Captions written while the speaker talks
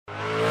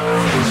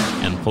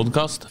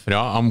podcast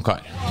fra Amcar.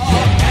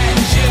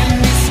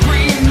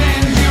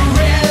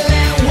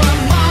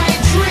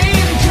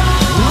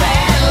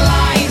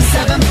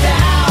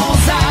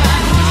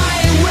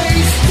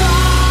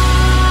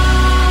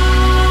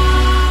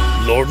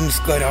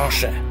 Lordens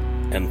Garasje,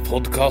 en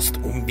podcast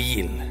om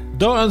bil.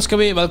 Da ønsker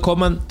vi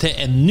velkommen til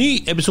en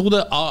ny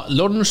episode av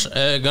Lordens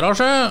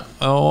Garasje.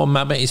 Og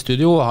med meg i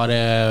studio har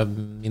jeg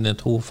mine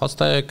to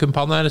faste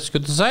kumpaner,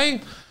 skulle jeg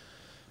si.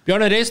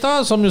 Bjarne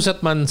Reistad, som jo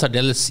sitter med en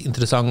særdeles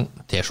interessant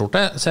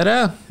t-skjorte, ser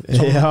jeg.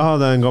 Ja,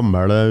 det en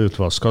gammel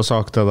utvasket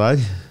sak det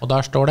der. Og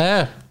der står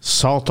det...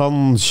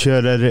 Satan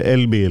kjører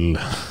elbil.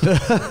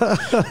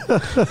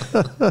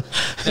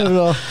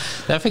 Ja.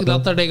 Jeg fikk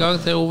latter det i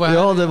gang til Ove her.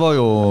 Ja, det var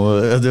jo...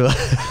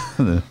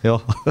 Ja,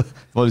 det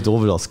var litt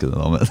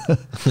overraskende da, men...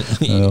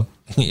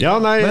 Ja,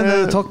 nei...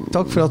 Men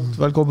takk for at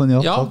velkommen,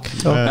 ja. Takk.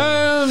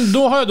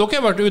 Da har jo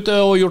dere vært ute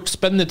og gjort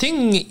spennende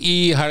ting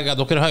i helga.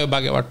 Dere har jo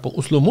begge vært på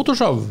Oslo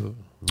Motorshow.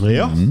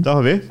 Ja, det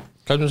har vi.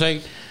 Kan du si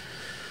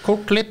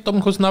kort litt om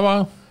hvordan det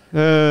var?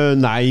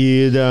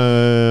 Nei,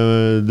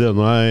 det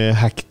noe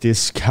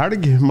hektisk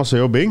helg,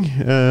 masse jobbing.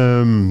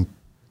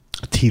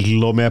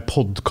 Til og med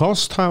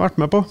podcast har jeg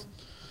vært med på.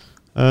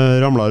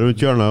 Ramlet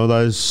rundt hjørnet, og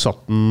der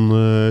satt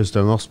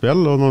Øystein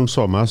Asbjell, og når han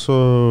så meg, så...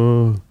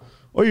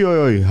 Oi,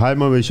 her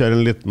må vi kjøre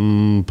en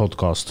liten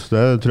podcast.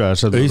 Det tror jeg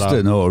skjedde.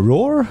 Øystein og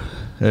Roar?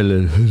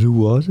 Eller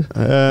Roar?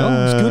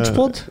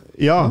 Scootspod?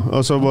 Ja,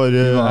 altså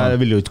jeg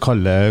vil jo ikke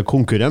kalle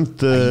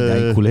konkurrent.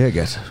 Nei,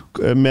 kolleger.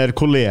 Mer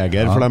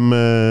kolleger, for de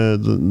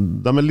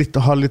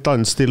har litt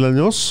annen stil enn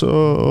oss,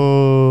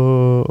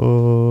 og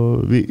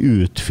vi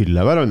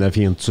utfyller hverandre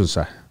fint, synes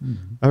jeg.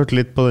 Jeg hørte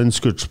litt på den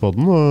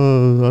Scootspodden,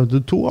 og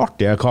det to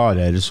artige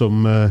karer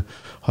som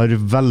har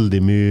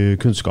veldig mye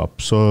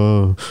kunnskap, så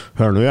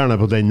hør nå gjerne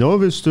på den nå,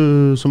 hvis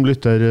du som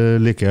lytter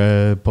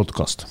liker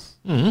podcast.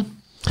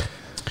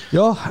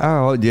 Ja,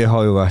 det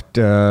har jo vært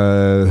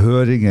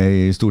høringer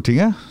i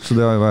Stortinget, så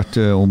det har jo vært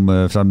om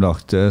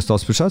fremlagt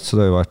statsbudsjett, så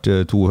det har jo vært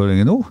 2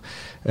 høringer nå.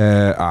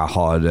 Jeg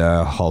har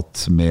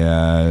hatt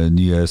med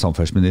nye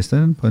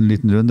samferdselsministeren på en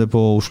liten runde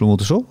på Oslo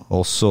Motorshow,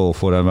 også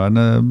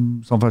forhenværende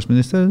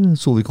samferdselsminister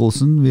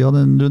Solvik-Olsen, vi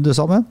hadde en runde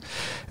sammen.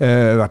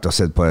 Jeg har vært og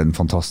sett på en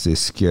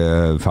fantastisk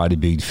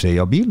ferdigbygd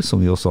Freia-bil,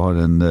 som vi også har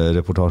en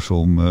reportasje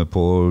om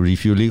på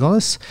Refuel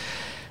liggende.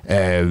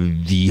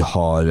 Jeg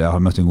har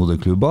møtt en god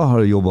del klubber,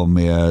 har jobbet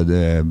med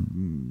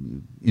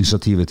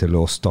initiativet til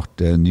å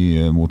starte en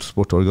ny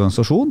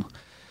motorsportorganisasjon.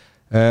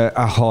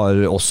 Jeg har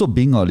også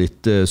binget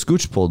litt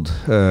Scootspod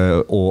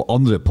og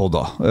andre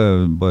podder,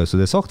 bare så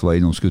det er sagt, var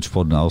innom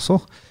Scootspoden jeg også.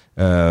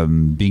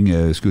 Binge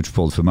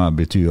Scootspod for meg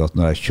betyr at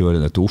når jeg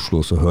kjører ned til Oslo,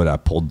 så hører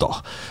jeg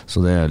podder,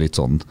 så det er litt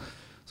sånn.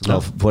 Så da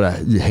får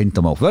jeg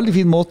hentet meg opp. Veldig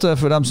fin måte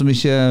for dem som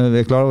ikke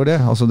er klar over det.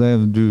 Altså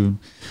du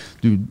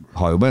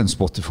har jo bare en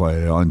Spotify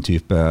og annen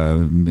type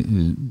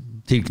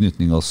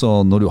tilknytning, og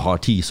så når du har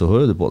tid så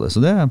hører du på det.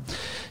 Så det er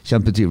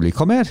kjempetrivelig.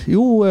 Hva mer?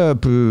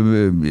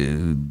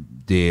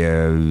 Jeg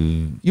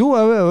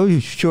har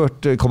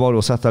kjørt Camaro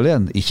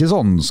ZL1, ikke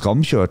sånn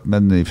skamkjørt,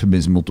 men i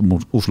forbindelse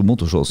med Oslo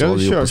Motorshow. Ja,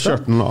 du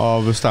kjørt den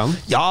av stand?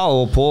 Ja,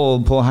 og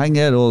på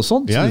henger og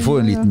sånt, så du får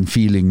en liten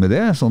feeling med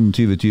det, sånn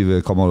 2020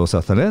 Camaro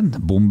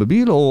ZL1,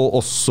 bombebil, og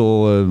også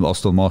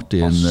Aston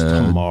Martin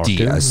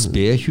DSB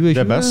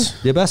 2020.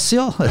 DBS,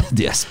 ja.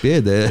 DSB,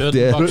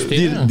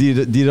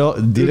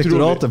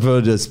 Direktoratet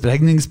for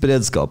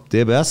sprengningsberedskap.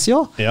 DBS,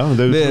 ja.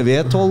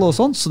 V12 og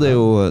sånt, så det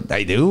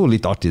er jo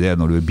litt artig det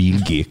når du er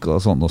bilgeek og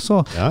sånn også.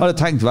 Har jeg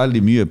tenkt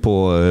veldig mye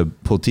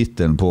på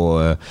titelen på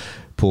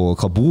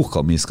hva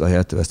boka mi skal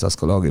hete hvis jeg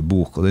skal lage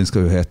bok, og den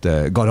skal jo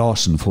hete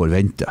Garasjen får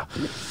vente.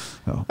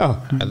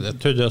 Jeg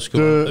trodde jeg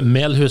skulle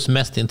Melhus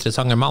mest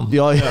interessante mann.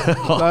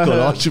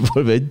 Garasjen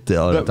får vente,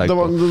 har jeg tenkt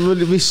på. Det var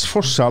en viss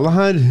forskjell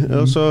her.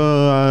 Altså,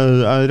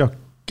 jeg rakk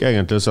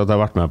egentlig så at jeg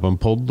har vært med på en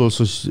podd, og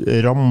så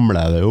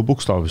ramler det jo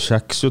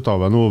bokstavkjeks ut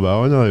av en Ove.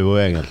 Han har jo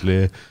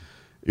egentlig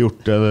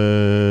gjort det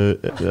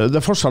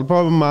er forskjell på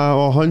meg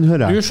og han,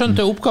 hører jeg. Du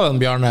skjønte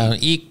oppgaven, Bjarne,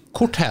 i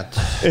korthet.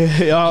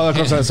 Ja, det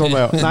kan si sånn,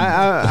 ja. Nei,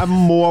 jeg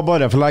må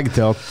bare få legge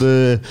til at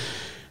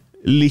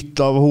litt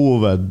av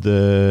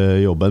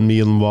hovedjobben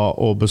min var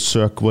å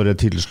besøke våre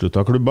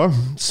tilsluttet klubber,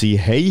 si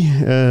hei,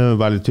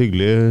 være litt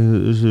hyggelig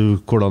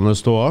hvordan det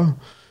står.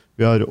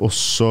 Vi har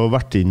også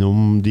vært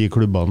innom de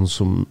klubbene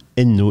som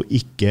ennå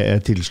ikke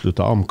er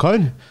tilsluttet Amcar,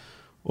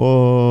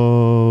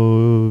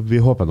 og vi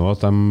håper nå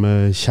at de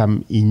kommer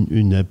inn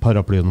under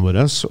paraplyen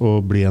vår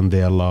og blir en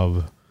del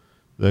av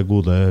det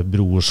gode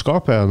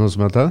brorskap, er det noe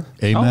som heter det?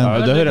 Amen. Ja,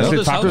 det høres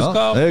litt fælt ut.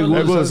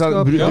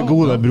 Det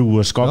gode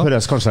brorskap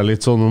høres kanskje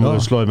litt sånn om vi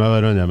slår med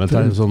hverandre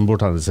med sånn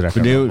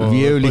bordtennisrekker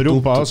og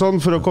rumpa og sånn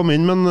for å komme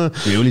inn, men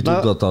vi er jo litt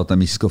opptatt av at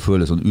de ikke skal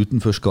føle sånn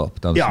utenforskap,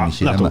 de som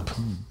ikke er med.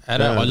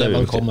 Her er alle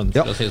velkommen,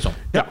 for å si det sånn.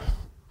 Ja.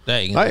 Det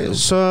er ingen.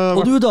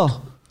 Og du da?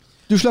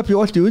 Du slipper jo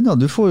alltid unna,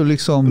 du får jo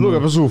liksom... Du lå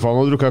på sofaen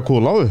og drukker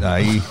cola, du.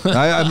 Nei,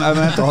 jeg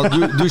mente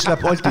du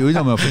slipper alltid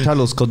unna med å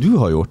fortelle oss hva du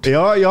har gjort.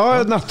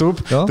 Ja,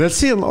 nettopp. Ja. Det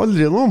sier han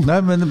aldri noe om.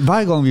 Nei, men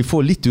hver gang vi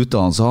får litt ut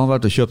av han, så har han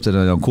vært og kjøpt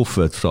en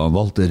koffert fra en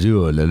Walter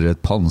Røhl, eller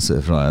et panser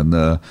fra en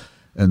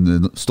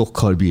en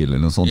Stockcar-bil eller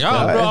noe sånt.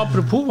 Ja, bra,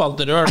 apropos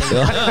Walter Røhl.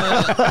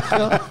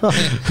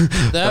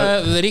 Det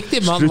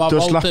riktig, man var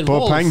Walter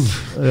Wolf.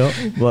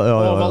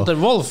 Og Walter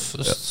Wolf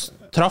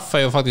traff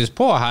jeg jo faktisk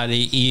på her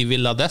i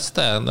Villa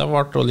d'Este. Det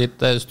ble jo litt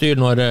styr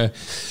når...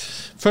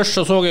 Først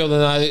så jeg jo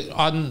den der,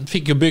 han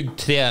fikk jo bygd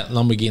 3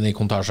 Lamborghini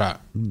Countach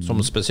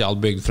som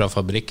spesialbygd fra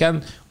fabrikken,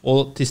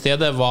 og til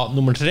stedet var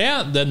nummer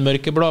 3, den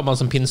mørkeblå med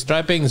som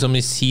pinstriping, som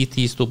i sin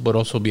tid stod på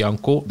Rosso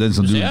Bianco. Den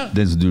som du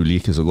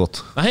liker så godt.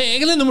 Nei,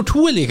 egentlig nummer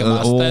 2 jeg liker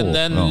mest,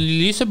 den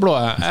lyseblå.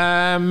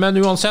 Men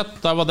uansett,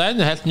 da var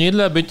den helt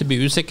nydelig. Jeg begynte å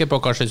bli usikker på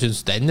kanskje jeg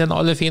synes den den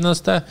aller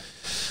fineste.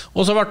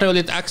 Og så ble det jo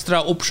litt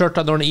ekstra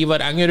oppskjørtet når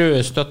Ivar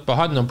Engerud støtte på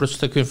han, og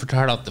plutselig kunne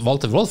fortelle at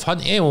Walter Wolf, han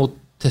jo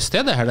til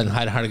stedet her denne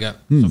helgen.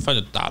 Så fant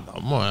jeg ut, da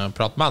må jeg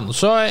prate med han.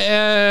 Så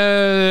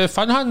jeg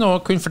fant han og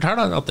kunne fortelle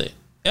han at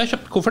jeg har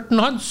kjøpt kofferten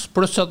hans,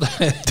 pluss at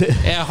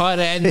jeg har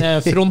en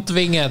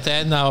frontvinge til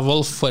en av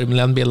Wolf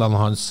Formel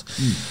 1-bilene hans.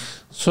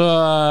 Så,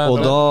 og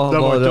da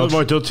det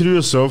var ikke å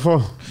truse å få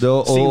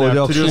og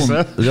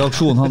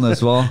reaksjonen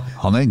hans var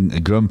han en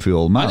grumpy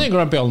old man. Han en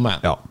grumpy old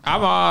man. Ja.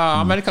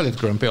 Han virket litt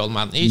grumpy old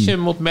man. Ikke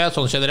mot meg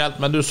sånn generelt,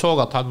 men du så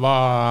at han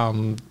var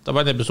det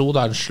var en episode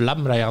han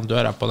slemret igjen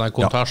døra på den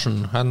kontasjen.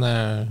 Ja, men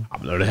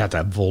når det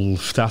heter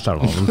Wolf til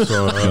etternavn,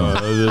 så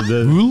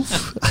Wolf?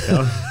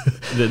 Ja,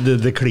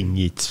 det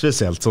klinger ikke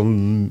spesielt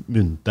sånn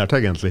muntert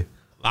egentlig.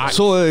 Nei.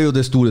 Så jo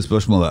det store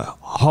spørsmålet,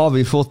 har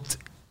vi fått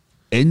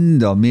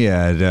enda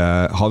mer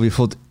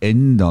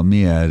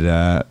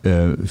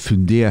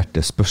funderte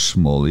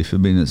spørsmål i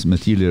forbindelse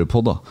med tidligere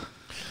podder?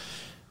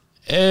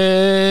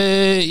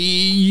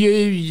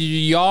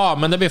 Ja,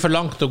 men det blir for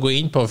langt å gå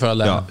inn på,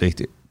 føler jeg. Ja,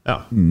 riktig.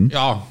 Ja,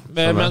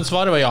 men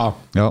svaret var ja.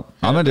 Ja,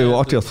 men det jo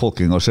artig at folk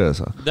engasjerer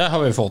seg. Det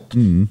har vi fått.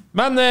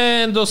 Men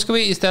da skal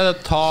vi i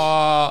stedet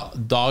ta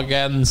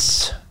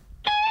dagens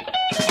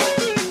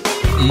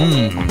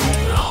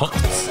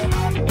hot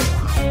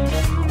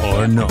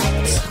or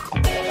not.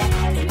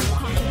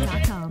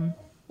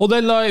 Og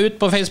den la jeg ut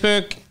på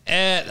Facebook.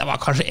 Det var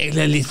kanskje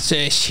egentlig en litt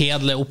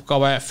kjedelig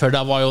oppgave, for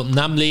det var jo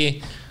nemlig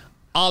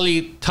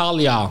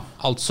Alitalia,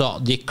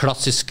 altså de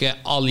klassiske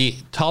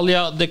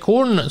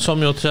Alitalia-dekoren,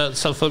 som jo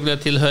selvfølgelig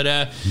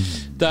tilhører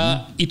det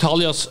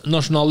Italias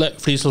nasjonale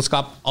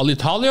flyselskap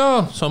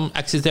Alitalia, som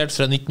eksisterte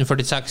fra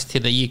 1946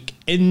 til det gikk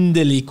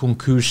endelig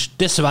konkurs,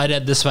 dessverre,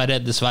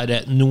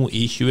 nå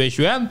i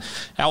 2021.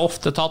 Jeg har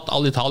ofte tatt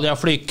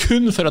Alitalia-fly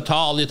kun for å ta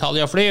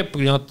Alitalia-fly, på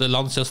grunn av at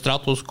Lancia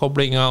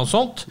Stratos-koblinger og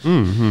sånt.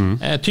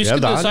 Tyske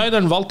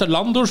designeren Walter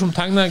Landor, som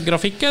tegner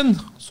grafikken,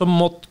 som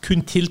måtte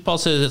kun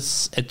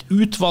tilpasses et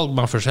utvalg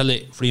med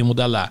forskjellige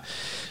flymodeller.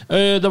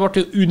 Det ble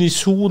jo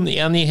unison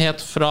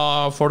enighet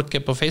fra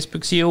folket på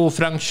Facebook-siden.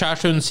 Frank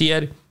Kjærsund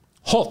sier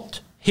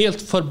hot,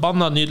 helt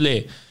forbannet nydelig.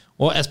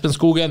 Og Espen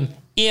Skogen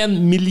 1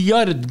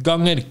 milliard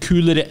ganger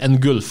kulere enn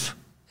Gulf.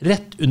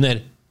 Rett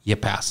under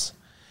GPS.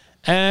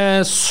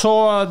 Så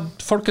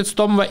folkets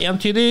dom var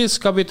entydig.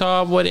 Skal vi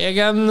ta vår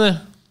egen?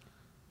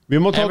 Vi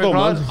må ta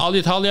dommen.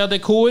 Alitalia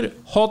dekor,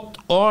 hot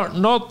or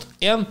not.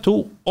 1,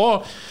 2,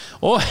 og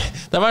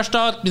det verste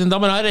er at, mine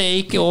damer og herrer, jeg er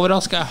ikke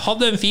overrasket. Jeg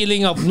hadde en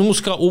feeling at nå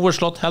skal Ove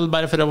slått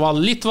Hellberg, for det var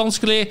litt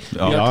vanskelig. Vi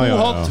har 2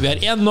 hot, vi har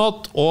 1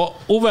 not. Og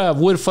Ove,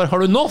 hvorfor har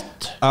du not?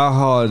 Jeg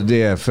har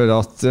det for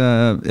at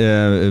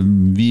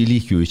vi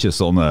liker jo ikke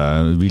sånne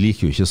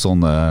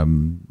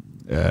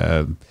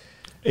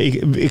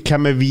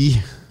hvem vi?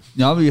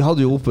 Ja, vi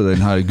hadde jo oppe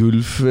den her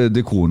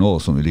Gulf-dekoren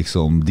også, som vi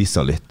liksom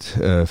dissa litt,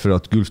 for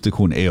at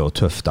Gulf-dekoren jo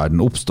tøff der den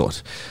oppstår.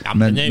 Ja,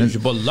 men den jo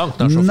ikke på langt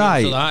nær så fint,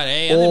 så det her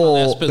enig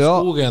med Espen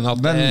Skogen at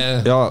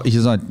ja,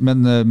 ikke sant,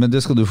 men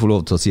det skal du få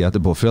lov til å si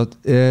etterpå, for at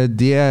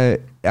det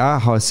jeg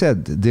har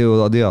sett, det jo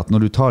da det at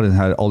når du tar den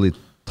her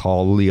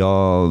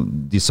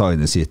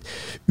Alitalia-designet sitt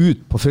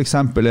ut på for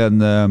eksempel en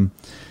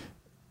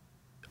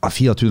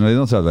Fiat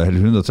 131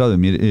 eller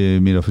 130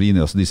 Mirafiori,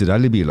 altså disse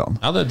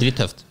rallybilene. Ja, det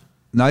drittøft.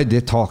 Nei,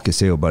 det taket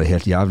ser jo bare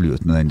helt jævlig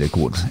ut med den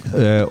dekoren,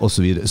 og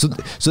så videre.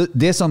 Så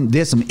det som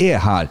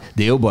her,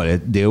 det jo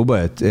bare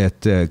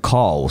et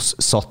kaos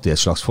satt i et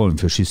slags form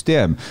for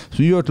system,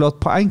 som gjør til at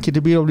på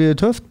enkelte biler blir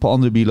det tøft, på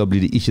andre biler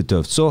blir det ikke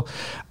tøft. Så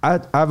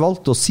jeg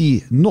valgte å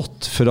si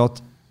not, for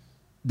at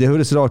det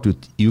høres rart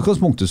ut. I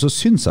utgangspunktet så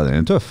synes jeg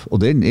den tøff,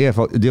 og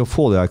det å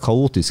få det her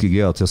kaotiske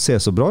greia til å se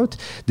så bra ut,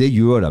 det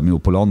gjør de jo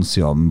på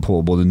Lancia,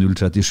 på både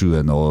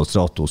 037 og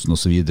Stratosen og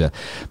så videre.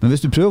 Men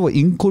hvis du prøver å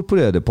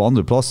inkorporere det på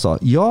andre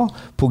plasser, ja,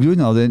 på grunn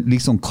av det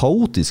liksom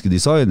kaotiske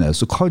designet,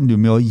 så kan du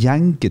med å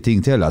jenke ting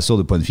til, jeg så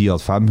det på en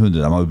Fiat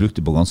 500, de har jo brukt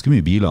det på ganske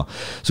mye biler,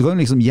 så kan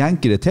du liksom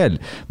jenke det til,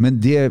 men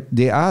det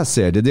jeg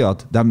ser, det det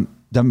at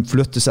de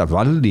flytter seg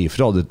veldig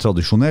fra det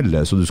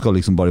tradisjonelle, så du skal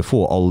liksom bare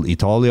få all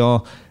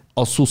Italia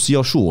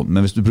assosiasjon,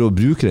 men hvis du prøver å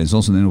bruke den sånn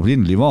som den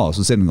opprinnelig var,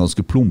 så ser den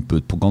ganske plump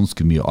ut på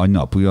ganske mye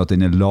annet, på grunn av at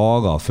den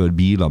laget for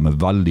biler med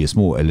veldig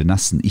små eller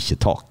nesten ikke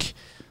tak.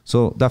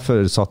 Så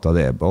derfor satt jeg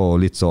det,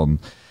 og litt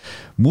sånn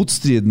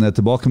motstridende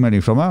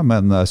tilbakemelding fra meg,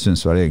 men jeg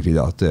synes vel egentlig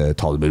at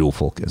ta det med ro,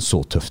 folkens,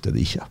 så tøft det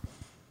ikke.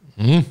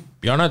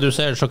 Bjarne, du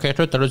ser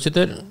sjokkert ut der du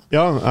sitter.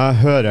 Ja,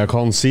 jeg hører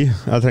hva han sier.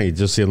 Jeg trenger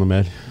ikke å si noe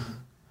mer.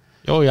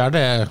 Jo, gjør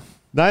det.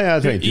 Nei,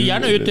 jeg trenger ikke...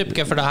 Gjerne utdyp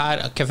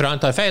hvorfor han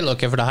tar feil, og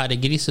hvorfor det her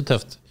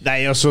grisetøft. Nei,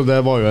 altså, det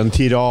var jo en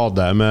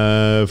tirade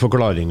med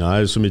forklaringer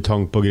her som ikke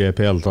hang på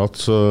grep I hele tatt,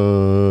 så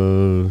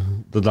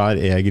det der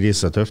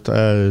grisetøft.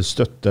 Jeg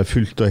støtter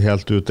fullt og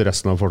helt ut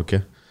resten av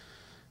folket.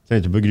 Jeg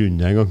trenger ikke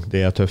begrunne en gang,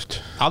 det tøft.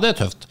 Ja, det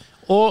tøft.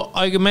 Og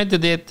argumentet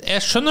ditt,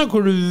 jeg skjønner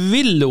hvor du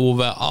vil,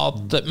 Ove,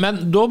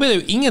 men da blir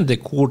det jo ingen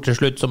dekor til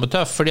slutt som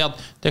tøff, fordi at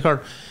det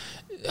klart,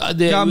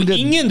 det jo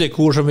ingen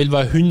dekor som vil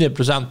være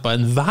 100% på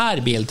en hver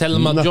bil, til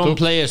og med John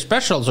Player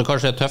Special, som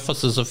kanskje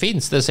tøffeste som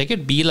finnes. Det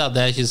sikkert biler,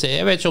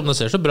 jeg vet ikke om det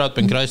ser så bra ut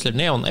på en Chrysler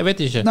Neon, jeg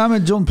vet ikke. Nei,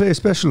 men John Player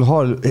Special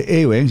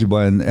jo egentlig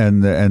bare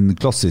en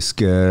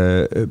klassisk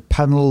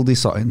panel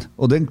design,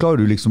 og den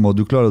klarer du liksom,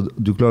 du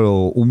klarer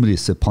å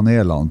omrisse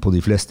panelene på de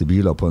fleste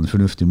biler på en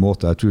fornuftig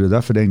måte. Jeg tror det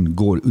derfor den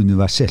går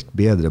universelt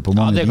bedre på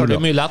mange biler. Ja, det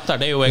er mye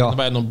lettere, det jo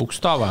egentlig bare noen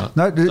bokstaver.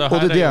 Nei, og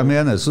det jeg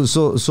mener, så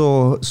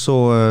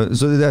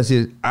det jeg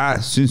sier,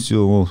 jeg synes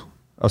jo,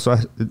 altså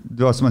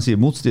det var som jeg sier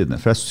motstridende,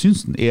 for jeg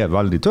synes den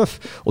veldig tøff,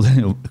 og den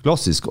jo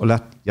klassisk og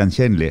lett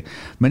gjenkjennelig,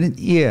 men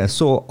den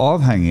så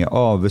avhengig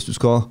av, hvis du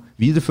skal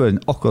videreføre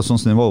den akkurat sånn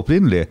som den var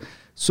opprinnelig,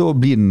 så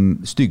blir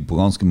den stygg på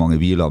ganske mange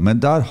biler,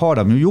 men der har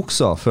de jo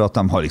juksa for at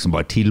de har liksom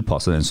bare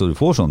tilpasset den, så du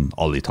får sånn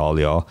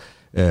Alitalia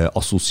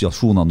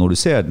assosiasjoner når du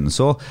ser den,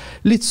 så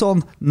litt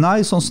sånn,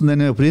 nei, sånn som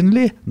den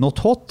opprinnelig,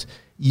 not hot,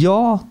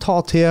 ja,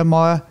 ta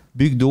temaet,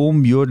 bygg det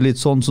om, gjør det litt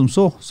sånn som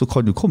så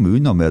kan du komme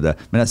unna med det.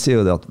 Men jeg ser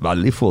jo det at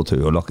veldig få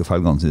tør å lakke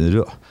felgene sine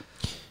rød.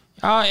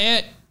 Ja,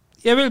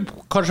 jeg vil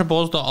kanskje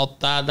påstå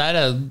at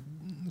det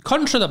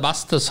kanskje det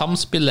beste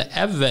samspillet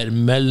ever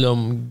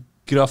mellom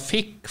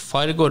grafikk,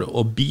 farger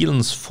og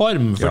bilens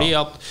form, fordi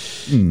at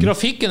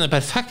grafikken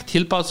perfekt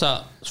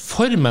tilpasset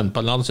formen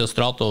på Lancia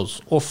Stratos,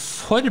 og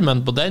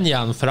formen på den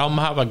igjen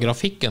framhever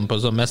grafikken på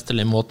en sånn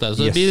mesterlig måte.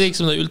 Så det blir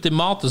liksom det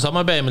ultimate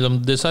samarbeidet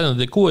mellom design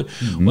og dekor.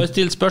 Og jeg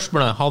stiller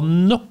spørsmålet, har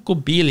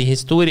noen bil I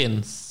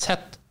historien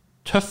sett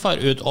tøffere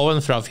ut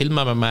ovenfra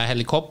filmer med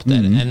helikopter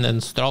enn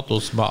en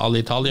Stratos med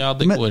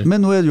Alitalia-dekor?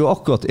 Men nå det jo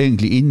akkurat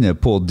egentlig inne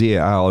på det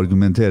jeg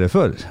argumenterer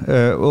for.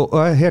 Og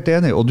jeg helt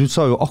enig, og du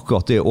sa jo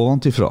akkurat det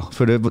oventifra,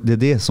 for det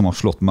det som har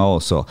slått meg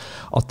også,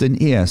 at den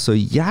så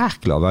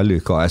jækla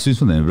vellykket. Jeg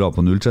synes den bra på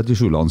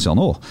 037 Lancia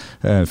nå,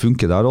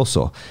 funker der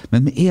også.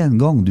 Men med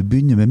en gang du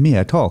begynner med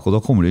mer tak, og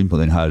da kommer du inn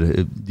på den her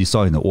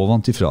designet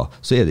oventifra,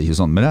 så det ikke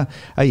sånn. Men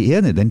jeg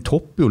enig, den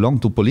topper jo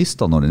langt opp på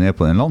lista når den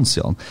på den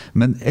Lanciaen.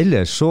 Men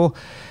ellers så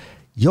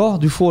ja,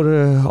 du får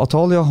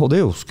Atalia, og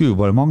det skulle jo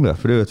bare mangle,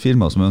 for det jo et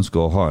firma som ønsker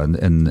å ha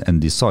en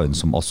design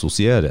som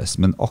assosieres,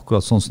 men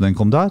akkurat sånn som den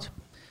kom der,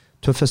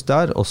 tøffest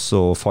der, og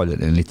så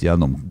faller den litt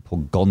igjennom på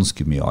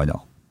ganske mye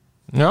annet.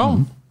 Ja.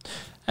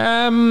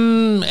 Så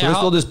hvis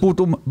du hadde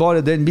spurt om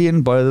bare den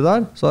bilen, bare det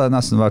der, så hadde jeg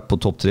nesten vært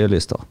på topp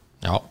 3-lista.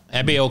 Ja,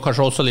 jeg blir jo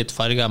kanskje også litt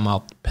farget med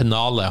at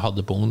pennalet jeg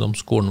hadde på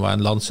ungdomsskolen var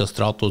en Lancia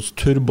Stratos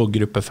Turbo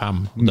Gruppe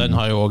 5, og den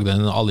har jo også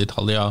den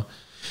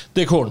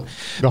Alitalia-dekoren.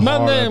 Du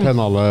har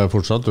pennalet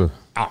fortsatt, du?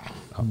 Ja,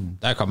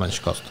 det kan man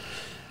ikke kaste.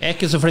 Jeg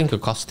ikke så flink å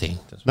kaste ting.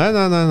 Nei.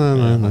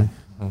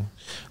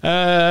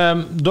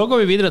 Da går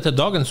vi videre til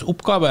dagens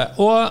oppgave,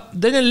 og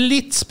den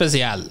litt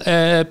spesiell.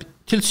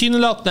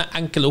 Tilsynelatende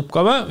enkel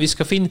oppgave. Vi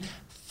skal finne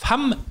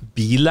 5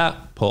 biler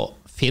på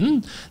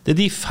Finn. Det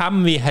de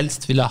 5 vi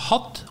helst ville ha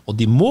hatt,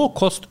 og de må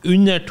koste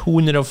under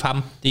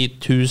 250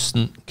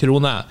 000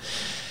 kroner.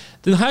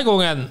 Denne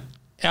gangen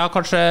jeg har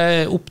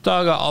kanskje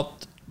oppdaget at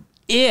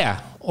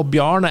og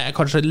Bjarne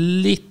kanskje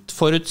litt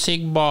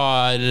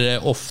forutsigbar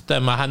ofte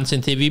med hensyn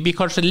til vi blir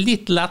kanskje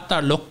litt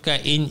lettere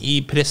lokket inn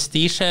I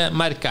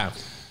prestigemerket.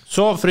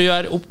 Så for å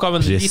gjøre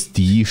oppgaven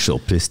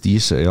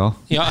prestige, ja.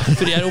 Ja,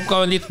 for å gjøre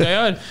oppgaven litt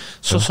gøyere,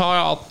 så sa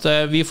jeg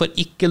at vi får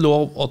ikke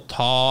lov å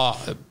ta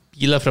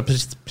biler fra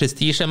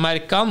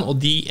prestigemerkene, og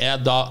de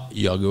da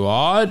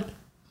Jaguar,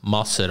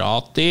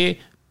 Maserati,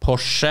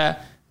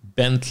 Porsche,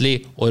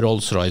 Bentley og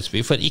Rolls-Royce.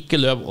 Vi får ikke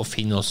løp å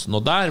finne oss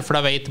noe der, for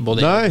da vet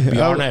både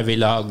Bjarne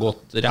ville ha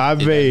gått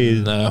rett I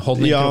den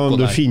honningkrukka ja,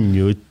 men du finner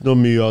jo ikke noe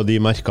mye av de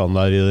merkene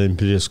der I den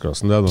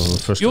prisklassen. Det noe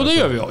første. Jo, det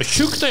gjør vi jo.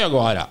 Tjukt av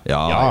Jaguar.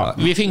 Ja.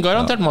 Vi finner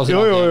garantert masse.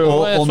 Jo.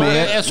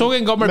 Jeg så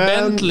en gammel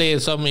Bentley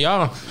som,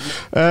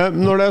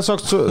 når det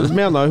sagt, så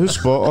mener jeg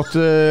husk på at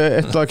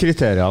et av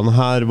kriteriene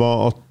her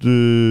var at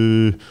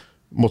du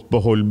måtte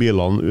beholde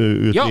bilene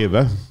ut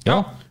livet.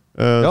 Ja.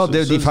 Ja,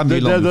 det de 5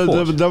 bilene du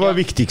får. Det var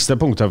viktigste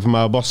punktet for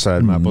meg å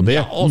basere meg på det.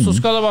 Ja, og så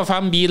skal det være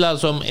 5 biler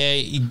som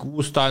I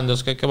god stand. Det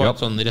skal ikke være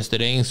et sånn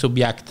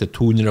restaureringsobjekt til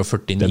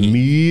 249. Det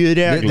mye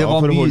regler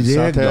for å holde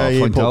seg til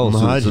I podden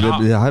her. Så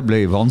det her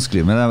ble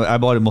vanskelig, men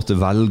jeg bare måtte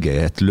velge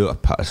et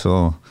løp her, så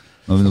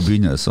når vi nå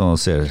begynner, så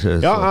ser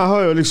Ja, jeg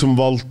har jo liksom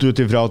valgt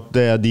ut ifra at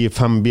det de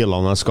 5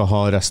 bilene jeg skal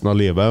ha resten av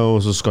livet,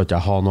 og så skal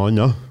ikke jeg ha noe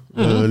annet.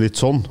 Litt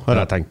sånn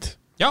har jeg tenkt.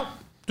 Ja,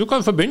 du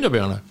kan få begynne,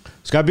 Bjørne.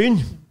 Skal jeg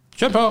begynne?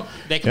 Kjør på.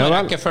 Det ikke noe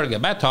rekkefølge.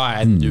 Bare ta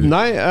en du.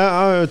 Nei, jeg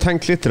har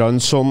tenkt litt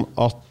sånn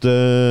at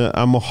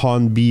jeg må ha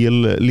en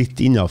bil litt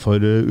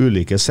innenfor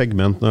ulike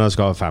segment når jeg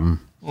skal ha 5.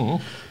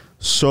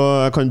 Så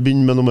jeg kan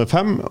begynne med nummer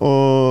 5,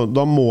 og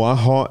da må jeg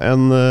ha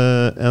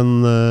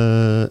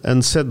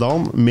en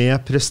sedan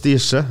med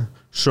prestige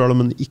selv om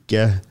den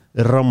ikke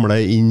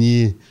ramler inn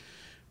i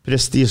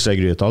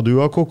prestisjegryta du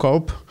har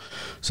koket opp.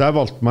 Så jeg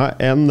valgte meg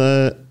en,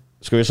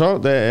 skal vi se,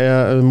 det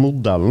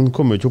modellen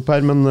kommer ikke opp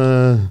her, men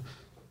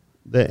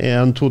det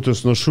en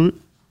 2007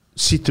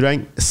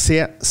 Citroën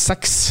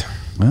C6.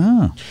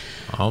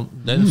 Ja,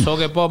 den så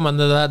jeg på, men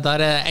det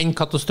der en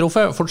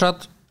katastrofe.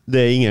 Fortsett.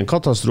 Det ingen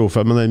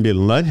katastrofe med den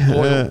bilen der.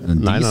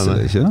 Nei.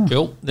 Ikke det?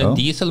 Jo, det en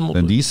dieselmotor.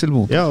 En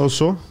dieselmotor. Ja, og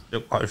så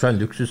Det er ikke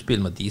en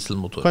luksusbil med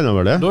dieselmotor. kan det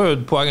være det. Da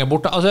jo poenget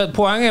borte. Altså,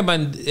 poenget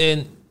med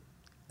en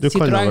Du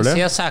kan Citroën vel det.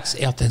 C6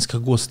 at den skal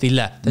gå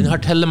stille. Den har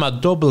til og med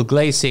double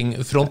glazing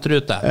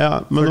frontrute. Ja,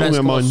 men For den unge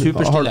skal mann, være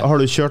superstille. har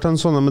du kjørt en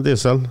sånn med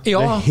diesel? Ja.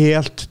 Det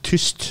helt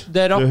tyst.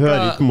 Det Du hører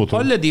ikke rakler, motoren.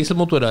 alle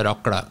dieselmotorer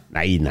rakler.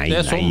 Nei,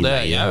 Det sånn det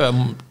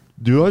er.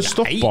 Du har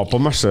stoppet på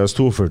Mercedes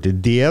 240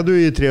 D du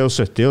i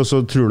 73, og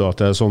så tror du at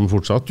det sånn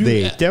fortsatt. Det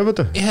ikke det, vet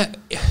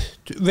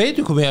du. Vet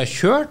du hvor mye jeg har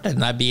kjørt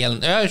denne bilen?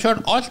 Jeg har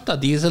kjørt alt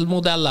av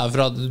dieselmodeller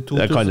fra Det kan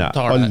jeg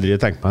 2000-tallet. aldri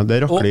tenke meg. Det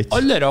Og rakler ikke.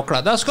 alle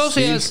rakler. Det skal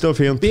sies, Stilt og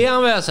fint.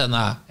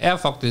 BMW-ene er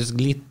faktisk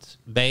litt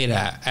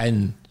bedre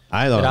enn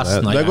Nei da,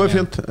 resten av det går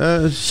gjengen.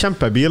 fint.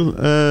 Kjempebil.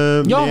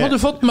 Ja, har du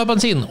fått med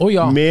bensin?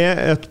 Ja. Med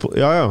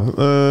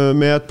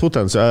et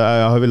potensial.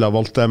 Jeg ville ha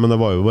valgt det, men det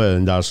var jo bare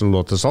den der som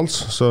lå til salgs.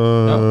 Så,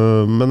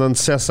 men en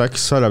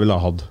C6 har jeg ville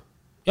ha hatt.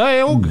 Ja,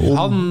 jeg òg.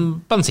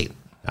 Han bensin.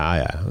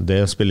 Ja, det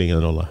spiller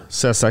ingen rolle.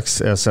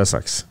 C6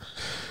 C6.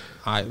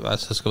 Nei,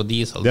 hvis det skal være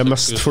diesel Det så-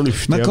 mest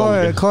fornuftige Men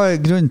valget. hva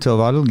grunnen til å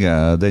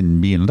velge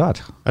den bilen der?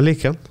 Jeg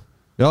liker den.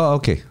 Ja,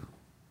 ok.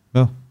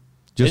 Ja.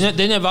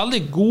 Den er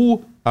veldig god,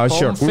 Jeg har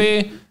kjørt den.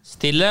 comfy,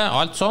 stille,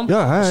 alt sånt.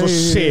 Ja, Så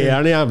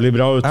ser den jævlig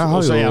bra ut. Jeg har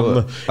Og så jo-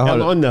 en jeg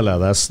har-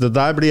 annerledes. Det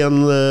der blir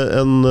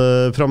en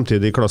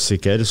fremtidig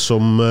klassiker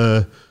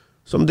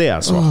som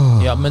DS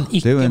var. Ja, men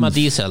Det er jo ikke en- med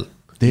diesel.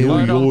 Det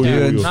er jo-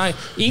 jo. Nei,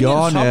 ingen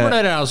Bjarne-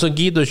 samlere som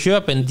gidder å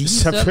kjøpe en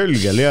diesel.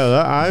 Selvfølgelig er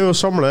det. Jeg er jo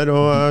samler,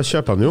 og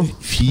jeg kjøper den jo.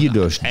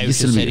 Firedørs Det er jo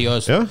ikke dieselbil.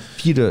 seriøst. Ja.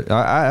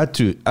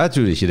 Jeg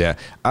tror ikke det.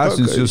 Jeg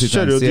synes jo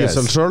Kjører du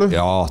diesel selv, du?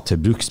 Ja, til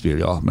bruksbil,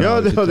 ja. Men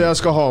Ja, det er det jeg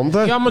skal ha den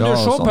til. Ja, men du Ja,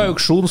 ser på sånn.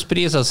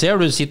 auksjonspriser. Ser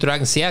du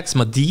Citroën C6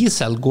 med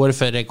diesel går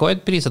for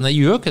rekordpriser? Nei,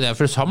 gjør ikke det,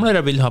 for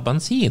samlere vil ha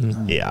bensin.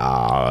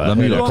 Ja, Det er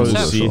mye hører hva du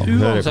uansett. sier.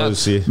 Hører hva du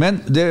sier. Men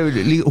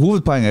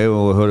hovedpoenget er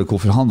jo å høre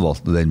hvorfor han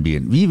valgte den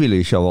bilen. Vi ville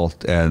ikke ha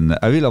valgt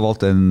jeg ville ha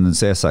valgt en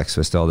C6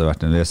 hvis det hadde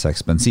vært en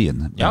V6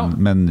 bensin, Ja.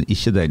 men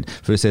ikke den.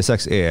 For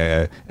C6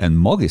 er en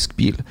magisk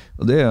bil.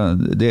 Og det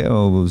er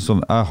jo,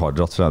 som jeg har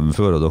dratt frem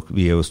før, og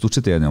vi er jo stort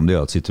sett enige om det,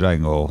 at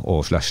Citroën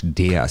og slash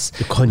DS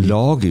kan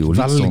lager jo litt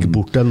Velg sånn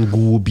bort en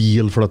god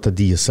bil for at det er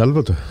diesel,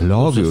 vet du.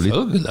 lager jo litt,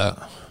 Selvfølgelig.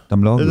 de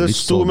lager Det litt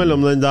sto sånn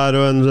mellom den der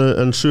og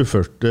en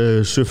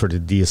 740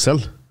 diesel.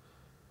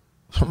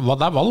 Var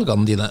det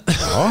valgene dine?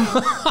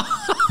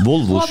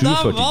 Volvo Var det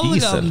 740 valgene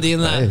diesel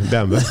dine? Nei,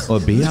 BMW.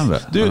 og BMW.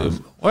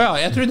 Åja,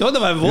 jeg trodde også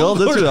det var Ja, Volvo.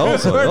 det tror jeg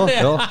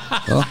også.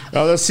 Ja.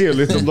 Ja, det sier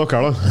litt om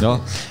dere, da. Ja.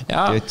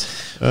 Ja. Greit.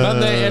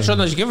 Men jeg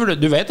skjønner ikke, for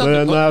du vet at du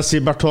Når kan, jeg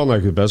sier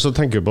Bertone-kuppe, så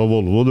tenker jeg på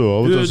Volvo, du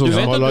òg. du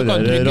vet at du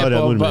kan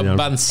trykke på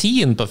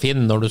bensin på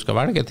Finn når du skal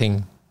velge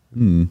ting.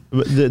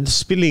 Det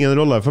spiller ingen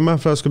rolle for meg,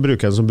 for jeg skal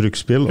bruke den som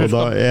bruksbil, og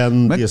da er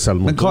en Men hva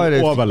dieselmotor er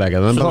det-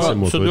 overlegen en Så du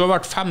bensinmotor. har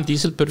vært 5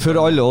 dieselpurker. For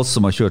alle oss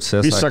som har kjørt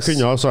C6 Hvis jeg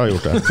kunne, så har jeg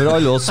gjort det. For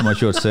alle oss som har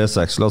kjørt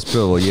C6, la oss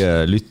prøve å gi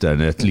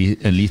lytteren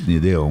en liten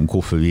idé om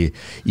hvorfor vi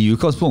i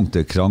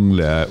utgangspunktet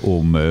krangler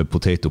om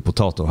potet og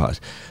potato her.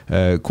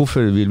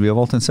 Hvorfor vil vi ha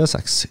valgt en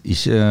C6?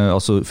 Ikke,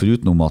 altså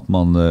foruten om at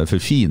man, for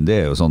fin, det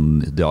er jo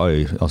sånn the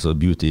eye, altså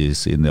beauty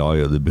is in the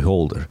eye of the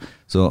beholder.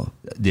 Så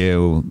det er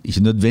jo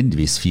ikke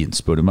nødvendigvis fint,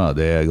 spør du meg.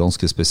 Det er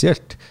ganske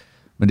spesielt.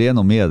 Men det er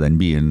noe med den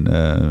bilen.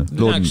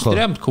 Den er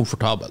ekstremt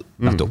komfortabel.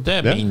 Nettopp. Det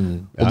er Ja.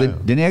 min...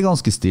 Og den er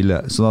ganske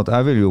stille, sånn at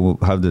jeg vil jo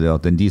hevde det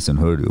at den dieselen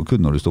hører du jo kun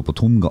når du står på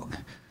tomgang.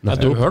 Ja,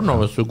 du hører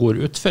noe hvis du går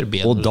utfor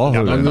bilen. Og da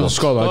Ja, hører men du du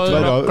skal da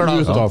ikke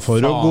være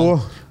utenfor og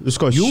gå. Du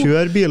skal Jo,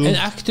 kjøre bilen. En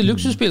ekte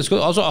luksusbil skal,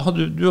 altså,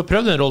 du har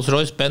prøvd en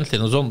Rolls-Royce Bentley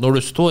og sånt, når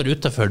du står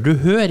utenfor, du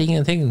hører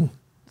ingenting.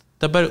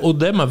 Det er bare, og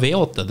det med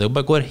V8, det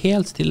bare går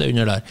helt stille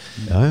under der.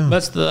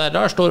 Mens det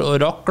der står og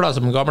rakler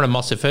som gamle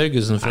Massey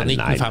Ferguson fra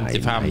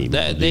 1955.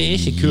 Det er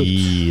ikke kult.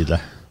 Gi det.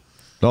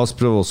 La oss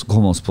prøve å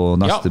komme oss på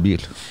neste Ja.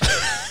 bil.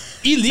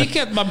 I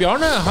likhet med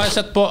Bjarne har jeg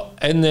sett på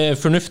en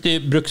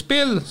fornuftig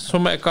bruksbil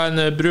som jeg kan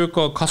bruke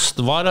og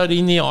kaste varer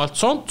inn i og alt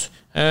sånt.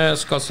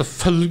 Skal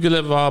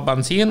selvfølgelig være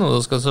bensin, og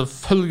det skal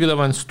selvfølgelig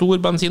være en stor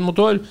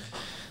bensinmotor.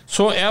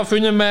 Så jeg har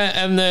funnet med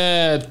en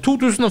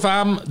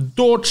 2005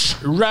 Dodge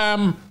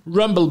Ram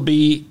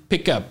Rumblebee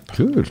pickup.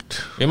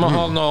 Kult. Vi må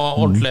ha noe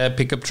ordentlig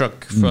pickup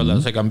truck, føler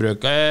jeg, så jeg kan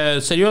bruke.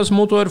 Seriøs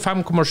motor,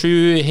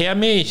 5,7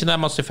 Hemi, ikke det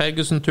Massey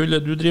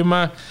Ferguson-tullet du driver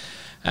med.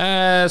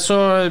 Så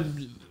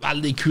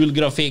veldig kul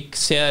grafikk,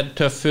 ser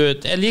tøff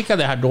ut. Jeg liker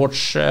det her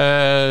Dodge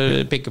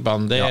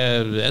pickupene.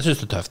 Jeg synes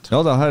det er tøft.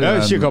 Ja, det her Jeg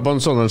er har kikket på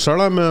en sånn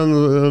selv,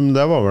 men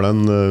det var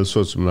vel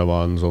så ut som det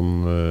var en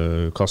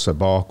sånn kasse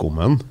bakom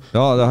en.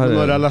 ja, det her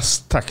Når er, jeg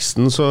leste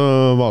teksten, så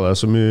var det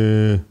så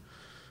mye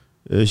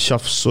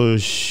tjafs og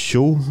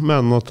tjo,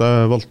 men at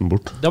jeg valgte den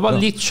bort. Det var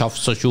litt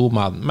tjafs og tjo,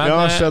 men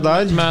Ja, se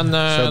der. Men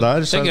Se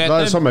der, det er greit.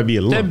 det er samme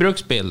bilen. Det er en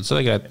bruksbil, så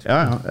det er greit.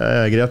 Ja,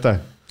 greit det.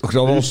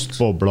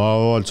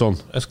 Rustbobler og alt sånt.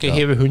 Jeg skal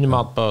hive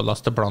hundemat på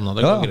lasteplanen,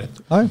 det går greit.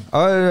 Nei,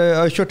 jeg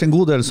har kjørt en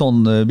god del sånn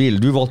bil.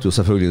 Du valgte jo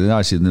selvfølgelig den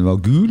her siden den var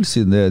gul,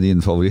 siden det er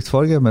din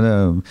favorittfarge. Men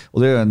og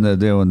det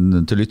er jo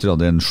en til lytterne,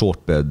 det er en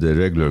shortbed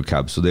regular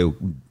cab, så det er jo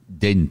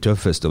den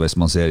tøffeste, og hvis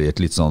man ser i et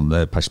litt sånn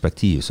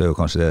perspektiv, så er jo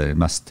kanskje det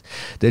mest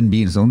den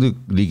bilen som det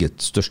ligger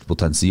et størst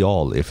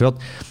potensial i. For at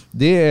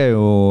det er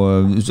jo,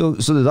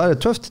 så det der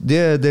er tøft.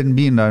 Den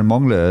bilen der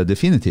mangler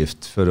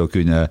definitivt for å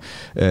kunne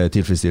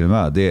tilfredsstille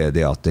meg, det er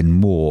det at du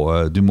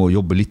må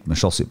jobbe litt med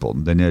chassis på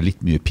den. Den er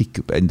litt mye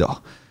pick-up enda.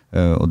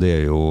 Og det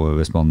er jo,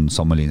 hvis man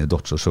sammenligner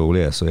Dodge og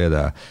Chevrolet, så er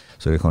det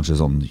kanskje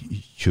sånn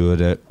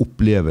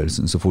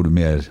kjøreopplevelsen, så får du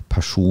mer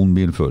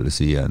personbilfølelse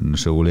i en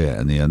Chevrolet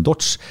enn i en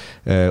Dodge.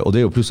 Og det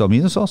er jo plusser og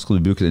minuser.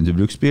 Skal du bruke den til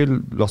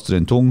bruksbil, laster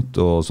den tungt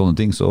og sånne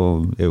ting,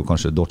 så er jo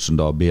kanskje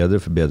Dodgen da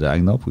bedre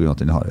egnet på grunn av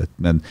at den har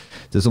men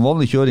det er som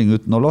vanlig kjøring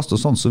uten å laste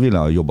og sånn, så vil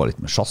jeg jobbe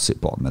litt med chassis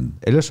på den, men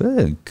ellers er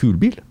det en kul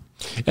bil.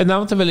 Jeg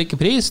nevnte vel ikke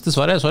pris,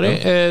 dessverre, sorry.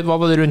 Hva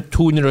var det rundt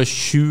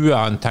 220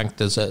 han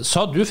tenkte seg?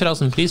 Sa du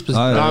forresten pris?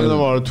 Nei, men det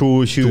var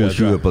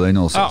 220 på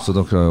den også, så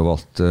dere har jo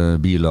valgt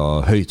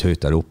biler høyt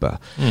der oppe.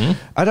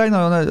 Jeg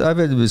regner,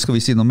 skal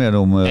vi si noe mer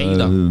om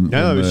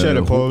vi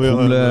kjører på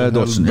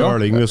Humle-Dodgen?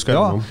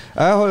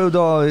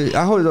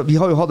 Vi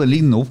har jo hatt en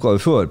lignende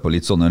oppgave før på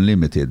litt sånn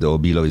unlimited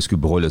og biler vi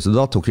skulle beholde, så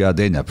da tok jeg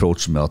den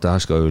approachen med at det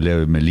her skal jo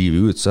leve med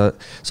livet ut, så jeg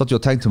satt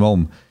jo og tenkte meg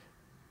om.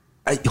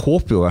 Jeg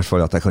håper jo I hvert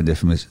fall at jeg kan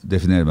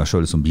definere meg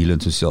selv som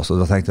bilentusiast,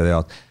 og da tenkte jeg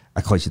at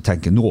jeg kan ikke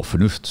tenke noe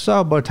fornuft, så jeg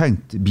har bare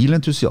tenkt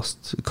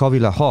bilentusiast, hva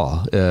vil jeg ha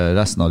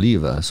resten av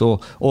livet?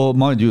 Og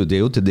mind you, det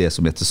er jo til det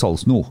som heter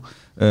salgs nå,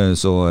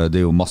 så det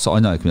er jo masse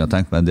annet jeg kunne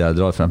tenkt meg enn det jeg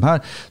drar frem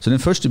her. Så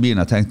den første bilen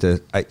jeg tenkte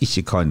jeg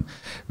ikke kan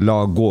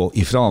la gå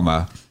ifra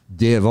meg,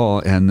 det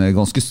var et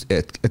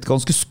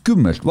ganske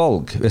skummelt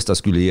valg hvis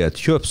jeg skulle gi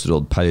et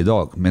kjøpsråd per I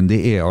dag, men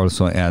det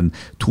altså en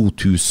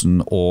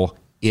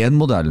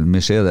 2001-modell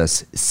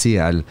Mercedes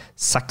CL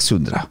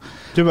 600.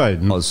 Til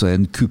verden. Altså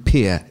en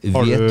coupé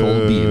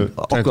V12-bil.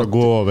 Har du tenkt å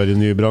gå over I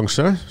ny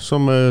bransje,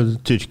 som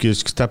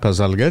tyrkisk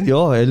teppeselger?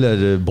 Ja,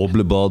 eller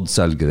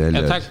boblebadselger.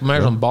 Jeg tenkte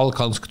mer som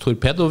balkansk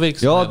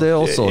torpedovirksomhet. Ja, det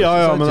også.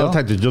 Ja, men jeg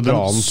tenkte ikke å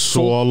dra den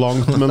så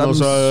langt, men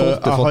altså,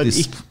 jeg har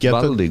ikke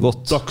til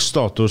dags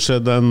dato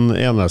sett den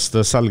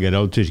eneste selger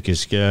av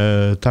tyrkiske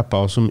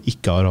tepper som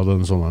ikke har hatt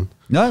en sånn.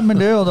 Nei, men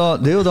det er jo da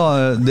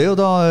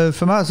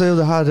for meg så er jo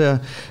det her jeg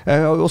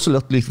har jo også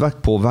lagt litt vekt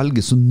på å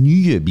velge så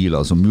nye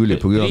biler som mulig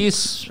på grunn av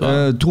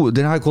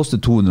den her koster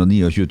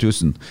 229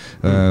 000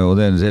 og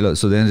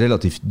så det er en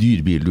relativt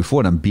dyr bil, du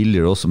får den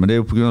billigere også, men det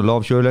er jo på grunn av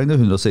lav kjørelengde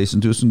 116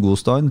 000 god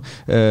stand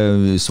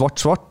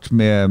svart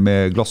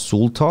med glass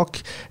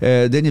soltak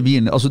denne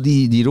bilen, altså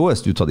de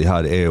råeste ut av de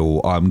her er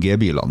jo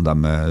AMG-bilene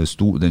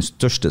den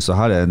største, så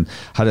her er en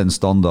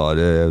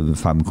standard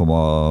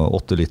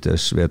 5,8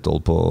 liters V12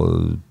 på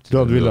Du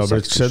hadde ville ha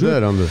blitt sett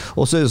der, Andrew.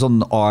 Og så er det sånn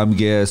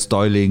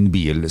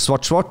AMG-styling-bil.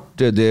 Svart,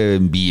 det er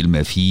en bil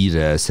med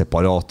 4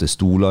 separate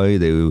stoler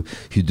I. Det er jo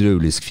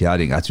hydraulisk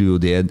fjæring. Jeg tror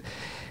jo det er en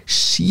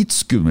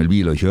skitskummel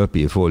bil å kjøpe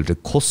I forhold til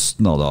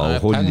kostnader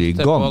og holde I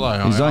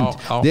gang.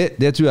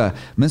 Det tror jeg.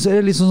 Men så er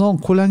det liksom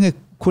sånn, hvor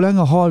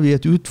lenge har vi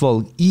et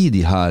utvalg I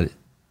de her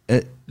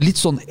litt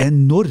sånn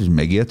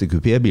enorme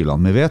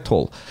GT-kupé-bilene med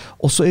V12?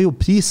 Og så er jo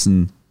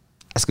prisen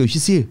jeg skal jo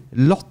ikke si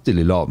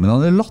latterlig lav, men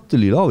han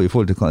latterlig lav I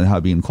forhold til hva denne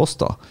bilen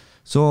koster.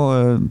 Så,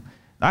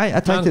 nei,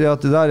 jeg tenkte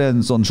at det der en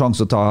sånn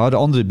sjanse å ta. Jeg har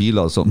andre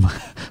biler som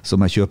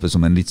jeg kjøper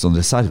som en litt sånn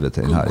reserve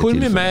til denne. Hvor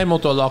mye mer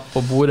måtte du ha lagt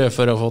på bordet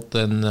for å ha fått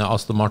en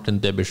Aston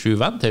Martin DB7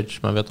 Vantage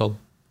med V12?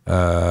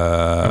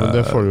 Men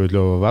det får du ikke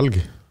lov å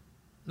velge.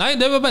 Nei,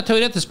 det var bare et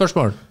teoretisk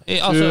spørsmål. Du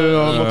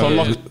måtte ha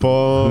lagt på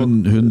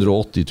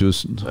 180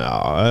 000.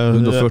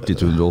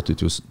 140 til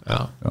 180 000.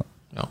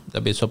 Ja,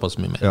 det blir såpass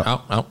mye mer.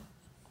 Ja.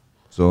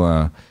 Så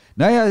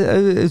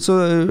så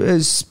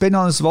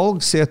spennende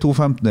valg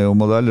C215 jo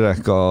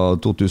modellrekka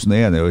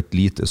 2001 jo et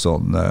lite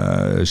sånn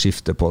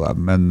skifte på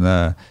dem men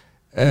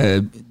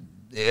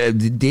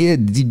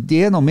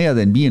det noe med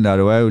den bilen der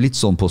og jo litt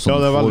sånn på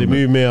sånn det veldig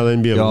mye med den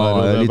bilen der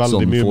og det veldig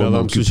sånn mye med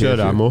dem som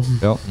kjører dem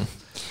også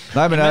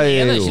Nei, men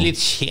er det ikke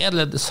litt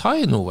kjedelig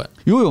design noe?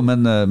 Jo,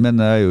 men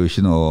jeg jo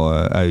ikke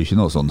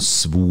noe sånn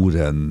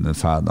svoren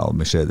fan av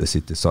Mercedes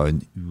sitt design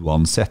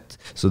uansett.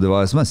 Så det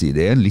var, som jeg sier,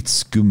 det en litt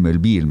skummel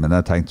bil, men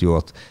jeg tenkte jo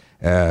at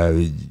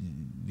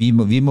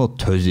vi må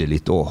tørre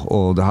litt også,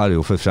 og det her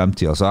jo for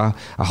fremtiden. Så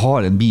jeg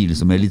har en bil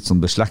som litt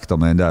sånn beslektet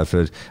med den der,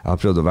 for jeg har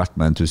prøvd å vært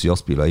med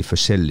entusiastbiler I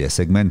forskjellige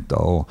segmenter,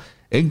 og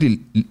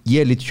egentlig gi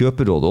litt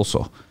kjøperåd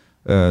også.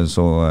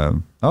 Så,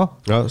 Ja,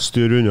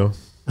 styr unna.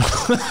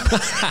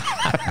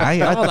 Nei,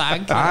 jeg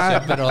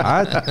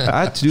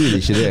tror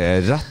ikke det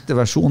rette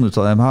versjonen ut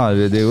av dem her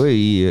det jo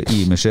I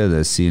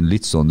Mercedes sin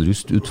litt sånn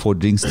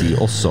rustutfordringstid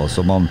også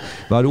så man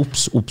være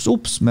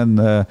opps men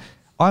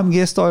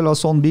AMG-style av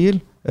sånn bil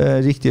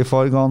riktige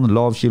fargene,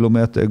 lav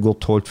kilometer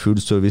godt holdt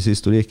full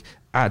servicehistorikk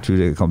jeg tror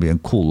det kan bli en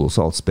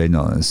kolossalt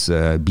spennende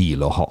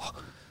bil å ha.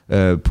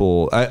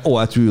 Og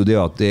jeg tror jo det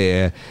at det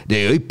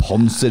er jo en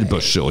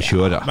panserbørse å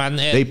kjøre.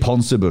 Det er en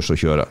panserbørse å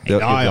kjøre.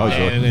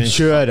 Kjøremaskin, vil jeg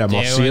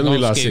si. Det er jo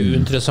en ganske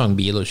uinteressant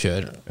bil å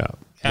kjøre.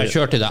 Jeg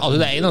kjørte det. Altså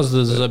det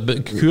eneste som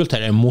er kult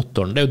her er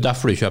motoren. Det er jo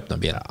derfor du kjøper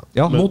den bilen.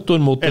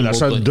 Motor. Ellers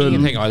er det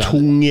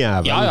tung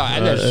jævel.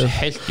 Ellers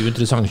helt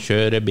uinteressant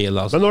kjørebil.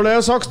 Altså. Men når det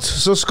er sagt,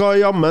 så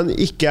skal jammen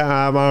ikke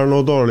jeg være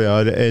noe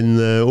dårligere enn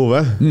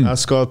Ove. Jeg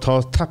skal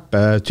ta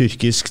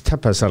tyrkisk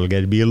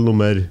teppeselgerbil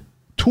nummer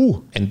 2.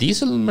 En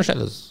diesel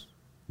Mercedes?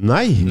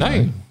 Nei,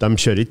 de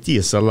kjører ikke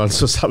diesel,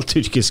 altså selv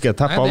tyrkiske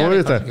tepper.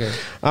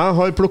 Jeg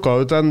har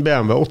plukket ut en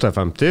BMW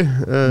 850.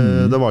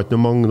 Det var ikke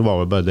noe mange, det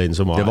var bare den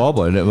som var. Det var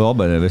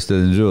bare hvis det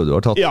er den røde du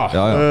har tatt.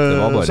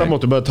 Så jeg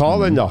måtte bare ta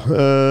den da.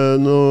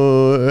 Nå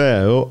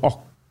er jo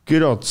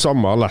akkurat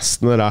samme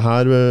lesten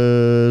her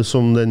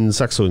som den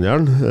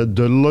 600-eren.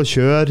 Døll å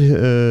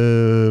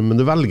kjøre, men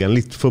du velger den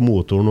litt for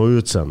motoren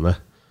og utseende.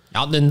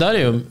 Ja, den der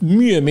er jo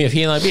mye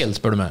finere bil,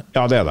 spør du meg.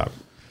 Ja, det er det.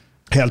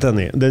 Helt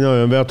enig. Den har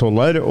jo en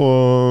V12-er,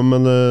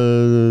 men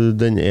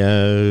den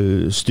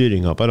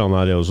styringen på den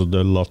her er jo så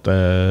døll at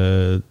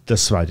det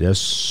dessverre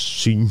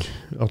synd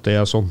at det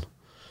er sånn.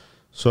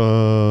 Så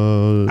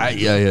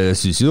jeg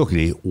synes jo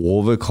dere i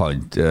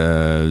overkant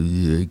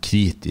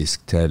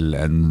kritisk til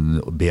en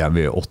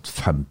BMW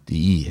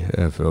 850i,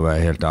 for å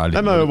være helt ærlig.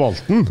 Den har jo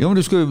valgt den. Ja, men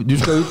du skal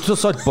jo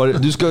tross alt bare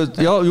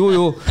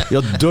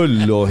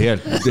døll og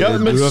helt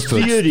men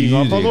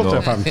styringen på en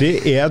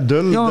 850 er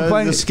døll.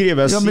 Det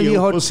skrives siden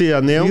på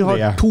siden ned om det.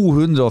 Vi har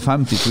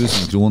 250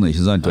 000 kroner,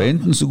 ikke sant? Og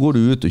enten så går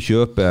du ut og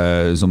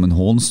kjøper som en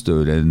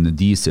håndstør en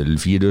diesel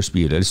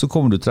 4-dørsbil, eller så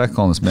kommer du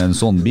trekkende med en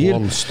sånn bil.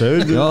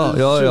 Håndstør?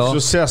 Ja.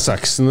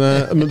 C6-en,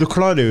 men du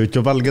klarer jo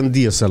ikke å velge en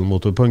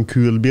dieselmotor på en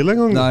kul bil en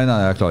gang. Nei,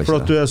 jeg klarer ikke det. For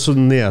at du er så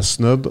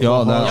nedsnødd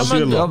og har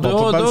skyldlapp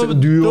på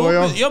bensin.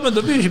 Ja, men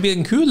da blir jo ikke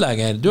bilen kul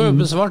lenger. Du har jo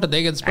besvart et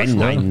eget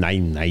spørsmål.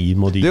 Nei,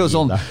 må de det er jo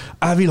sånn,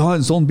 jeg vil ha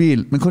en sånn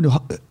bil, men kan du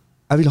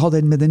jeg vil ha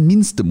den med den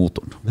minste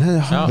motoren. Nei,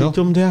 jeg har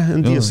ikke om det.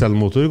 En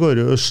dieselmotor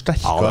går jo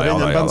sterkere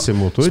enn en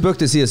bensinmotor.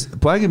 Spøk til sies,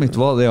 poenget mitt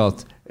var det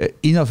at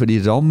innenfor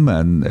de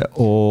rammen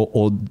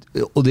og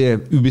det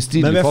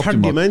ubestridelige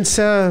faktum Men vi er ferdig med en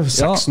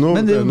C6 nå.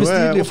 Men det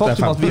ubestridelige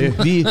faktum at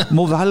vi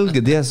må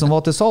velge det som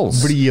var til salgs.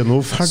 Blir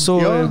noe ferdig. Så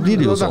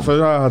blir det jo sånn. Derfor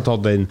har jeg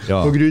tatt den.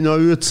 På grunn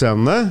av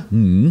utseende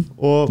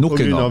og på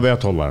grunn av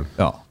V12-eren.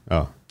 Ja.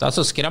 Det er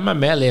så skremmer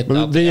meg litt.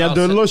 Men den er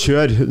døll å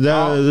kjøre. Det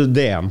er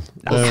den.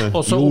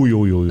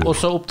 Jo. Og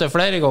så opp til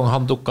flere ganger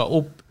han dukket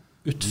opp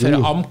utfor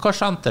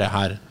Amcar-senteret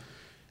her.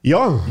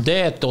 Ja. Det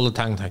er et dårlig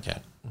tegn, tenker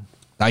jeg.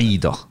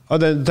 Neida. Ja,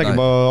 den tenker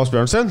på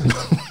Asbjørnsen?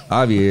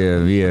 Nei,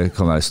 vi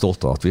kan være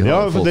stolte av at vi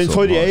har fått den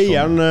forrige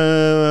eieren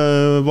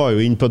var jo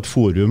inn på et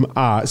forum.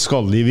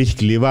 Skal de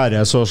virkelig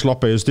være så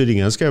slappe i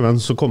styringen, skrev han.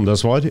 Så kom det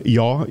svar.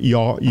 Ja.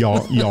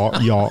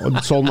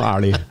 Sånn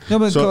er de.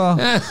 Så,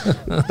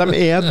 de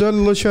er døll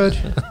å kjøre.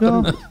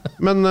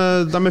 Men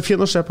de er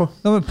fine å se på.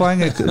 Ja, men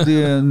poenget,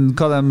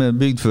 hva de er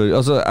bygd for.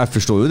 Altså, jeg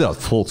forstår jo det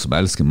at folk som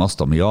elsker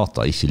Mazda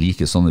Miata ikke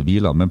liker sånne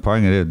biler, men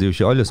poenget det er jo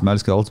ikke alle som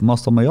elsker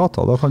Mazda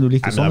Miata. Da kan du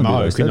like sånne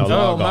biler.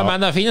 Men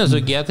det finnes jo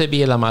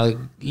GT-biler med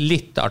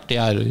litt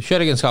artigere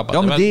kjøregenskaper.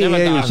 Ja, men det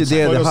er jo ikke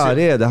det her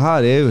er. Det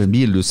her er jo en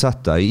bil du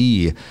setter deg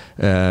i.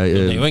 Det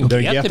er jo en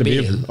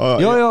GT-bil.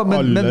 Ja,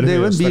 men det er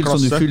jo en bil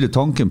som du fyller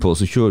tanken på,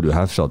 så kjører du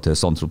herfra til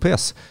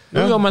Saint-Tropez.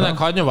 Jo, men det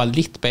kan jo være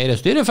litt bedre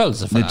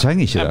styrefølelse for det. Det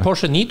trenger ikke det.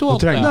 Porsche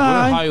 928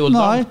 har jo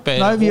langt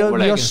bedre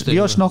overlegen styring. Vi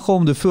har snakket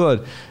om det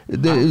før.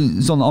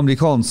 Sånn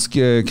amerikansk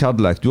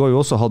Cadillac, du har jo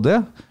også hatt det,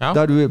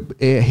 der du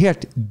er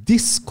helt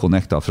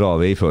disconnectet fra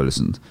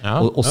veifølelsen,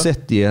 og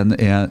sitter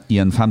i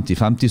en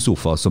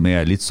 50-50-sofa som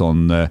er litt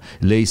sånn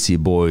lazy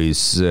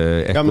boys,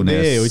 Econes. Ja, men det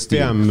er jo ikke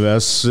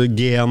BMWs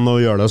gen å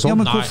gjøre det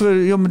sånn.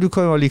 Men du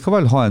kan jo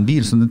likevel ha en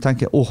bil som du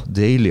tenker,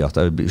 deilig at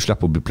jeg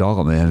slipper å bli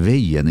plaget med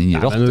veien inn i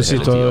rattet. Men du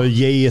sitter og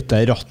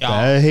geiter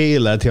rattet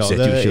hele tiden.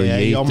 Sitter jo ikke og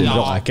geiter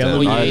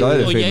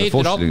rattet. Og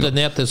geiter rattet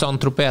ned til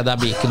Saint-Tropez, det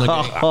blir ikke noe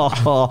gøy.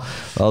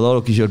 Ja, da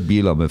har dere kjørt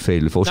biler med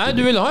feil forskning. Nei,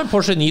 du vil ha en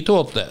Porsche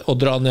 928 og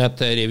dra ned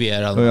til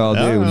Riviera. Ja,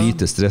 det er jo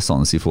lite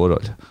stressende i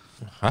forhold.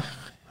 Hæ?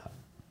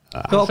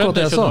 Ja, akkurat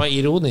det jeg sa. Du var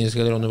ironisk,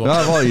 eller om du var... Ja,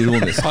 jeg var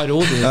ironisk.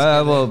 Parodisk.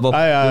 Jeg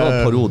var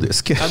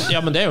parodisk. Ja,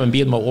 men det er jo en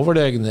bil med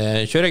overlegne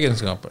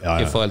kjøregenskaper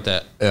i forhold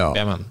til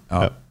BMW-en.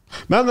 Ja.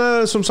 Men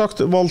som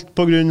sagt, valgt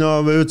på grunn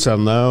av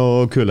utseende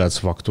og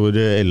kulhetsfaktor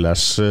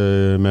ellers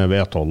med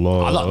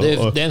V12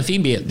 det er en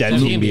fin bil. Det er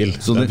en fin bil.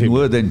 Så nå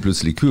er den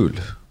plutselig kul.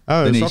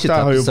 Jeg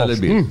har jo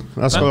valgt den.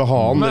 Jeg skal jo ha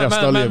den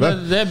resten av livet.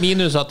 Men det er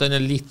minus at den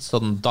er litt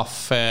sånn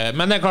daff.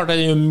 Men det er klart, den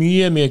er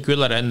jo mye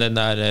kulere enn den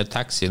der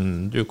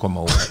taxien du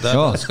kom over. Det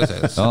skal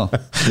sies. Ja,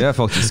 det er jeg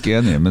faktisk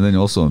enig i, men den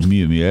er også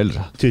mye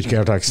eldre.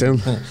 Tyrker-taxien.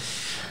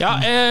 Ja,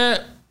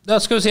 det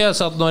skal jo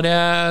sies at når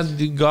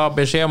jeg ga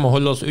beskjed om å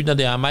holde oss unna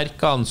de her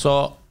merkene,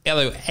 så er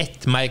det jo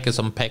ett merke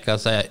som peker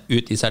seg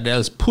ut i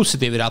særdeles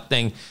positiv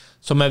retning,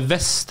 som jeg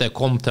visste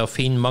kom til å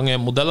finne mange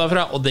modeller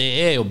fra, og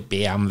det jo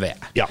BMW.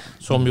 Ja.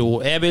 Som jo,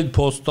 jeg vil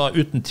påstå,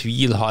 uten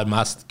tvil har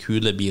mest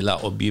kule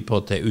biler å by på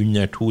til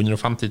under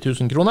 250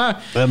 000 kroner.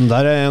 Men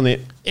der jeg enig.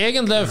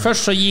 Egentlig,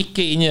 først så gikk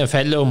jeg inn i en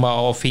felle om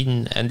å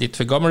finne en litt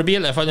for gammel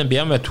bil. Jeg fant en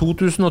BMW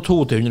 2002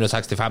 til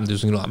 165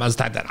 000 kroner. Men så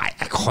tenkte jeg, nei,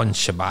 jeg kan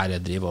ikke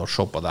bare drive og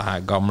se på det her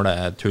gamle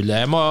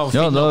tullet. Jeg må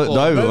finne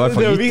da jo i hvert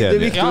fall Det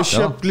er viktig å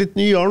kjøpe litt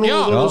nyere nå,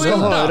 Ja, og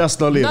skal ha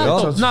resten av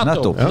livet.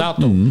 Nettopp.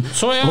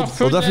 Så jeg har Og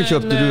funnet derfor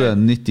kjøpte du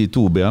en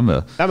 92 BMW.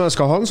 Ja, men jeg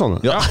skal ha en sånn.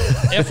 Ja,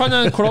 jeg fant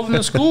en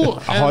klovnesko.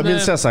 Jeg har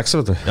min C6,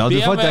 vet du. Ja, du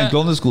fant en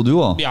klovnesko du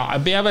også. Ja,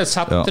 en BMW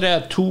Z3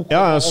 2,8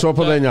 Ja, jeg så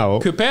på den jeg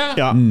også. Coupé.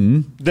 Ja.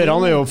 Dere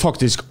er jo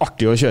faktisk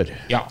artig å kjøre.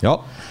 Ja. Ja.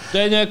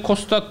 Den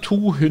kostet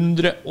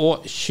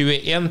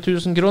 221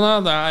 000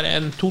 kroner. Det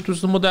en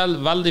 2000-modell,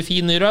 veldig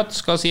fin i rødt.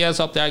 Skal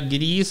sies at de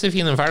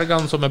grisefine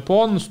felgene som på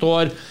den,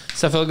 står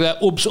selvfølgelig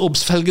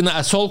obs, felgene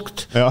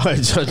solgt. Ja,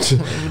 ikke sant.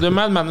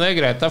 Men det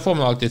greit, det får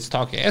man alltid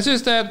tak i. Jeg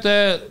synes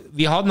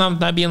vi hadde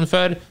nevnt denne bilen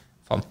før.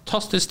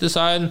 Fantastisk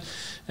design.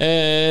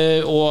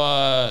 Og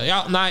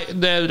ja, nei,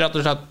 det rett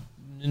og slett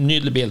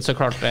nydelig bil, så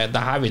klart det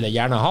her ville jeg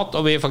gjerne hatt,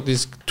 og vi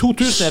faktisk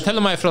 2000 til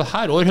og med fra det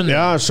her århundret.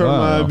 Ja, selv om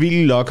jeg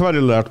ville ha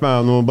kverulert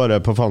meg nå bare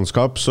på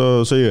fanskap,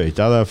 så gjør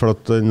ikke jeg det, for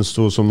at den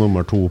sto som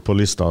nummer 2 på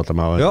lista til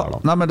meg. Ja,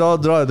 nei, men da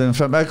drar jeg den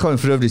frem. Jeg kan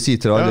for øvrig si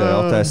til alle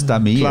at jeg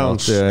stemmer i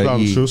at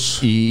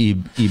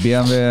i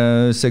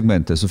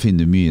BMW-segmentet så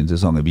finner du mye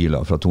interessante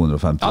biler fra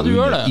 250 Ja, du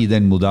gjør det. i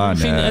den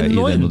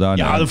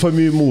moderne Ja, du får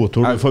mye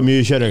motor, du får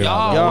mye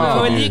kjøregrad. Ja,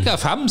 og jeg liker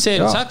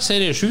 5-serie,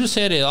 6-serie,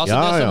 7-serie, altså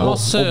det så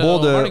masse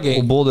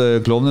og både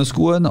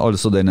klovneskoen,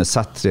 altså denne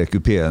Z3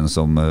 kupeen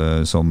som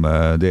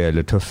det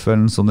eller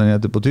tøffelen som den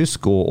heter på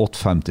tysk, og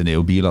 850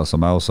 jo biler som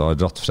jeg også har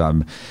dratt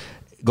frem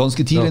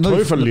ganske tidlig.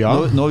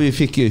 Når vi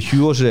fikk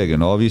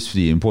 20-årsregelen og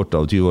avgiftsfri import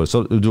av 20 år,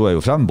 så dro jeg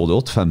jo frem både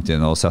 850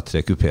 og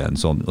Z3 kupeen,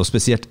 og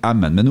spesielt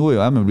M-en, men nå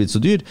jo M-en blitt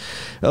så dyr,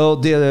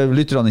 og det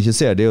lytterne ikke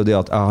ser, det jo det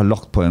at jeg har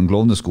lagt på en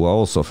klovnesko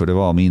også, for det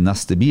var min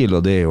neste bil,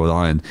 og det jo da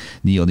en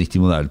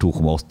 99-modell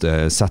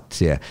 2,8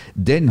 Z3.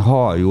 Den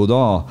har jo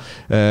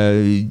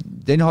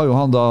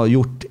han da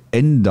gjort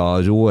enda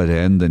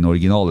råere enn den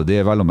originale.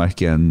 Det vel å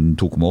merke en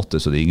 2,8,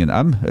 så det ingen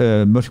M.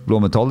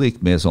 Mørkblå metallic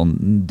med sånn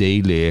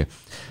deilig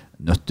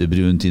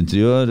nøttebrunt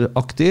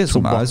interiøraktig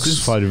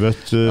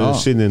Tobakksfarvet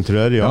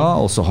skinninteriør, ja,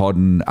 og så har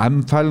den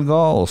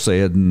M-felga, og så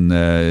den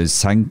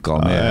senka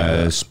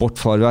med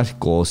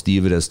sportfarverk og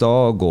stivere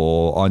stag,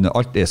 og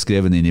alt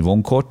skrevet inn i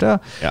vognkortet.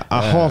 Ja,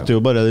 jeg hater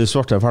jo bare de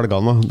svarte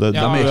felgene. De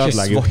ikke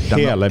svarte,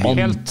 hele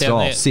bilen.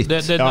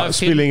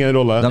 Spiller ingen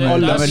rolle.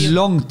 De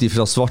langt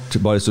ifra svart,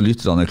 bare så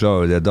lytterne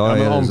klar over det.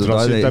 Men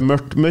antrasit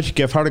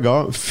mørke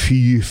felger,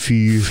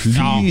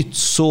 flyt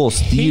så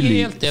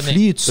stilig.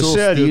 Flyt så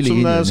stilig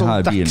inn i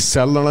denne bilen.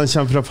 Når den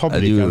kommer fra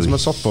fabrikken som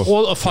satt på.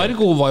 Og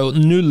fargo var jo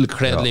null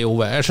kledelig,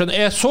 Ove.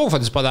 Jeg så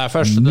faktisk på det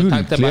først, og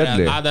tenkte bare,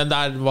 nei, den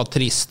der var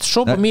trist.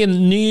 Se på min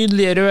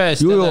nydelige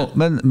røde stedet. Jo,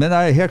 men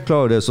jeg helt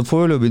klar over det, så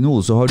foreløpig nå,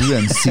 så har du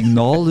en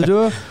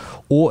signalrød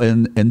og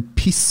en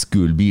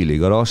pissgul bil i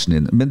garasjen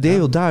din. Men det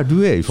jo der du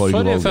i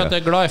fargevalget. Sorry for at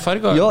jeg glad i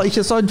farger. Ja,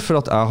 ikke sant?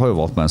 For at jeg har jo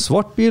valgt meg en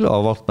svart bil, og jeg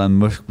har valgt meg en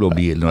mørkblå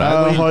bil. Når jeg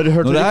går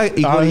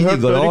inn i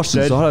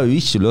garasjen, så har jeg jo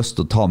ikke lyst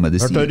til å ta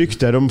medisin. Hørte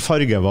rykter om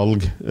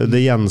fargevalg.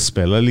 Det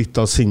gjenspeiler litt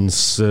av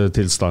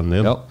sinnstilstanden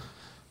din. Ja.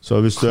 Så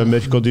hvis du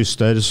mørk og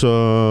dyster, så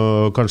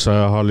kanskje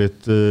har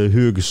litt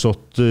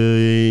hugsått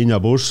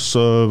innabords,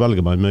 så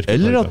velger man mørke.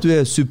 Eller at du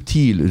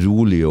subtil,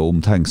 rolig og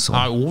omtenksom.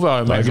 Nei, Ove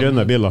har jo mer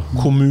grønne biler.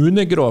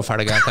 Kommunegrå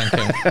felger, tenker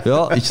jeg.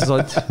 Ja, ikke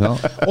sant? Ja.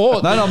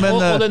 Men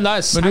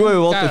du har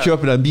jo valgt å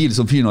kjøpe deg en bil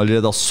som Finn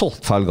allerede har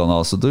solgt felgene,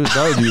 altså. Da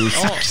du jo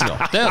ja,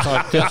 det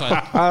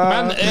sant.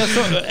 Men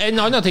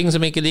en annen ting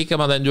som jeg ikke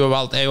liker med den du har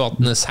valgt, jo at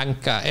den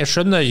senker. Jeg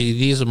skjønner ikke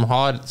de som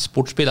har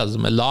sportsbiler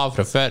som lav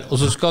fra før, og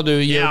så skal du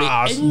gjøre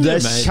det enda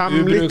mer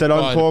kommer litt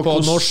på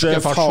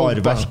hvordan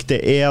farverk det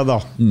da.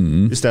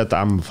 Hvis det et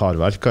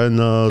M-farverk kan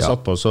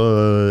satt på, så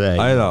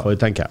jeg får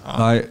tenke.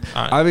 Nei,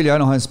 jeg vil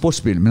gjerne ha en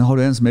sportsbil, men har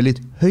du en som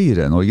litt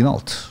høyere enn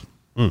originalt?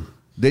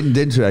 Den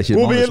tror jeg ikke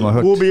mange som har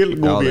hørt. God bil.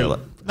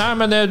 Nei,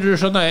 men du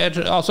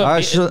skjønner, altså,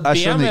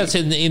 BMW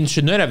sin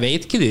ingeniører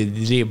vet ikke de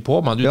driver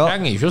på, men du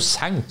trenger ikke å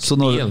senke bilen. Så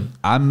når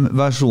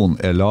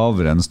M-versjonen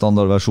lavere enn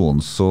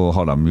standardversjonen, så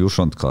har de jo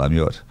skjønt hva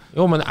de gjør.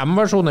 Jo, men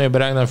M-versjonen jo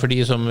beregnet for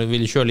de som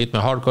vil kjøre litt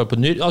med hardcore på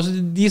nyr. Altså,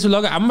 de som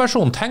lager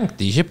M-versjonen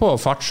tenkte ikke på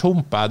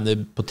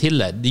fartshumpen på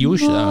Tiller. De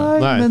gjorde ikke det.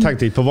 Nei,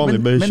 tenkte ikke på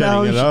vanlig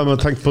kjøringer, men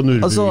tenkte på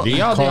Nürburgring.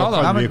 Hva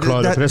kan vi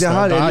klare å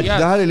prestere?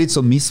 Det her litt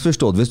sånn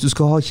misforstått. Hvis du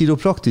skal ha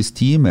kiropraktisk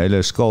time,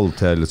 eller skal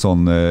til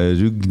sånn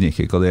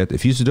ruggnikke, hva det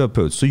heter,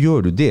 fysioterapeut, så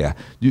gjør du det.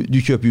 Du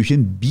kjøper jo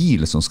ikke en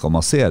bil som skal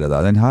massere deg.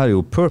 Den her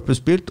jo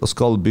purpose-built og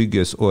skal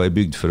bygges og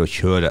bygd for å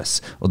kjøres.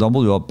 Og da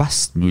må du ha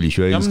best mulig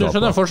kjøreegenskaper. Ja, men du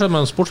skjønner forskjellen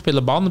med en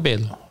sportsbil og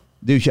banebil.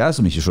 Det jo ikke jeg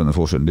som ikke skjønner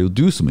forskjellen, det jo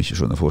du som ikke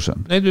skjønner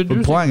forskjellen. Nei,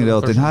 poenget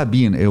at denne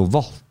bilen jo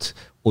valgt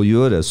å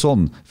gjøre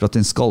sånn for at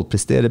den skal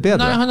prestere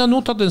bedre. Nei, han har nå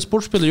tatt en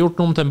sportsbil og gjort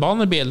noe om til en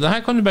banebil.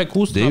 Denne kan du bare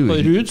kose deg på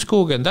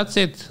Rudskogen,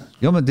 that's it.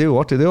 Ja, men det er jo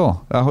artig det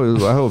også. Jeg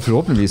har jo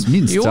forhåpentligvis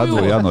minst 30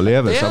 år igjen å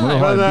leve, så jeg må jo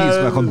ha en bil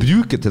som jeg kan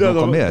bruke til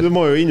noe mer. Du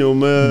må jo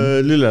innom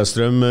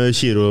Lillestrøm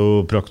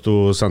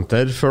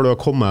Kiropraktosenter før du har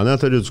kommet ned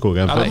til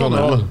Rudskogen. Ja,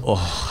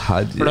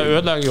 herregud. For det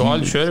ødelegger jo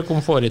all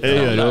kjørekomfort i det.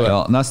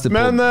 Ja, neste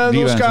men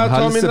nå skal jeg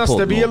ta min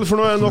neste bil, for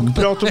nå er det nok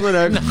prat om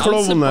denne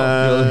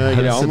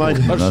klovne-greiene her.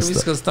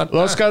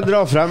 Da skal jeg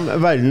dra frem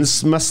verdens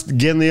mest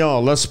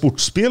geniale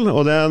sportsbil,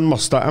 og det er en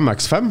Mazda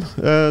MX-5.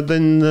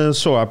 Den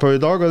så jeg på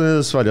i dag, og den er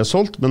dessverre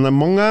solgt, men det er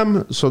mange av dem,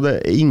 så det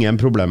er ingen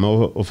problem med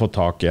å få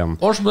tak i en.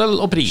 Årsmodell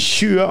og pris.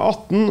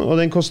 2018, og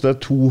den koster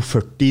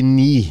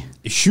 249.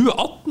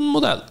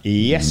 2018-modell?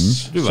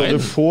 Yes. Så du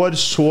får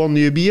så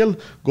ny bil,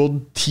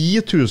 gått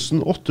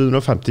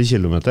 10.850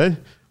 kilometer,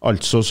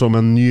 altså som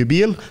en ny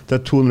bil, det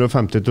er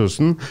 250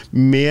 000,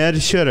 mer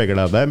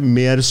kjøreglede,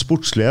 mer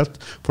sportslighet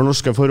for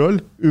norske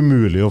forhold,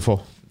 umulig å få.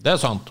 Det er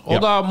sant.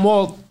 Og da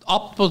må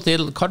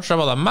attpåtil kanskje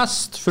var det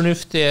mest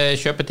fornuftige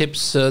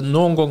kjøpetips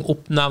noen gang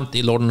oppnevnt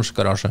i Lordens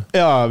garasje.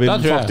 Ja, jeg vil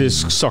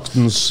faktisk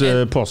saktens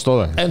påstå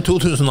det. En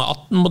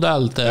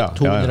 2018-modell til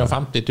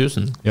 250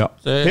 000. Ja.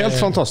 Helt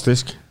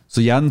fantastisk.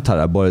 Så gjentar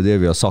jeg bare det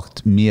vi har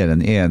sagt mer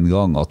enn en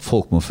gang, at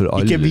folk må for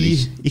aldri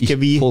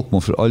folk må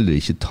for aldri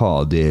ikke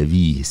ta det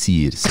vi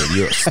sier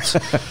seriøst.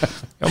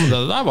 Ja, men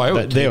det der var jo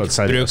et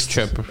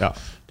brukskjøp. Ja.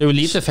 Det er jo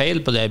lite feil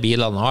på de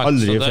bilene.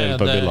 Aldri feil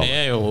på bilene. Det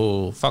er jo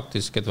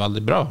faktisk et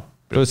veldig bra.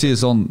 For å si det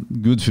sånn,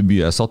 Gud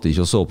forby, jeg satt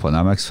ikke og så på en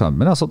MX-5,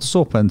 men jeg satt og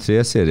så på en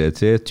 3-serie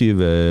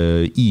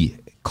 320i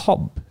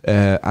Cab,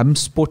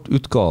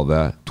 M-Sport-utgave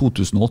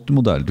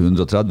 2008-modell til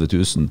 130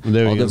 000. Det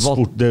er jo ingen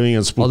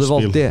sportsbil. Hadde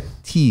valgt det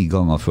 10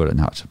 ganger før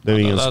den her. Det er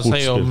jo ingen sportsbil. Det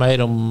sier jo mer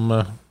om,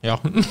 ja.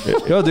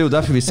 Ja, det er jo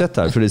derfor vi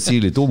sitter her, for det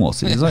sier litt om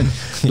oss, ikke sant?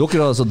 Dere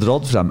har altså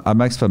dratt frem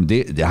MX-5,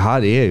 det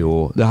her er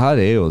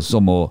jo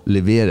som å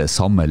levere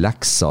samme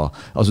leksa.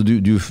 Altså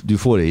du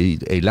får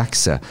en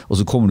lekse, og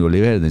så kommer du å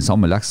levere den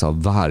samme leksa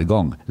hver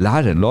gang.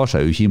 Læreren lar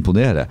seg jo ikke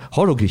imponere.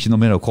 Har dere ikke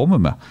noe mer å komme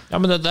med? Ja,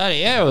 men det der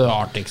er jo det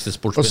artigste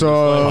sportsbildet.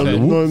 Altså,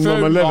 når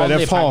man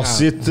leverer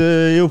fasit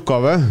i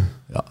oppgave,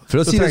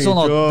 for å si det sånn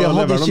at det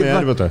hadde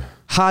ikke vært...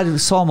 Her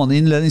sa man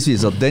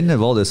innledningsvis at denne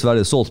var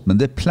dessverre solgt, men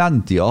det er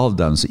plenty av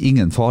dem, så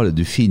ingen fare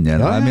du finner.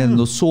 Jeg mener,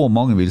 når så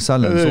mange vil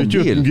selge en sånn bil... Det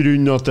er ikke uten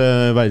grunn at det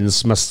er verdens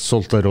mest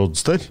solgte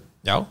Roadster.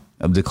 Ja.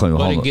 Det kan jo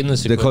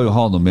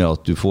ha noe med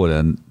at du får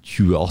en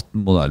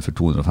 2018-modell for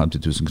 250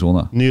 000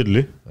 kroner.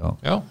 Nydelig. Ja.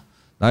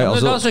 Nei,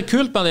 altså, det er så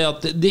kult med det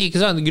at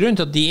grunnen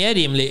til at de er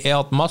rimelig er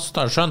at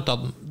Mazda har skjønt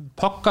at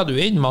pakker du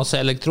inn masse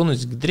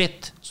elektronisk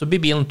dritt, så blir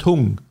bilen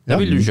tung. Det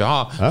vil du ikke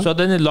ha. Så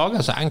den er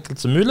laget så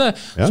enkelt som mulig,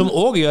 som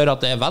også gjør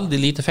at det er veldig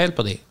lite feil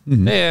på de.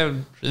 Det er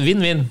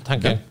vinn-vinn,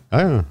 tenker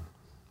jeg.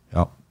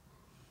 Ja.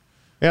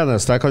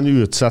 Eneste jeg kan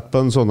utsette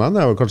på en sånn en,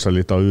 det er jo kanskje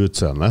litt av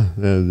utseende.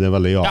 Det er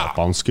veldig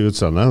japansk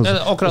utseende.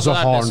 Og så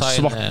har den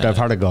svarte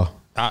felger.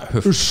 Ja,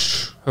 huff.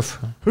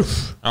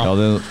 Ja,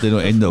 det er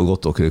noe enda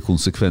godt dere er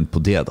konsekvent på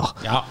det da.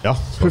 Ja.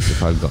 Svarte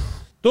felger.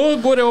 Da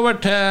går jeg over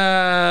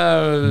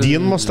til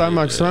din Mazda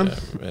MX-5.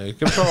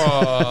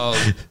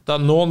 Da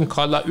noen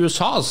kaller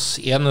USAs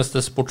eneste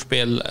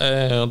sportsbil.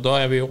 Da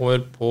er vi over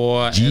på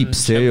Jeep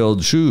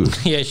CJ7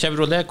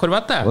 Chevrolet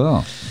Corvette.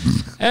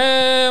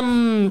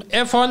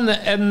 Jeg fant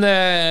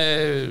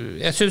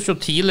jeg synes jo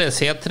tidlig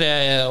C3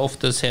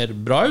 ofte ser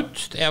bra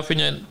ut. Jeg har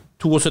funnet en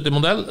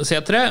 72-modell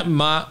C3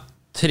 med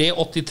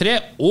 383,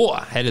 og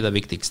her er det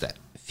viktigste,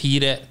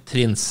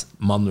 4-trinns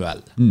manuell.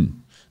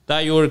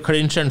 Det gjorde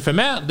clincheren for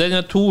meg. Den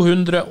er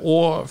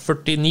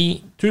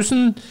 249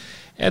 000.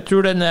 Jeg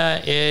tror den er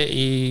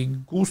i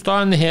god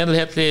stand,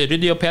 helhetlig,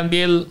 ryddig og pen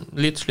bil.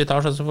 Litt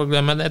slitasje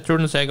selvfølgelig, men jeg tror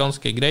den ser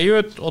ganske grei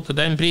ut. Og til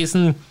den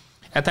prisen,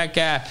 jeg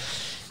tenker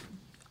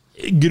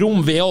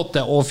Grom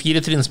V8 og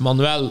 4-trinns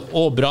manuell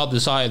og bra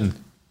design.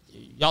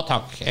 Ja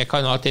takk, jeg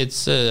kan alltid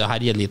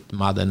herje litt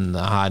med den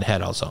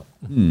her altså.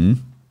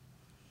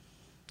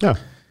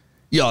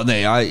 Ja, nei,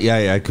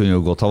 jeg kunne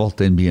jo godt ha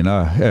valgt den bilen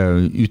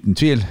uten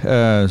tvil,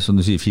 som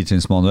du sier,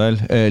 4-trinns manuell.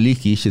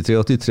 Liker ikke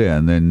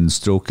 383-en,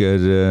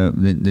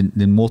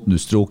 den måten du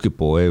stråker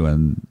på er jo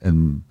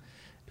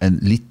en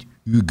litt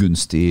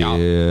ugunstig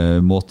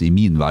måte i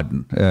min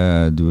verden.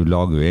 Du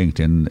lager jo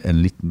egentlig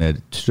en litt mer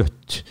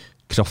trøtt,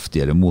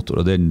 kraftigere motor,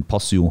 og den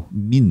passer jo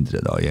mindre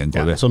da i en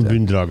Corvette. Som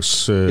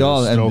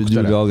bunndragsstråk. Du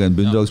lager en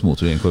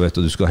bunndragsmotor i en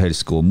Corvette, og du skal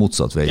helst gå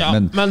motsatt vei.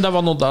 Men det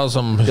var noe da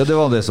som... Ja, det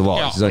var det som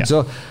var.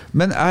 Så,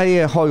 men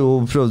jeg har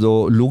jo prøvd å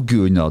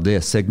logge unna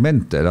det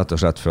segmentet, rett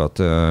og slett, for at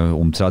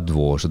om 30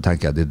 år så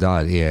tenker jeg det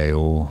der er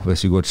jo,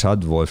 hvis vi går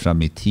 30 år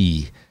frem i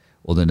tid,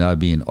 og den der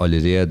bilen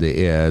allerede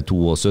er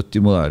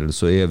 72-modell,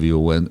 så er vi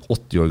jo en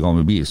 80 år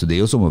gammel bil, så det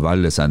er jo som å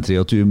velge seg en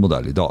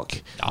 23-modell i dag.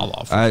 Ja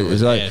da,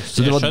 jeg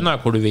skjønner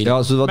hvor du vil.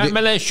 Ja,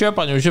 men jeg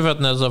kjøper den jo ikke for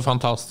at den er så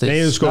fantastisk.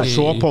 Nei, du skal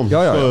se på den,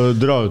 skal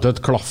dra ut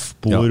et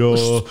klaffbord og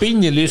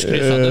spinne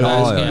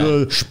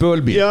lyskrysset.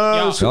 Spølbil.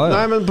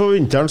 Nei, men på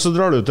vinteren så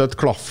drar du ut et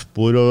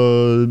klaffbord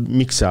og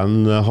mikser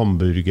en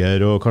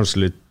hamburger og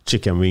kanskje litt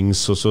chicken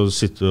wings, og så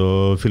sitter du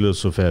og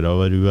filosoferer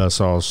over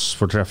USAs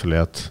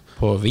fortreffelighet.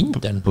 på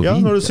vinteren. Ja,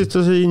 når du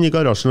sitter inne I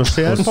garasjen og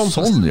ser på den.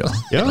 Sånn, ja.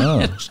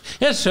 Ja.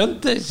 Jeg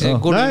skjønte ikke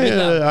hvor Nei, du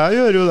ville. jeg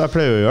gjør jo det, jeg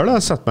pleier å gjøre det.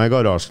 Jeg setter meg I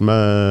garasjen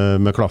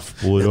med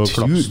klaffbord og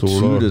klappstol.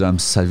 Tror Og, du de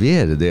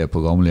serverer det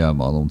på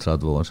gamlehjemmene om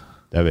 30 år?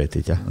 jeg vet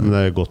ikke, men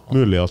det godt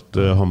mulig at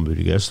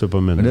hamburger står på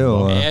Men det er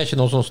menyen. jo... Jeg ikke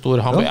noen sånn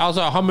stor hamburger.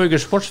 Altså,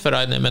 Hamburger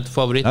Sportsverein mitt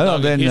favorittlag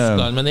Ja, I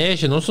Tyskland, men jeg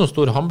ikke noen sånn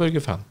stor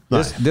hamburgerfan.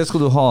 Det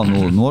skal du ha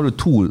nå. Nå har du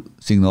 2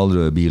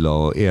 signalrøde biler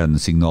og 1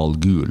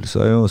 signalgul,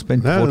 så jeg er jo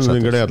spent på Nei, en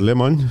fortsettelsen. gledelig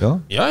mann. Ja.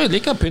 Ja, jeg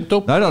liker å pynte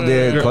opp. Nei da,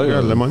 det kan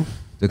Gledelig mann.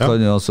 Det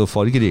kan jo altså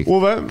fargerikt.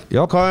 Ove,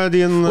 Ja. hva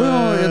din ja,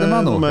 er det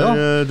meg nå? nummer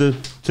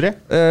 3?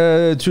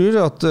 Jeg tror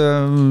at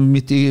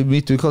mitt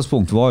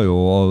utgangspunkt var jo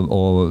å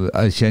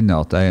erkjenne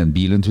at jeg er en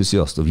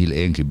bilentusiast og vil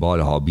egentlig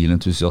bare ha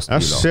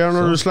bilentusiastbiler. Jeg ser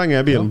når du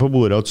slenger bilen på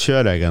bordet at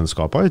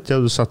kjøreegenskaper ikke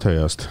det du setter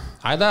høyest.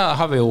 Nei, det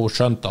har vi jo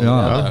skjønt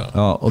allerede.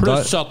 Ja, og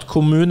Pluss at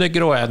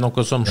kommunegrå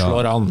noe som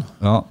slår an.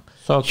 Ja.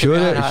 Så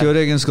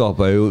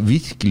Kjøreegenskaper jo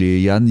virkelig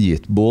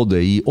gjengitt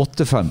både I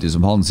 850,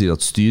 som han sier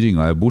at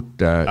styringen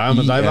borte, Ja,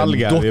 men der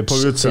velger vi på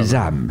utseende.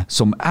 Dodge-rem,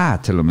 som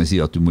jeg til og med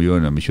sier at du må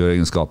gjøre noe med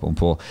kjøreegenskapene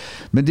på.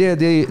 Men det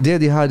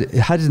de her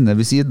herrene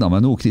ved siden av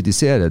meg nå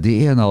kritiserer, det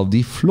en av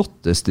de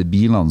flotteste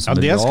bilene som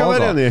Ja, det skal jeg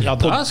være enig I. Ja,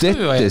 på der skal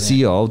vi være dette enig.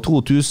 siden av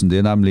 2000.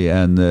 Det nemlig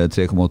en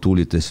 3,2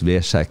 liters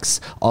V6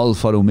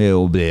 Alfa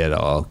Romeo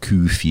Brera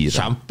Q4.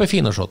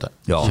 Kjempefin å se til.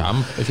 Ja.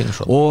 Kjempefin å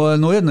se til. Og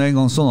nå det nå en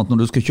gang sånn at når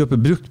du skal kjøpe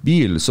brukt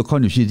bil, så kan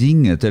du ikke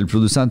ringe til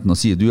produsenten og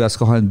si du, jeg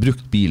skal ha en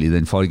brukt bil I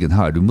den fargen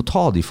her. Du må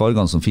ta de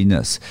fargene som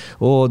finnes.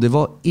 Og det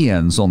var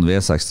en sånn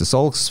V6 til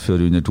salgs for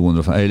under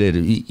 205, eller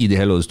I det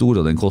hele og det store,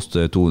 og den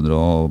koster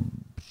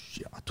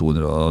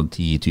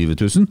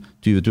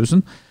 210-20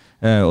 000.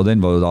 Og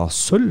den var jo da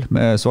sølv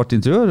med svart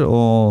interiør,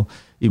 og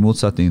I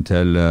motsetning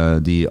til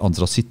de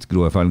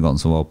antrasittgrå felgene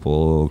som var på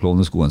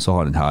klovneskoen, så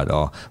har den her da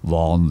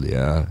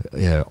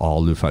vanlige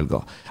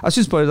alufelger. Jeg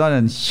synes bare det er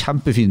en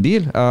kjempefin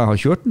bil. Jeg har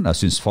kjørt den, jeg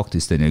synes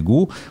faktisk den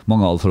god.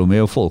 Mange Alfa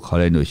Romeo-folk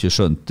har ennå ikke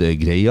skjønt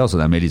greia, så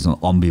de litt sånn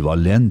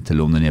ambivalent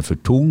til om den for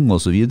tung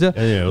og så videre.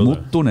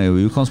 Motoren jo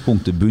I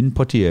utgangspunktet,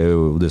 bunnpartiet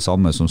jo det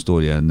samme som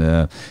står I en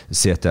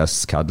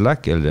CTS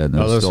Cadillac eller en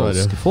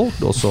australsk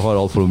Ford, og så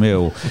har Alfa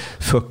Romeo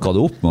fucka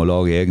det opp med å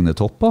lage egne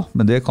topper,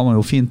 men det kan man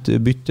jo fint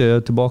bytte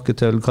tilbake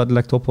til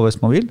Cadillac-topper hvis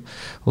man vil,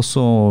 og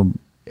så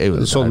jo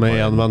det sånn med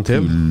en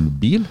ventil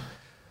bil,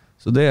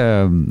 så det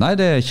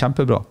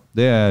kjempebra,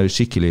 det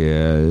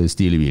skikkelig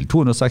stilig bil,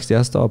 260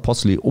 hester,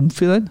 passelig omf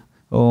I den,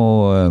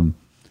 og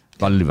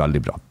veldig,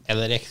 veldig bra.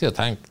 Det riktig å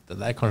tenke, det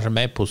er kanskje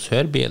mer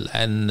posørbil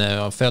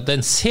for at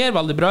den ser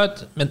veldig bra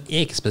ut, men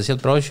ikke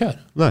spesielt bra å kjøre.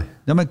 Nei.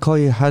 Ja, men hva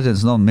I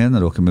herrens navn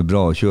mener dere med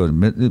bra å kjøre?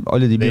 Med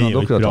alle de Det bilene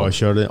jo ikke dere bra har å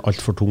tatt? kjøre, det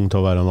alt for tung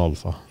til å være en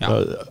alfa.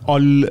 Ja.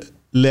 All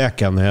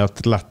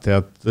lekenhet,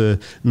 letthet,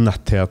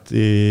 netthet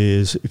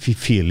I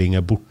feeling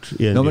bort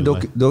I en Ja, men bil.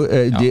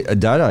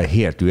 der jeg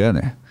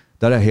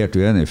helt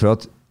uenig. For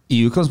at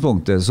I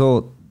utgangspunktet så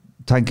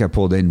tenker jeg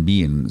på den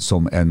bilen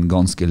som en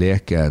ganske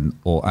leken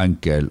og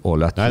enkel og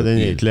lett. Nei, den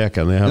ikke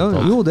leken I hele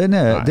tatt. Jo, den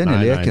er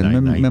leken,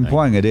 men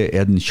poenget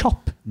den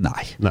kjapp?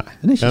 Nei. Nei.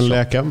 Den ikke En kjapp.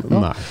 leken? Ja.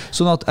 Nei.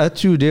 Sånn at jeg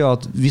tror det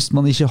at hvis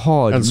man ikke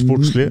har En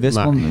sportslig?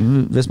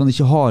 hvis man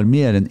ikke har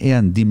mer enn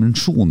en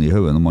dimensjon I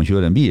hodet når man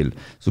kjører en bil,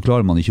 så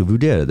klarer man ikke å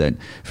vurdere den.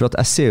 For at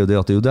jeg ser jo det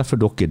at det jo derfor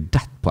dere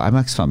detter på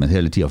MX-5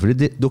 hele tiden, for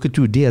dere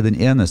tror det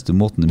den eneste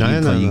måten en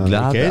bil kan gi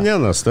glede. Ikke den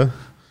eneste.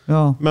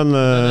 Ja. Men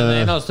Den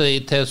eneste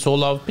til så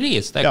lav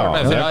pris, det Ja,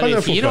 klart det, det kan Ferrari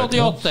jeg forklare.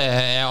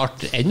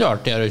 488 enda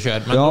artigere å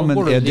kjøre, men Ja, nå men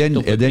går det litt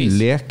opp I den pris.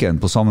 leken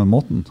på samme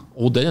måten?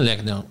 Den er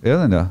leken, ja. Er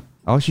den det?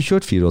 Jeg har ikke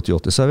kjørt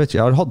 488, så jeg vet ikke.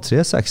 Jeg har hatt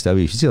 360, jeg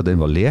vil ikke si at den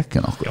var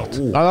leken akkurat.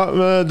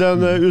 det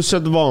en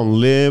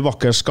usedvanlig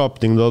vakker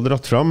skapning du har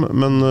dratt fram,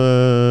 men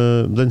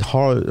den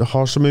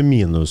har så mye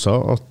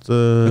minuser at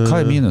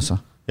Hva minuset?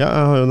 Ja,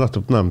 jeg har jo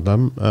nettopp nevnt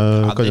dem.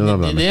 Ja, Kan jeg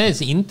nevne dem? det er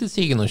så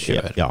intetsigende å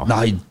kjøre. Ja.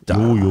 Nei, da.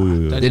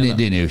 Jo.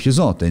 Den jo ikke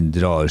sånn at den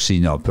drar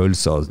skinnet av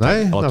pølser,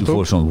 Nei, at du nettopp.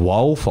 får sånn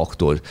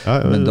wow-faktor. Ja,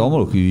 Men da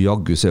må dere jo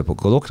jaggu se på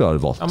hva dere har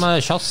valgt. Ja,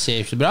 men chassis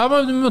ikke så bra.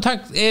 Men du må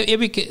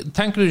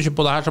tenker du ikke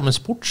på det her som en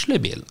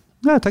sportslig bil?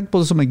 Nei, jeg tenker på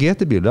det som en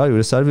GT-bil. Det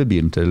jo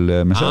reservebilen til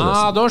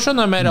Mercedes. Da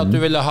skjønner jeg mer at du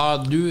ville ha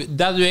det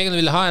du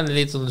egentlig ville ha en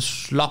litt sånn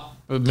slapp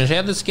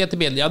Mercedes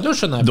GT-bil. Ja, da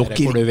skjønner jeg mer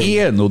hvor du vil.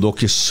 Dere nå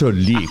dere så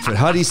lik. For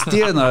her I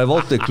stedet når jeg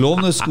valgte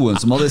klovneskoen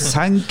som hadde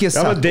senkesett,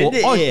 Ja, men den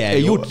og alt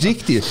jo- gjort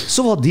riktig,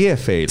 så var det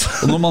feil.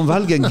 Og når man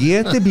velger en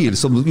GT-bil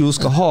som jo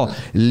skal ha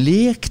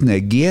lekne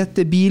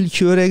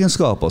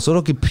GT-bil-kjøreegenskaper, så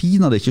har dere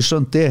pinadø ikke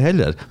skjønt det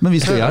heller. Men vi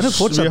skal gjerne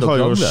fortsette Vi å har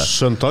jo krangle.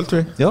 skjønt alt,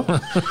 vi. Ja.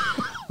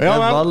 Ja, Det er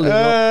men, veldig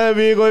bra.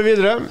 vi går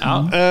videre.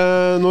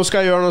 Nå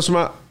skal jeg gjøre noe som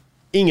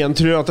ingen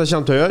tror at jeg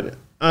kommer til å gjøre.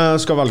 Jeg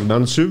skal velge meg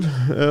en SUV.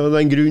 Det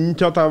en grunn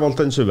til at jeg har valgt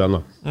den SUV-en.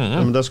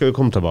 Men det skal vi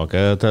komme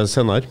tilbake til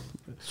senere.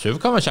 SUV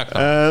kan være kjekk.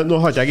 Nå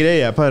har ikke jeg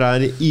greie på det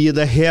her I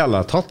det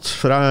hele tatt,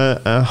 for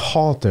jeg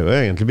hater jo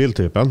egentlig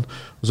biltypen.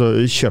 Altså,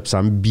 kjøpe seg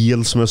en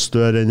bil som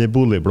større enn en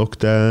boligblokk,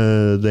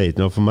 det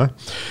ikke noe for meg.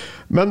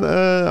 Men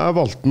jeg har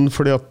valgt den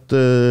fordi at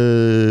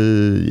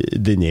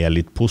den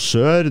litt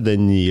posør,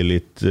 den gir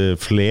litt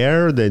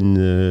flair, den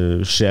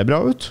ser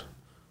bra ut.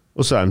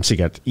 og så de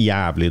sikkert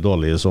jævlig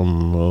dårlige sånn,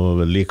 og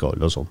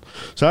vedlikehold og sånn.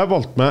 Så jeg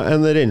valgte meg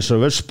en Range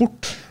Rover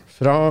Sport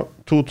fra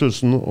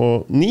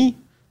 2009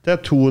 til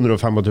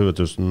 225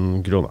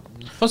 000 kroner.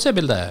 Få se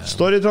bildet.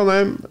 Står i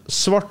Trondheim,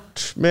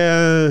 svart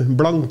med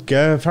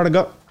blanke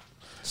felger.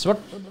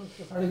 Svart med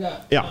blanke felger.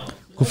 Ja.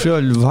 Hvorfor i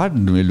all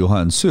verden vil du ha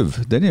en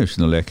SUV? Den jo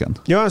ikke noe leken.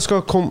 Ja, jeg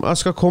skal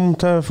komme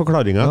til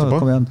forklaringen etterpå.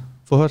 Ja, kom igjen.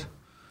 Få høre.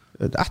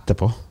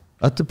 Etterpå?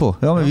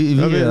 Ja, men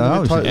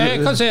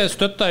Jeg kan si jeg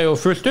støtter jo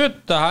fullt ut.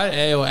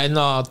 Dette jo en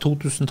av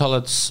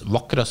 2000-tallets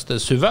vakreste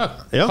SUV-er.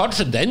 Ja.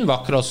 Kanskje den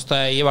vakreste,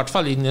 i hvert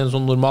fall innen en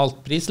sånn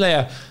normalt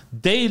prisleie.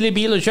 Deilig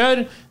bil å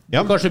kjøre.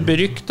 Ja. Kanskje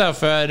berykta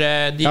for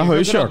de har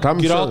jo kjørt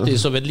dem,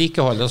 gratis og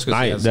vedlikehold.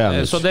 Nei,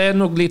 det så det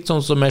nok litt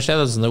sånn som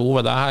Mercedesen og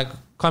Ove. Dette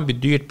kan bli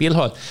dyrt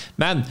bilhold.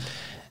 Men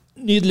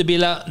nydelige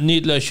biler,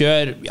 nydelig å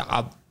kjøre.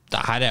 Ja, det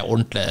her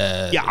ordentlig.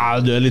 Ja,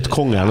 du litt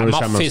konge når du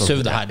kommer.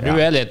 SUV det her. Du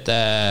litt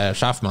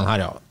sjefmann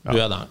her, ja.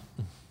 Du det.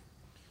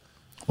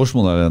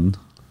 Årsmodell er den?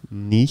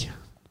 9.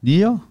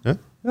 9, ja? Ja.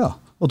 Ja.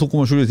 Og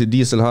 2,7 til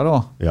diesel her da?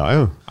 Ja.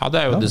 Ja,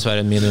 det jo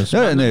dessverre en minus.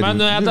 Ja, men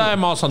det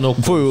masa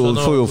nok.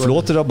 Får jo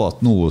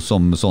flåterabatt nå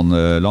som sånn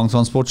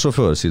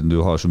langtransportsjåfør, siden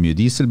du har så mye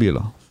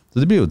dieselbiler.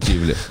 Så det blir jo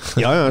trivelig.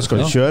 Ja, jeg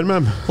skal kjøre med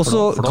dem. Og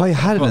så, hva i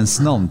hervens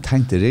navn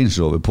tenkte Range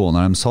Rover på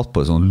når de satt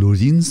på et sånn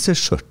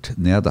Lorinse-skjørt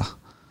nede?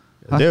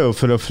 Det jo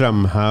for å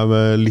fremheve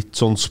litt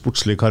sånn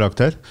sportslig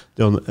karakter.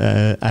 Det jo en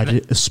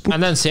R-sport.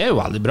 Men den ser jo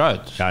veldig bra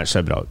ut. Ja, det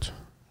ser bra ut.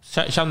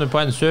 Kjenner du på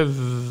en SUV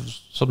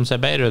som ser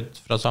bedre ut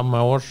fra samme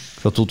års?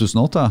 Fra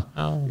 2008?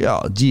 Ja,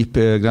 Jeep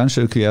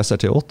Grandcher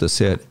QSRT8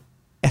 ser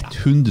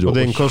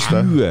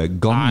 120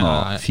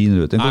 ganger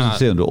finere ut. Den koster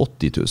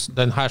 380 000.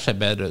 Den her ser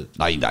bedre ut.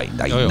 Nei.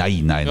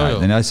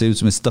 Den her ser ut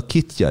som en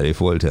stakittgjær i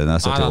forhold til den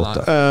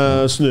SRT8.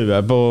 Snur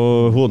jeg på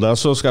hodet,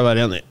 så skal jeg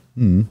være enig.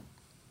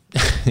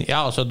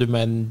 Ja, altså du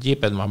mener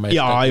Jeepen var mer...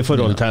 Ja, i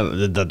forhold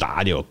til det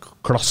der jo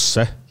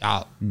klasse.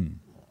 Ja.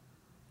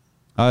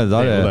 Nei,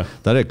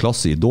 der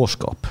klasse i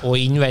dårskap. Og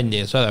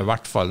innvendig så det i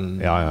hvert fall...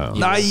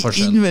 Nei,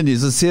 innvendig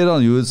så ser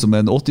han jo ut som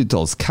en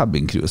 80-talls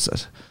cabin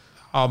cruiser.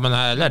 Ja, men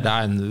eller det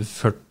en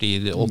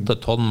 48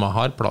 tonn med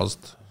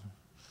hardplast.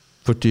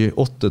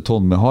 48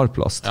 tonn med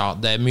hardplast? Ja,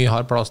 det mye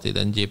hardplast i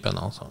den Jeepen,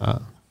 altså.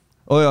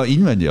 Ja,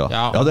 innvendig, ja.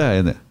 Ja, det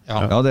jeg enig.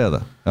 Ja, det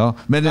det. Ja.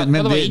 Men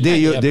det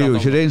gjør jo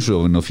ikke Range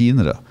Rover noe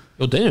finere.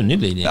 Jo, det jo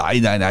nydelig. Nei,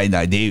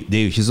 det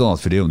jo ikke sånn at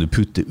for det om du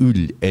putter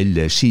ull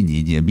eller skinn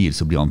inn i en bil,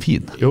 så blir han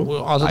fin. Jo,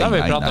 altså det har vi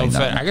pratet om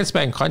før.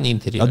 Egilsberg kan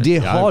interiør. Ja, det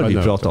har vi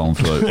pratet om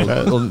før.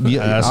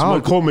 Jeg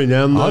har kommet inn i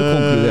en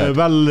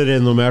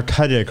velrenommert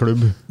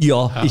herreklubb.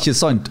 Ja, ikke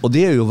sant? Og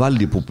det jo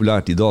veldig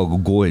populært i dag å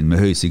gå inn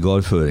med høy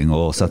sigarføring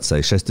og sette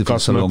seg i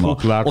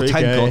Chesterfield-salonger. Og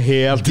tenke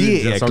at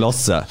det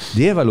klasse.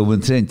 Det vel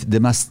omtrent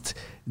det mest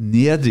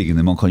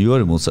nedringende man kan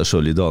gjøre mot seg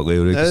selv i dag og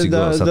røyke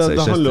sigar og sette seg i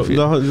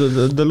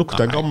Chesterfield. Det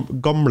lukter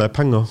gamle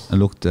penger.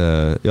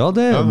 Ja,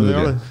 det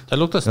mulig. Det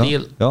lukter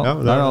stil.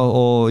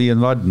 Og i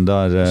en verden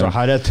der så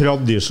her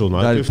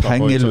tufta der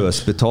pengeløs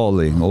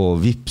betaling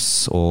og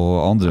vips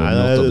og andre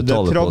måter å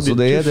betale på, så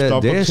det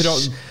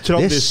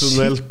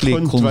skikkelig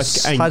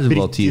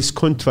konservativt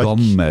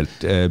gammelt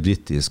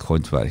britisk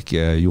håndverk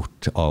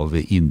gjort av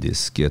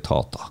indisk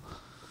Tata.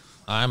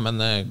 Nei, men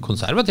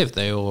konservativt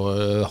jo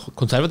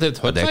konservativt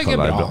håndverk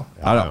bra.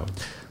 Ja.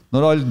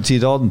 Når all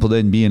tiraden på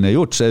den bilen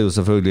gjort, så jo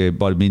selvfølgelig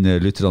bare mine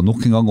lyttere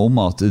nok en gang om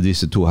at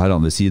disse to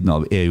herrene ved siden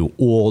av jo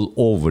all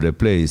over the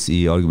place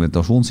i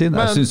argumentasjonen sin.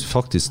 Jeg synes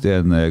faktisk det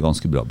en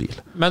ganske bra bil.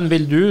 Men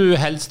vil du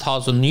helst ha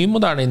sånn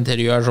nymoderne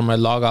interiør som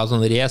laget av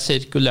sånn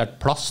resirkulert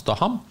plast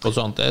og hamp og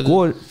sånt?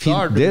 Går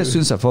fint, det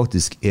synes jeg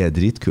faktisk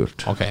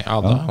dritkult. Ok,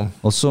 ja da.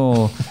 Og så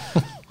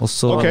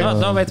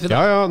da vet vi det.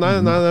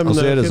 Og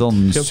så det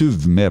sånn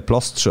SUV med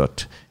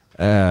plastskjørt.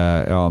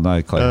 Har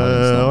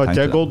ikke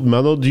jeg gått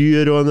med noe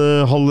dyr og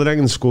en halv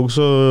regnskog,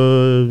 så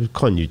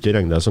kan jo ikke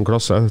regne det som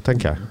klasse,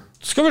 tenker jeg.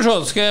 Skal vi se,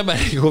 skal jeg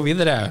bare gå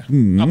videre.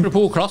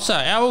 Apropos klasse,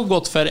 jeg har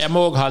gått for jeg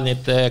må ha en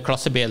litt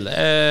klassebil.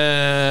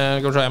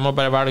 Jeg må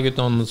bare velge ut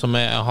noen som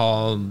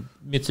har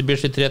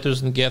Mitsubishi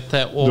 3000 GT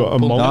og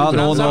nå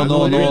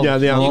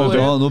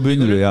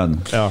begynner du igjen.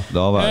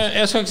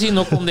 Jeg skal ikke si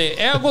noe om det.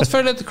 Jeg har gått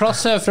for litt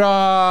klasse fra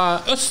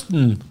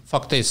Østen,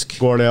 faktisk.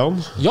 Går det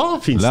an? Ja.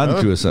 Land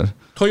Cruiser.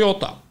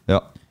 Toyota.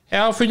 Jeg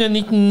har funnet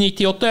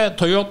 1998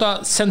 Toyota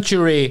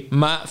Century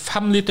med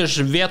 5 liters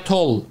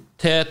V12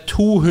 til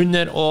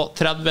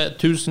 230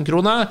 000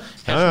 kroner.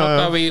 Her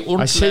snakker vi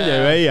ordentlig... Jeg kjenner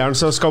jo eieren,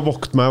 så jeg skal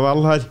vokte meg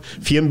vel her.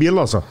 Fin bil,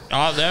 altså.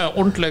 Ja, det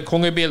ordentlig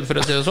kongebil, for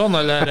å si det sånn,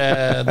 eller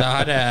det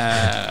her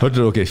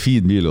Hørte dere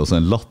fin bil og så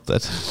en latter?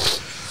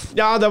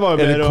 Ja, det var jo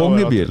mer... Eller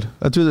kongebil?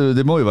 Jeg tror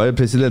det må jo være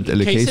president,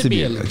 eller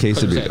keiserbil.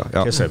 Keiserbil,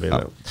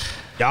 ja.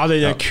 Ja,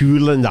 den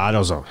kul, den der,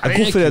 altså.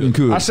 Hvorfor den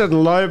kul? Jeg ser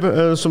den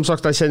live. Som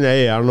sagt, jeg kjenner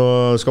eieren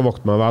og skal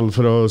vokte meg vel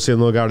for å si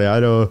noe galt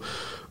her, og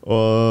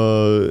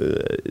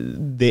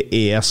det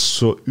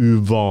så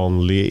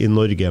uvanlig i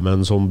Norge med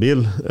en sånn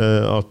bil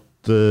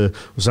at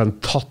og så den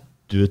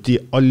tatt ut i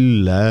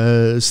alle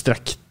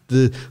strekk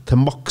til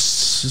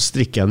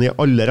maks-strikken i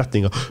alle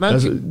retninger.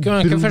 Men kan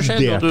jeg ikke forstå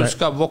at du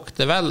skal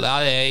vokte vel?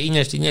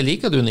 Innerst inne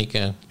liker du den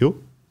ikke? Jo.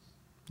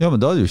 Ja, men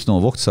da er det jo ikke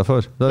noe å vokte seg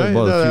for. Da er det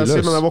bare jeg sier,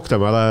 fyr men jeg løs. vokter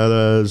meg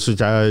så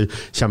ikke jeg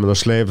kommer med noe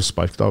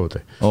sleivspark da, vet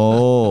du.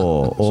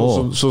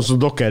 Sånn som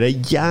dere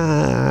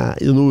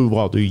nå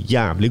var du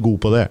jævlig god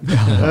på det.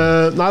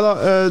 Neida,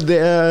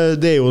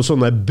 det er jo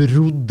sånne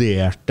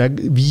broderte,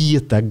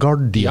 hvite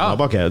gardiner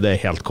bak her. Det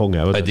er helt konge.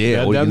 Vet du. Det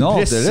er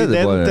originalt, en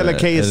president eller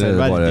keiser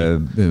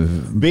verdig.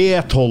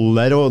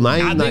 Vedholder og nei.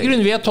 Det er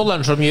grunn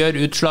vedholderen som gjør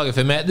utslaget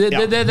for meg.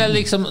 Det er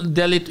liksom,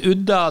 det er litt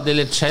udda, det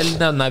er litt sjeldent,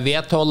 den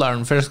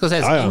vedholderen, for det skal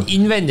sies,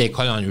 innvendig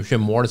kan han jo ikke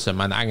måle seg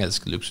med en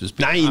engelsk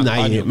luksusbil.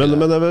 Nei, men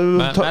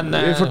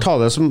vi får ta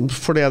det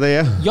for det det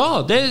er.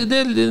 Ja, det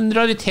er en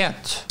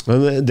raritet.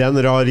 Men det er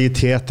en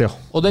raritet, ja.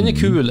 Og den er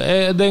kul.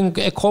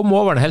 Jeg kom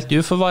over den helt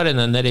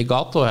uforvarende nede i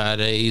gata her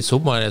i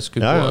sommer. Jeg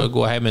skulle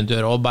gå hjem en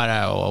dør og bare,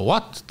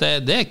 what?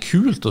 Det er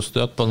kult å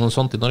støte på noe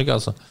sånt i Norge,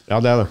 altså. Ja,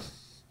 det er det.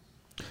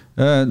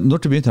 Når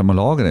du begynte jeg med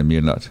å lage den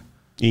bilen der?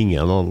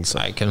 Ingen anelse.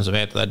 Nei, hvem som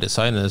vet det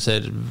designet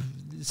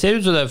ser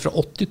ut som det er fra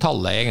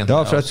 80-tallet egentlig.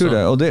 Ja, for jeg tror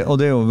det, og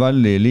det er jo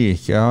veldig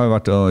lik. Jeg har jo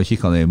vært og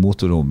kikket ned i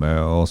motorrommet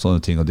og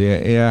sånne ting, og det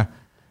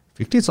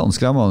fikk litt sånn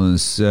skremmende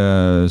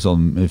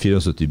sånn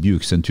 74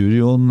 Buick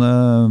Centurion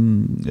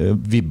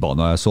vibba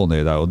når jeg så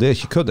ned der, og det er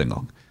ikke kødd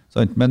engang.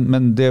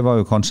 Men det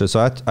var jo kanskje, så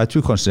jeg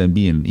tror kanskje den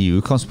bilen i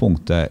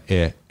utgangspunktet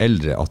er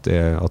eldre, at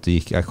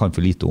jeg kan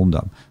for lite om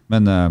dem.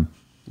 Men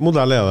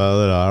modell er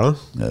det der da?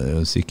 Det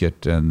er sikkert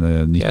en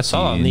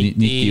 98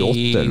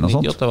 eller noe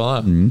sånt. 98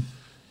 var det.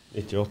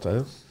 98,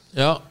 ja.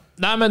 Ja.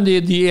 Nei, men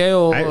de er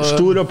jo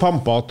stor og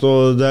pampet,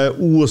 og det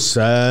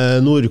oser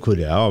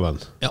Nord-Korea av en.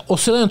 Ja, og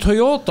så er det en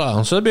Toyota,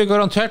 så det blir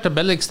garantert det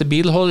billigste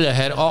bilholdet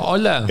her av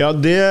alle. Ja,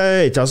 det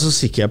er ikke jeg så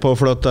sikker på,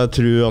 for at jeg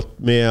tror at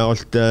med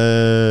alt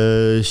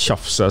det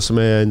tjafset som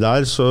er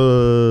der, så...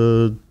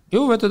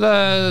 Jo, vet du, det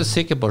er jeg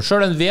sikker på.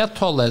 Selv en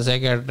vedholder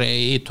sikkert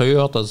i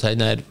Toyota, så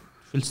er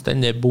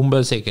fullstendig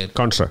bombesikker.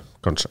 Kanskje.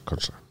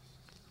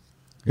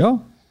 Ja.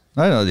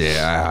 Nei, jeg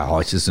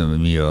har ikke så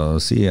mye å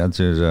si. Jeg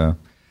tror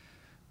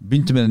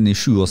begynte med den i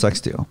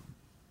 67, ja.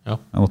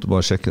 Jeg måtte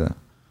bare sjekke det.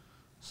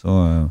 Så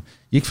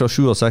gikk fra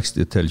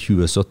 67 til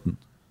 2017.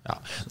 Ja.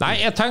 Nei,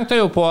 jeg tenkte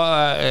jo på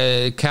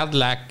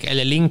Cadillac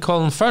eller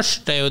Lincoln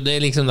først. Det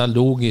er liksom det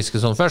logiske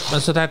sånn først.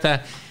 Men så tenkte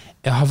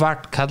jeg har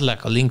vært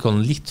Cadillac og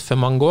Lincoln litt for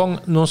mange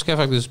ganger. Nå skal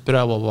jeg faktisk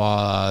prøve å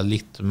være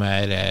litt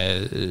mer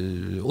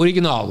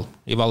original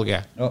i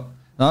valget. Ja.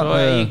 Så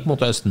jeg gikk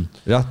mot Østen.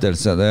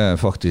 Rettelse, det er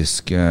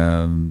faktisk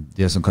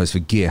det som kalles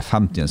for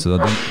G50, så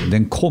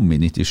den kom i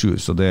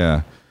 97, så det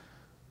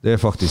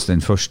er faktisk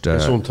den første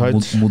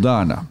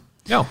moderne.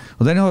 Ja.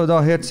 Og den har jo da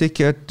helt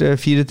sikkert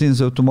 4-trinns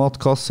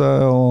automatkasse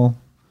og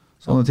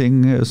sånne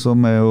ting,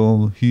 som er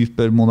jo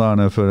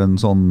hypermoderne for en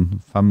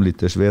sånn 5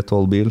 liters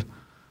V12-bil.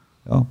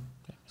 Ja.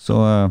 Så,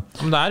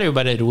 men det er jo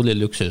bare rolig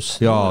luksus.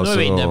 Ja, så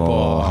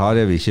her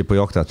er vi ikke på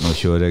jakt etter noen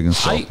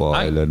kjøreegenskaper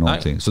eller noen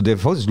ting. Så det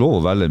er faktisk lov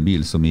å velge en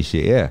bil som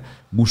ikke er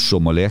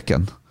morsom og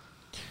leken.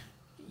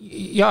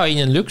 Ja,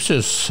 innen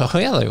luksus så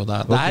er det jo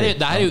det.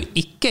 Det er jo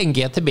ikke en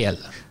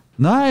GT-bil.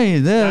 Nei,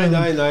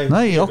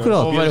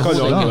 akkurat. Det kan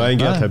jo ikke være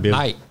en GT-bil.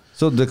 Nei.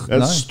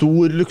 En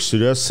stor,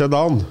 luksuriøs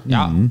sedan.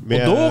 Ja, og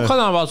da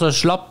kan han altså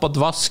slappe at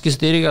vaske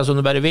styringen som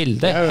du bare vil.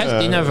 Det er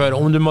helt innenfor.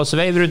 Om du må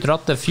sveive rundt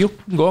rattet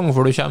 14 ganger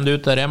for du kommer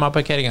deg ut av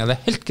Rema-parkeringen, det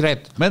er helt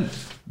greit. Men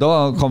da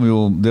kan vi jo,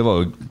 det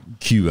var jo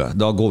Q,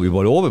 da går vi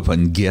bare over på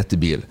en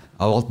GT-bil.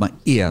 Jeg har valgt meg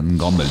en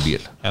gammel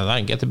bil. Ja, det er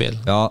en GT-bil.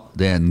 Ja,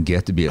 det er en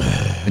GT-bil.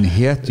 Den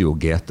heter jo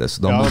GT,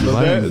 så da må det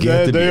være en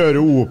GT-bil. Det gjør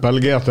jo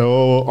Opel GT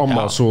og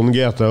Amazon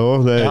GT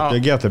også. Det er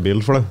ikke GT-bil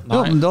for det.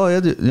 Ja, men da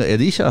er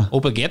det ikke.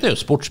 Opel GT er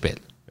jo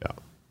sportsbil.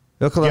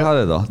 Ja, hva det her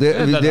er da? Det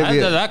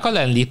der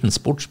kaller jeg en liten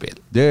sportsbil.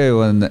 Det er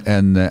jo en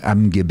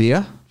MGB.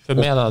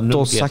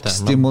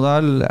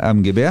 68-modell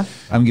MGB.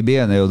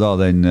 MGB-en er jo da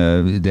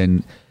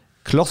den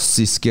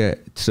klassiske,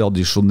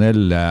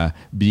 tradisjonelle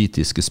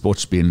britiske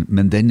sportsbilen,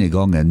 men denne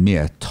gangen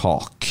med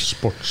tak.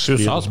 Sportsbil.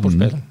 Du sa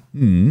sportsbil.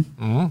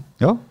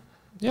 Ja.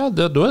 Ja,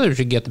 da er det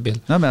jo ikke GT-bil.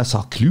 Nei, men jeg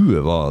sa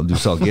kluet var, du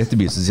sa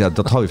GT-bil, så sier jeg,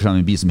 da tar vi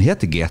frem en bil som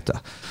heter GT.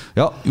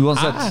 Ja,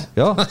 uansett.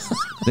 Ja,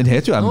 den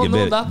heter jo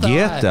MGB.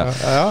 GT.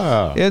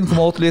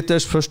 1,8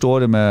 liters første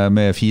året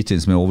med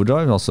 4-trins med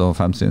overdrive, altså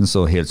 5-trins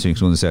og helt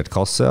synkronisert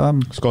kasse.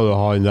 Skal du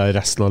ha den der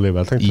resten av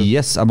livet, tenkte du?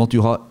 Yes, jeg måtte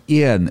jo ha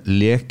en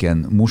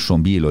leken,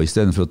 morsom bil, og i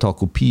stedet for å ta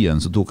kopien,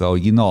 så tok jeg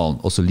originalen,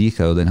 og så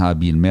liker jeg jo denne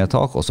bilen med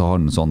tak, og så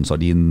har den sånn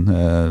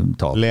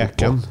sardintak.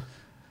 Leken?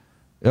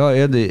 Ja,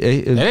 det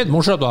er litt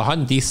morsomt å ha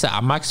en disse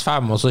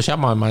MX-5, og så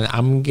kommer man med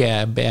en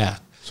MGB.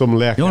 Som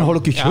leken. Ja, har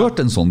dere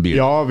kjørt en sånn bil?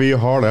 Ja, vi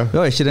har det.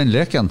 Ja, er ikke den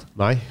leken?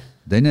 Nei.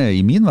 Den er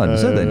i min verden,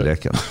 så er den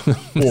leken.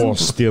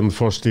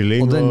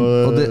 Austin-forstilling.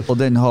 Og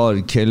den har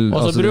Og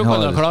så bruker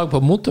man å klage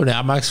på motoren i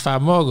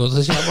MX-5 også, og så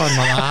kommer man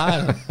med det her.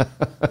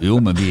 Jo,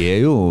 men vi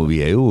er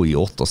jo i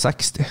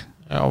 68.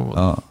 Ja,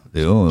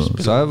 Det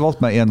så jeg har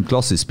valgt meg en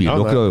klassisk bil.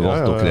 Dere har jo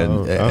valgt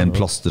dere en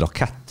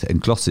plastrakett, en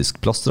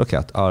klassisk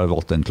plastrakett. Jeg har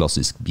valgt en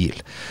klassisk bil.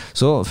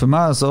 Så for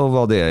meg så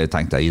var det, jeg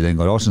tenkte I den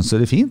garasjen så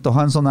det fint å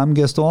ha en sånn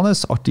MG stående,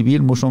 artig bil,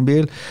 morsom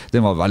bil.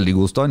 Den var veldig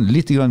god stand,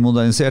 litt grann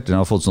modernisert. Den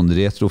har fått sånn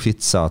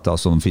retrofit-seter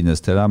som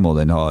finnes til dem,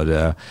 og den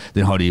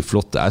har de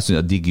flotte,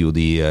 jeg digger jo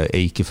de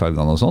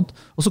eikefelgene og sånt.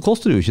 Og så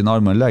koster det jo ikke en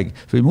arm og en legg.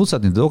 For I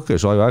motsetning til dere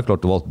så har jeg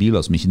klart å valgt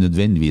biler som ikke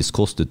nødvendigvis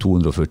koster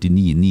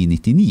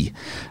 249,999.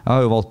 Jeg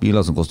har jo valgt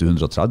biler som koster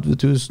 130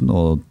 000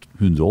 og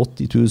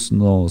 180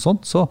 000 og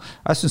sånt, så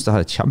jeg synes det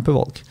her et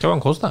kjempevalg. Hva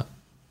koster?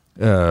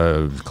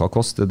 Hva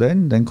koster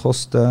den? Den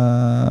koster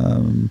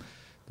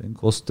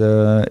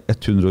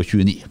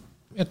 129.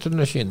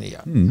 129, ja.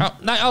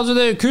 Nei, altså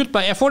det kult,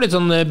 jeg får litt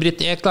sånn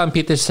Britt Ekland,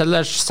 Peter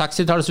Sellers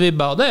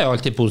 60-tallsvibber, og det jo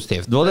alltid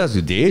positivt. Det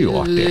jo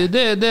artig.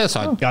 Det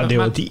sant. Ja, det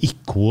jo et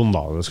ikon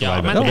da, det skal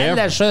være med. Men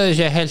ellers så det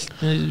ikke helt...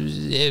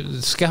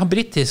 Skal jeg ha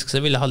britisk,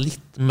 så vil jeg ha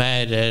litt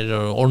mer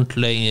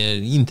ordentlig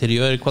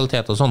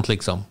interiørkvalitet og sånt,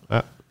 liksom.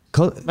 Ja.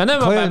 Men det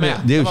jo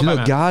ikke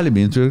noe gærlig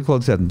med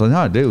interiørkvaliteten på den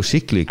her. Det jo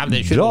skikkelig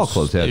bra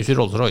kvalitet. Det jo ikke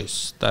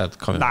Rolls-Royce.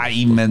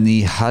 Nei, men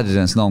I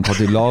herrens navn, kan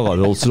de lage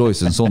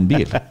Rolls-Royce en sånn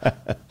bil?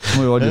 De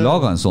må jo aldri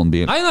lage en sånn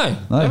bil. Nei,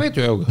 det vet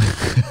jo jeg.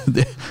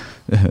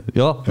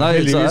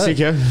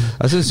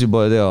 Jeg synes jo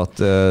bare det at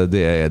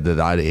det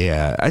der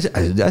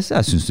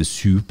jeg synes det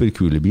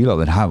superkule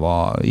biler. Den her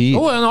var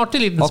en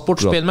artig liten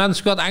sportsbil, men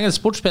skulle ha et engelsk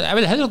sportsbil.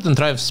 Jeg vil heller hatt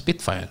en Triumph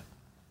Spitfire.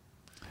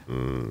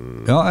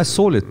 Ja, jeg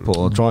så litt på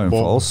Triumph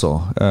også.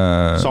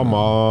 Samme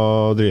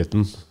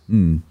driten.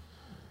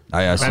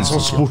 Nei, men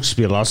sånn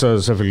sportsbiler så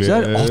selvfølgelig så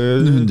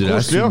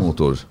 1800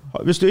 S-motor.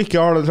 Hvis du ikke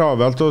har det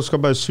travelt og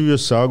skal bare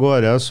suse av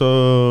gårde, så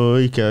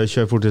ikke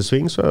kjøre fort I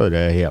sving, så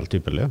det helt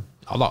ypperlig.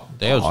 Ja da,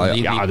 det jo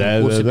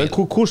sånn det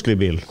koselig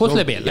bil.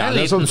 Koselig bil, det en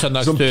liten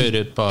søndagstur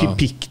ut på...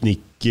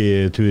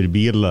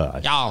 Piknikturbil.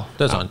 Ja,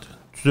 det sant.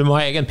 Så du må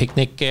ha egen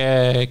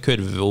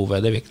piknikkurv, Ove,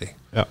 det viktig.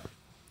 Ja.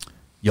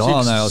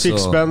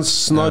 Sixpence,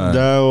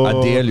 snadde og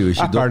jeg deler jo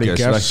ikke deres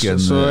hverken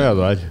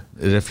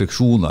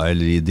refleksjoner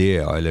eller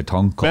ideer eller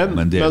tanker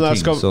men jeg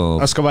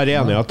skal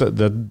være enig I at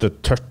det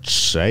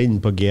toucher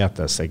inn på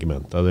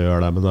GT-segmentet det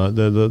gjør det, men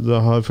det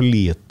har for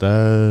lite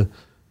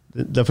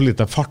det for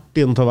lite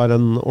fart inn til å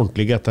være en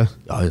ordentlig GT.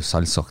 Ja,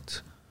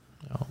 selvsagt.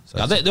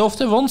 Ja, det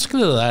ofte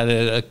vanskelig det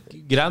der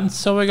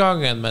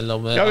grenseovergangen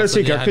mellom... Ja, vi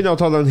sikkert kunne ha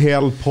tatt en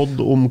hel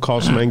podd om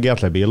hva som en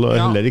GT-bil, og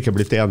heller ikke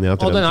blitt enige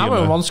etter og den time. Var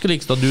jo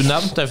vanskeligst, og du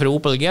nevnte for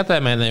Opel GT,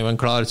 men jo en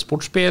klar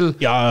sportsbil.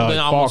 Ja,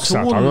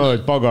 bakseteren har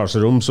et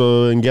bagasjerom, så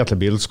en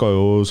GT-bil skal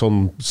jo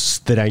sånn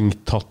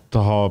strengt tatt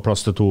ha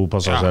plass til 2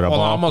 passasjerer bak,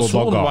 og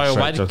Amazon var jo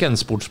hverken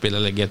sportsbil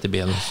eller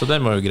GT-bil, så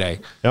den var jo grei.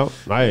 Ja,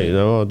 nei,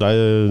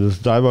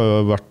 der var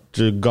jo vært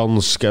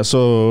ganske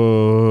så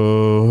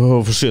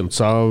forsynt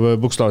seg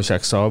av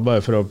bokstavkjekser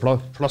bare for å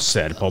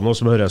plassere på noe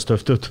som høres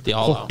tøft ut.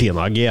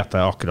 Cortina GT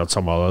akkurat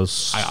samme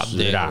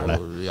ræle.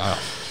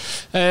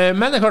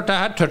 Men det klart, det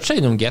her toucher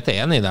innom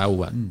GT1 I det,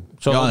 Ove.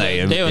 Så det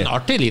jo en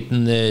artig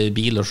liten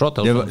bil å se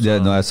til.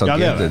 Når jeg sa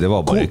GT, det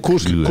var bare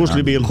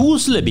koselig bil.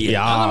 Koselig bil,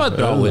 ja, det var et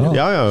bra ord.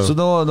 Så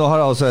nå har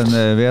jeg altså en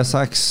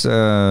V6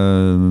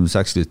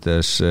 6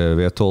 liters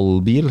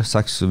V12-bil,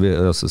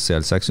 altså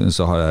CL6,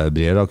 så har jeg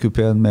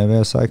Brera-kupéen med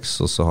V6,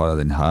 og så har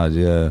jeg den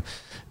her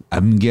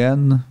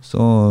MG-en,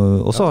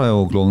 og så har jeg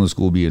jo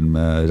klovneskobilen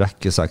med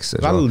rekke 6.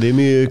 Veldig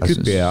mye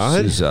kupéer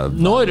her.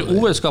 Når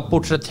Ove skal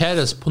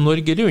portretteres på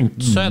Norge Rundt,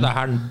 så det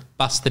her den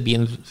beste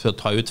bilen for å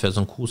ta ut for et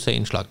sånn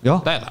koseinnslag. Ja,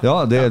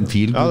 det en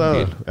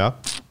feelgood-bil.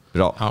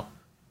 Bra.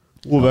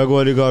 Ove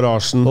går I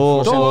garasjen.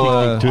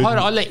 Da har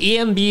alle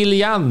en bil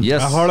igjen.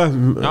 Jeg har det,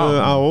 jeg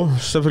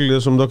også,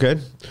 selvfølgelig som dere.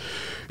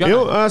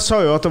 Jo, jeg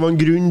sa jo at det var en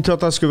grunn til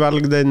at jeg skulle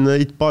velge den,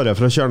 ikke bare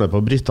for å kjøre ned på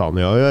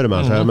Britannia og gjøre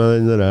meg til med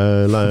den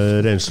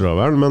der Range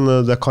Roveren, men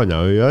det kan jeg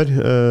jo gjøre.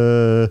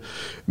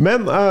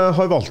 Men jeg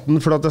har valgt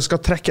den for at jeg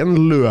skal trekke en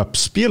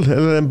løpsbil,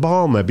 eller en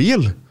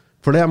banebil.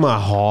 For det må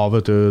jeg ha,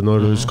 vet du, når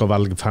du skal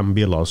velge 5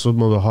 biler, så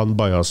må du ha en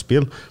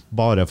Bias-bil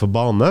bare for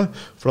bane,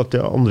 for at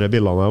de andre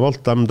bilene jeg har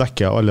valgt, de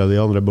dekker alle de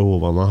andre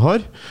behovene jeg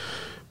har.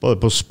 Både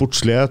på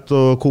sportslighet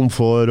og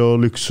komfort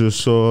og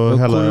luksus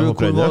og hele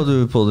Hvor var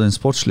du på den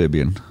sportslige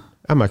bilen?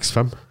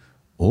 MX-5.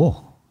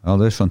 Ja,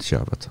 det skjønte ikke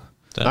jeg, vet du.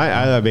 Nei,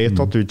 jeg vet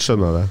at du ikke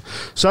skjønner det.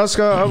 Så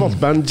jeg har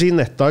valgt meg en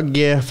Ginetta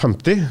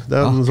G50.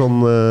 Det en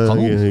sånn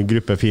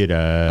gruppe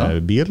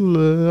 4-bil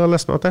jeg har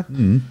lest meg til.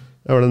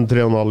 Det var en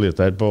 3,5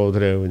 liter på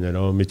 300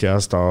 og mye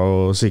hester,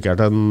 og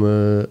sikkert en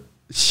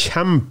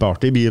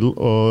kjempeartig bil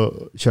å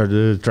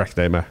kjøre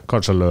trackday med.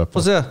 Kanskje løp.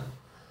 Få se.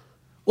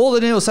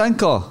 Den jo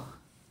senka.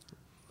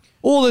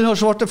 Den har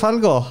svarte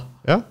felger.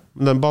 Ja,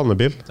 men det en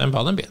banebil. Det en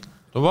banebil.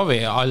 Da var vi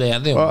alle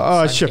enige om jeg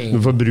har kjøpt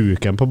den for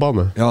bruken på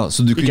bane.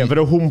 Så du ikke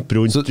for å humpe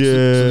rundt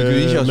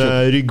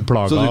med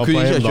ryggplager på Heimdal. Så du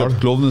kunne ikke ha kjøpt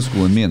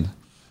klovneskoen min?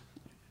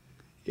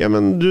 Ja,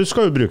 men du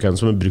skal jo bruke den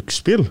som en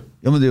bruksbil.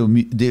 Ja, men det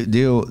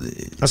jo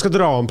jeg skal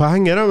dra den på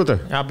henger, vet du.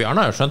 Ja, Bjørn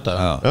har jo skjønt det.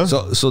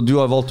 Så du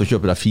har valgt å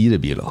kjøpe deg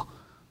 4 biler?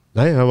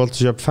 Nei, jeg har valgt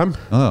å kjøpe 5.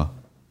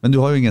 Men du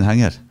har jo ingen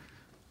henger.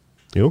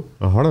 Jo,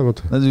 jeg har det, vet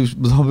du. Men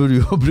da burde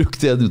du jo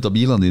bruke en ut av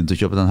bilene dine til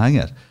å kjøpe den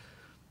henger.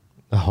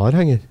 Jeg har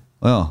henger.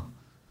 Ja.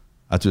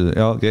 Jeg tror,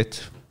 ja, greit.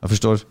 Jeg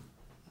forstår.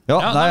 Ja,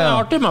 Ja, det er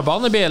artig med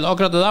banebil.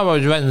 Akkurat det der var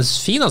jo verdens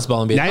fineste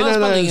banebil. Nei, det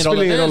spiller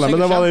ingen rolle, men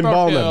det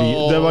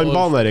var den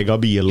baneregga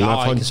bilen Ja, jeg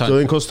fant, ikke sant. og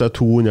den kostet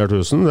 200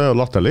 000, det er jo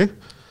latterlig.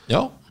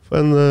 Ja,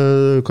 Men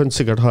kan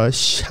sikkert ha det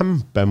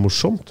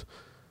kjempemorsomt.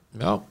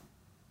 ja.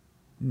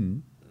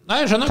 Nei,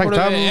 jeg skjønner Tenk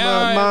deg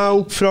meg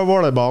opp fra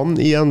Vålerbanen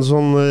i en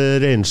sånn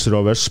Range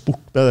Rover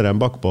Sport bedre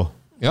enn bakpå.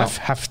 Ja.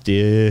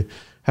 Heftig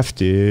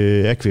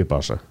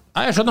ekvipasje.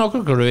 Nei, jeg skjønner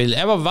akkurat hva du vil.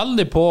 Jeg var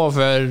veldig på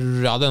for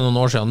det er noen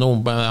år siden nå.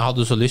 Jeg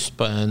hadde så lyst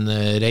på en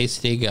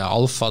reisrige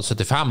Alfa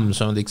 75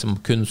 som liksom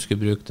kun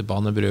skulle bruke til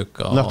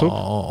banebruk.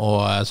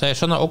 Så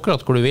jeg skjønner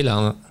akkurat hvor du vil.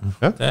 Ja.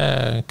 Det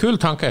er en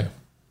kul tanke.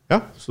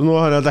 Ja, så nå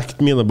har jeg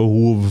dekt mine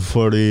behov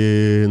for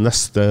de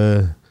neste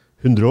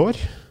 100 år.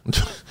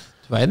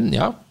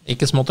 Ja,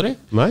 ikke småtteri.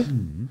 Nei.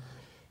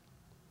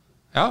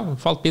 Ja,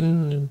 falt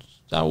inn.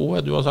 Det er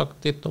Ove, du har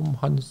sagt litt om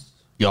hans.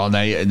 Ja,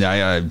 nei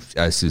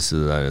jeg synes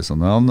det er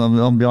sånn.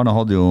 Han Bjarne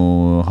hadde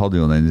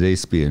jo den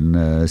racebilen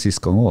sist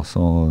gang også,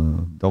 så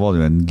da var det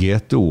jo en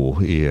GTO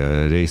i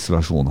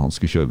raceversjonen han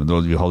skulle kjøre,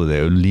 men vi hadde det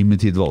jo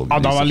limited-valg. Ja,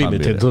 da var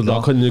limited, så da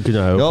kunne jeg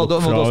jo da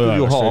skulle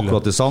du jo ha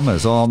akkurat det samme,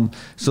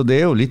 så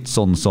det er jo litt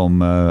sånn som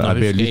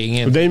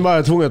Den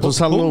var jeg tvunget til å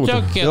selge noe.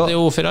 Det er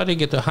jo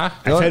Ferrari GTO, hæ?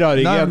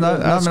 Ferrari GTO,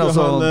 jeg skal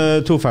ha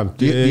en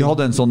 250 vi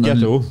hadde en sånn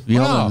GTO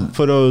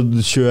for å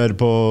kjøre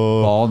på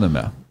bane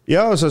med.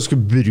 Ja, altså jeg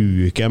skulle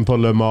bruke en på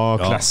Le Mans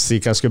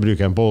Classic, jeg skulle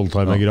bruke en på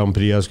Oldtimer Grand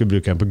Prix, jeg skulle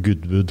bruke en på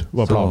Goodwood,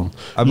 var planen.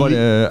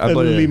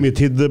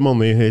 Limited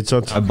money, ikke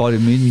sant? Jeg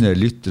bare minner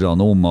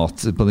lytterne om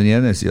at på den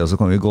ene siden så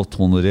kan vi godt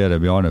honorere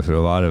Bjarne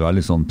for å være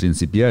veldig sånn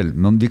prinsipiell,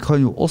 men vi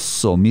kan jo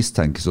også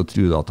mistenkes og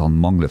tro at han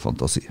mangler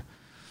fantasi.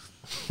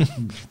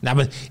 Nei,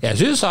 men jeg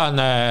synes han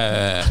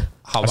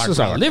har vært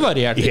veldig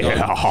variert i dag.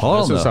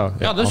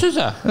 Ja, det synes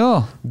jeg. Ja.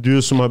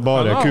 Du som har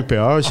bare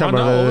kupéer, kommer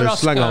det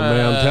slenger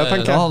med en til,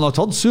 tenker jeg. Han har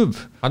tatt SUV.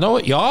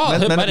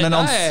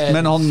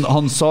 Men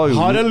han sa jo...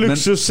 Har en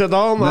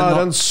luksussedan, jeg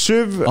har en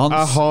SUV,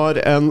 jeg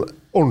har en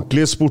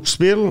ordentlig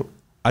sportsbil,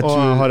 og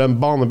jeg har en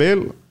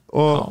banebil.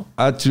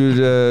 Jeg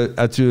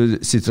tror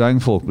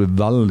Citroën-folk blir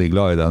veldig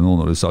glad i deg nå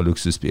når du sa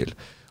luksusbil.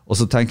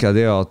 Og så tenker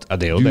jeg det at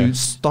du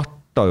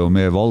starter jo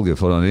med valget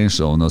foran Range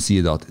Rover og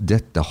sier at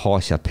dette har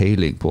ikke jeg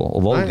peiling på,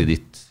 og valget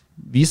ditt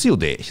viser jo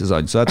det, ikke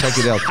sant? Så jeg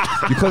tenker det at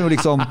du kan jo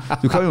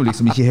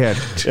liksom ikke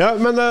helt ta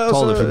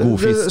det for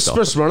god fisk.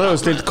 Spørsmålet er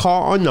jo stilt, hva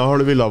annet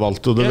har du ville ha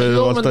valgt? Og du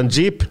ville valgt en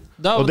Jeep,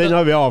 og den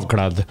har vi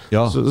avkledd.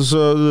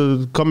 Så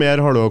hva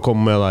mer har du å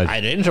komme med der?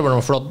 Nei, Range Rover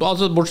var flott.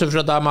 Altså, bortsett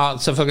fra det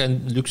selvfølgelig en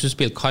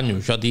luksusbil kan jo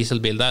ikke ha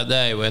dieselbil. Det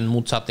er jo en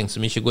motsetning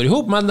som ikke går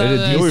ihop, men er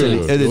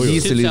det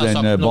diesel i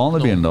den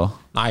banebilen da?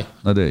 Nei,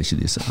 det er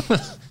ikke diesel.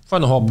 For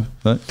en håp.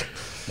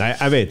 Nei,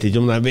 jeg vet ikke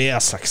om det er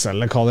V6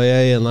 eller hva det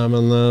er,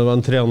 men det var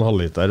en 3,5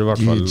 liter i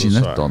hvert fall.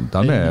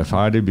 De er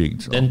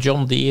ferdigbygd. Den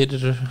John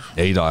Deere...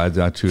 Neida,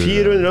 jeg tror...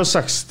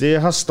 460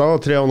 hester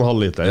og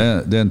 3,5 liter.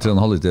 Det er en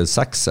 3,5 liter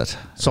 6-er.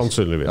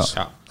 Sannsynligvis.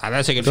 Ja. Nei, det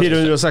er sikkert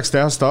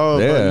 460 hester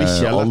og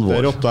ikke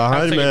lette rotta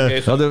her.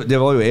 Ja,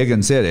 det var jo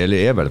egen serie, eller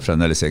er vel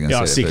fremdeles egen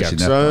serie. Ja,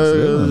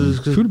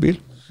 sikkert. Full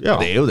bil. Ja.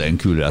 Det er jo en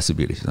kul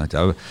racerbil, ikke sant?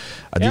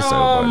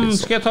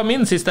 Skal jeg ta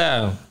min siste,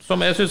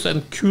 som jeg synes er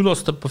den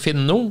kuleste på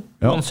Finn nå,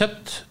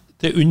 uansett,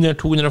 det er under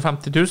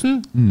 250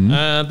 000.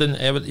 Den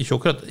er vel ikke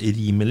akkurat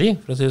rimelig,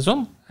 for å si det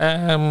sånn,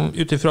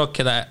 utifra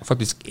hva det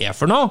faktisk er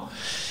for noe.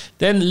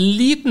 Det er en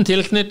liten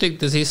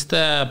tilknytning til siste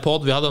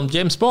podd vi hadde om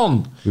James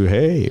Bond.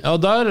 Og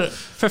der,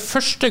 for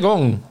første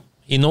gang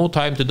i No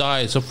Time to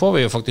Die, så får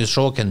vi jo faktisk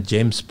se hvem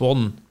James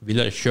Bond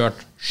ville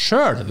kjørt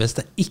selv,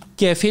 hvis det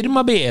ikke er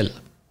firmabil.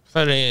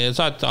 For jeg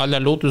sa at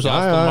alle Lotus og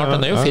Aston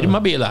Martin er jo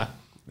firmabiler.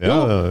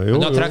 Men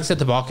da trekker seg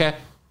tilbake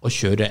og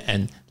kjører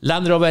en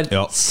Land Rover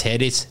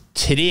Series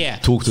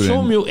 3,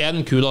 som jo er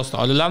den kuleste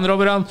av alle Land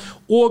Roverne.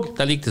 Og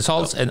det ligger til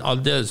salgs en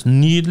aldeles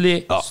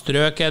nydelig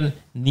strøken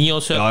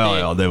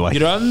 79 det var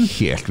grønn.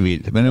 Helt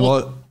vild. Men det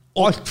var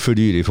alt for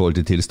dyr i forhold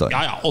til tilstand.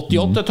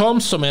 88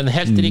 toms, som er en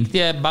helt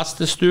riktig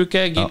beste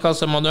stuke.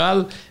 Girkasse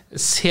manuell.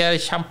 Ser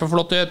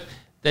kjempeflott ut.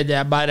 Det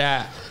er bare...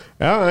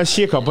 Ja, jeg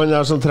kikket på den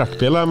der som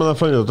trekkbil, men jeg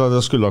fant ut at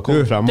jeg skulle ha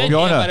kommet frem. Den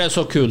er bare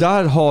så kul.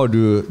 Der har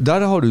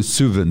du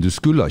SUV-en du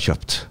skulle ha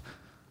kjøpt.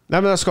 Nei,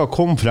 men jeg skal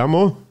komme frem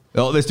også.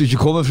 Ja, hvis du ikke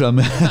kommer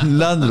frem med en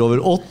Land Rover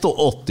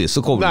 88,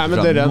 så kommer du frem.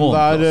 Nei,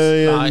 men det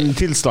er en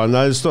tilstand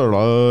der står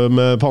da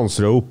med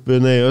panseret opp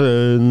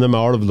ned med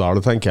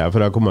Alvdal, tenker jeg,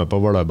 for jeg kommer på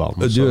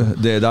Vålerbanen.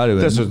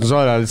 Dessuten så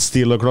har jeg litt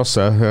stil og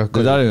klasse.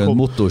 Det der er jo en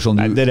motor som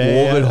du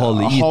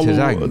overhaler i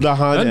terreng.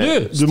 Men du,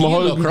 stil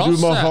og klasse,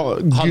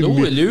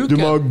 du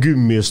må ha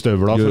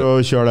gummistøvler for å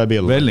kjøre det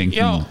bilen.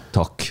 Wellington,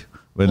 takk.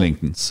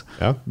 Wellingtons.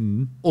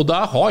 Og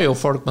der har jo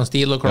folk med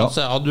stil og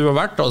klasse. Hadde du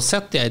vært og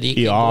sett de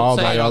rike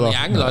båtseierne i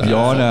England?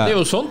 Det er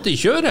jo sånt de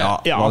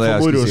kjører. For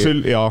moro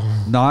skyld,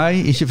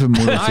 Nei, ikke for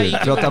moro skyld.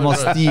 For at de har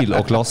stil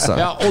og klasse.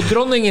 Og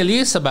dronning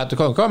Elisabeth, du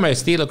kan ikke ha mer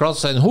stil og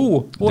klasse enn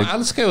hun. Hun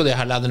elsker jo de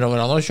her Land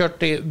Roverne. Hun har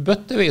kjørt i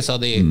bøttevis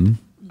av de.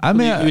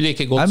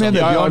 ulike godt jeg mener,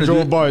 Ja,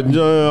 Joe Biden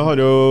har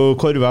jo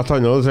Corvette,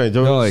 han og trenger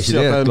ikke å si at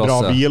det er en bra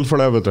bil for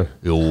det, vet du.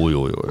 Jo.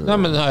 Nei,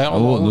 men jeg har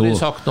aldri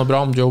sagt noe bra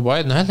om Joe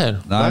Biden heller.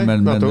 Nei,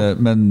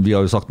 men vi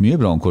har jo sagt mye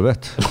bra om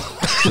Corvette.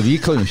 Så vi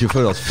kan jo ikke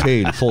føle at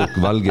feil folk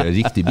velger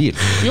riktig bil.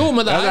 Jo,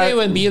 men det her er jo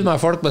en bil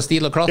med folk med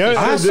stil og klasse.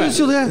 Jeg synes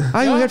jo det.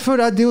 Jeg er jo helt for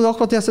det. Det er jo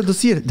akkurat det jeg sitter og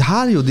sier. Det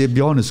her er jo det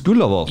Bjarne skulle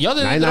ha valgt. Ja,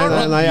 det er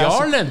Nei,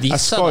 jeg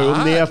skal jo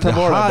ned til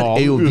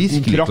Vålebanen uten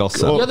krakk.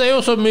 Ja, det er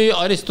jo så mye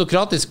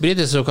aristokratisk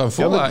britisk som kan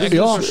få. Nei, jeg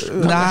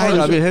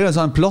vil heller en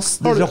sånn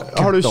plastrakett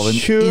Har du av en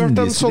kjørt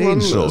en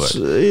sånn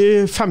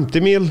i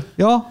 50 mil?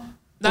 Ja.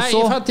 Nei,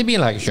 i 50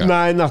 bil har jeg ikke kjørt.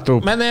 Nei,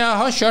 nettopp. Men jeg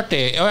har kjørt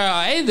i, og jeg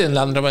har eid en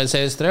Land Rover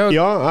 63.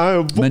 Ja, jeg har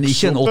jo men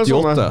ikke en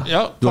 88.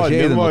 Ja. Du har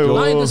ikke eid en 88.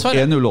 Nei,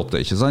 dessverre.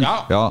 108, ikke sant?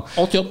 Ja,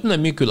 88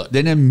 er mye kulere.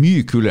 Den er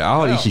mye kulere. Jeg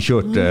har ikke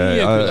kjørt,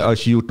 jeg har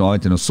ikke gjort noe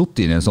annet enn å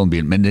sitte i en sånn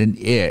bil, men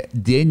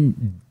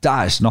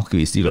der snakker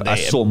vi stil.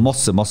 Jeg så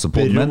masse på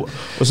den. Men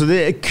altså, det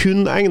er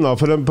kun egnet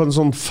på en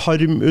sånn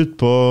farm ut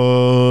på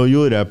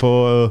jordet på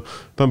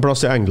en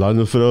plass i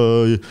England for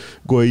å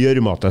gå i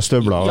gjørmete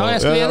støvler.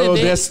 Og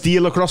det er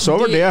stil og klasse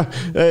over det,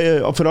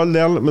 for all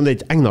del, men det er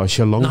ikke egnet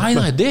ikke langt.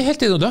 Nei, det er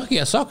helt enig, det har ikke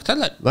jeg sagt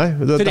heller. Nei,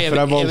 det er derfor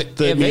jeg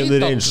valgte min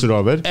Range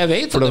Rover.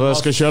 For jeg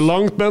skal kjøre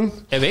langt, men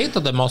jeg vet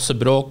at det er masse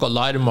bråk og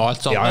larm og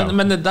alt sånt,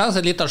 men det er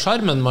så litt av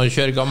skjermen med å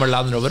kjøre gammel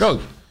Land Rover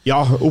også. Ja,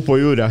 oppå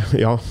jordet,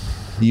 ja.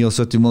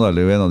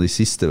 79-modell er jo en av de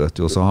siste, vet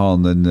du, og så har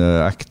han den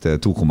ekte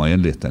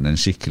 2,1 liter, en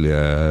skikkelig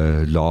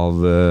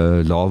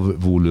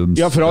lavvolums.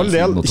 Ja, for all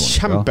del,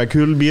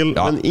 kjempekul bil,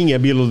 men ingen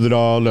bil å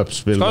dra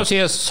løpsbil. Skal du si,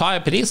 sa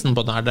jeg prisen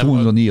på den her?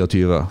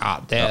 229. Ja,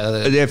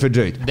 det er for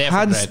drøyt.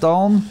 Hands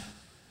down,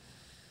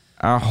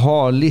 jeg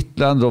har litt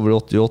Land Rover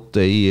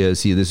 88 i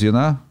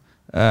sidesynet.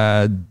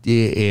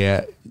 Det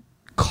er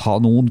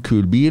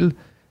kanonkul bil.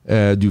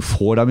 Du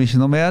får dem ikke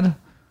noe mer.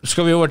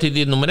 Skal vi over til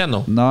din nummer 1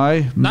 nå?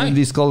 Nei, men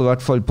vi skal i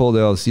hvert fall på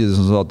det å si det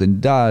sånn at den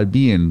der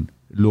bilen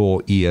lå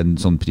i en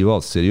sånn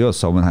privat, seriøs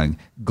sammenheng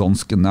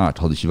ganske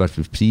nært, hadde ikke vært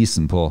for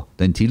prisen på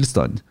den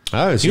tilstanden.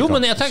 Jo,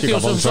 men jeg tenker jo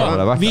som sånn,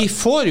 vi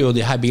får jo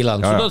de her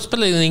bilene, så da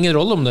spiller det ingen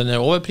rolle om den er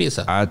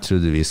overpriset. Jeg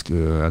trodde vi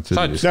skulle...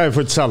 Jeg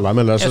får ikke selge dem,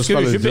 eller så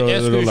spiller det Jeg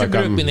skulle ikke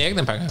bruke mine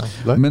egne penger.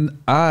 Men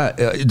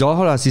da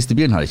har jeg siste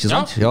bilen her, ikke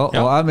sant? Ja,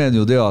 og jeg mener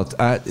jo det at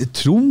jeg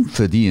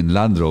trumfer din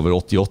Land Rover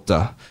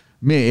 88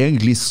 med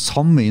egentlig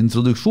samme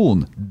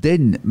introduksjon.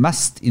 Den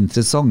mest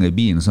interessante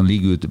bilen som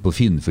ligger ute på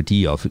Finn for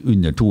tida, for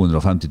under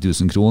 250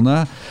 000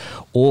 kroner,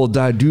 og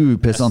der du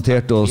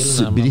presenterte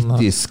oss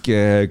britisk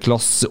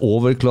klasse,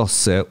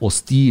 overklasse og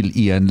stil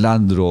i en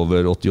Land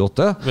Rover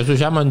 88. Hvis du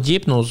kommer en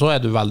Jeep nå, så er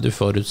du veldig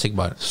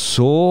forutsigbar.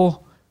 Så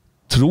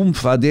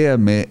trumfer jeg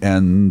det med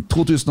en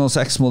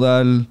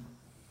 2006-modell,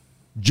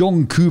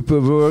 John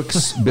Cooper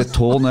Works,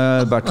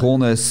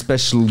 Bertone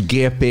Special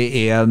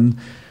GP1,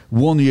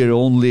 1 year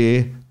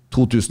only,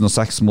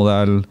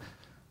 2006-modell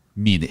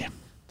Mini.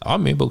 Det var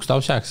mye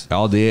bokstavkjeks.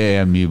 Ja, det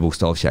er mye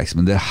bokstavkjeks,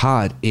 men det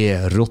her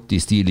er rått i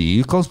stilig.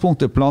 I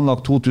utgangspunktet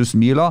planlagt 2000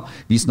 miler.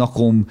 Vi snakker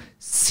om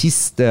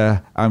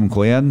siste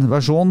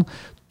MK1-versjon,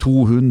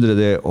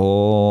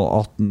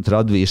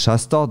 218-30 i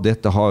Skjesta.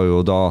 Dette har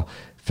jo da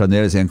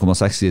fremdeles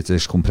 1,6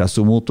 liters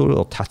kompressormotor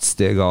og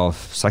tettsteg av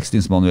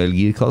 16 manuell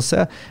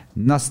girkasse.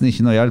 Nesten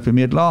ikke noe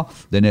hjelpemidler.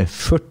 Den er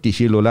 40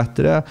 kilo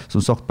lettere.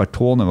 Som sagt,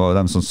 Bertone var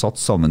dem som satt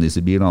sammen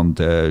disse bilene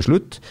til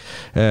slutt.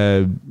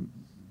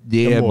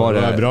 Det er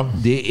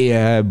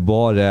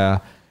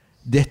bare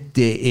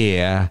dette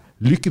er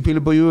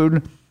lykkepiller på hjul.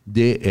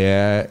 Det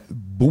er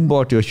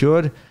bombartig å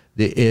kjøre.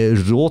 Det er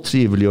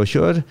råtrivelig å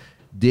kjøre.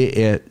 Det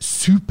er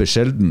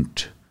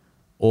supersjeldent.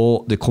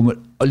 Og det kommer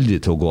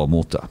aldri til å gå av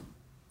mote.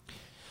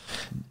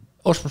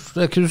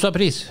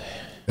 Krusapris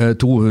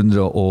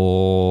 200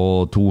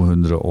 og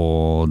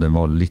den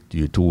var litt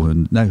dyr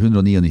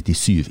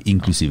 197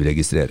 inklusiv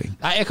registrering.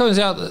 Jeg kan jo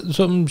si at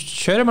som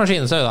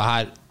kjøremaskin så er det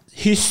her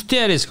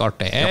hysterisk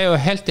artig. Jeg er jo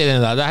helt enig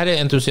i det. Dette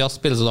er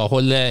entusiastspill som da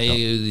holder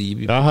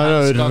i her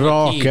er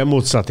rake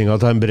motsetninger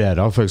til en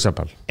Brera for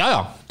eksempel.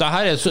 Ja. Dette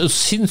er så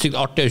sinnssykt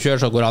artig å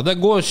kjøre så går av.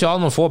 Det går ikke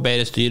an å få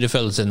bedre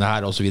styrefølelse enn det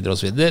her og så videre og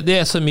så videre. Det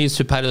er så mye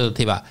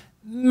superlative.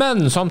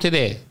 Men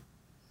samtidig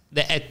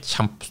det er et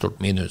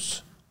kjempestort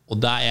minus. Og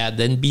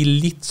den blir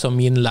litt som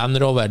min Land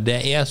Rover.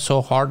 Det er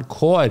så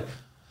hardcore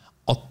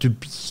at du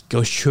blir ikke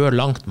å kjøre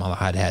langt med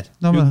det her.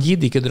 Du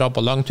gidder ikke dra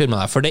på langtur med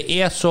det, for den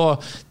er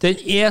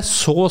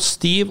så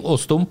stiv og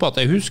stumpet.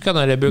 Jeg husker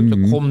når jeg brukte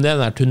å komme ned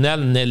den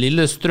tunnelen ned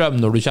Lillestrøm,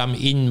 når du kommer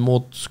inn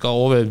skal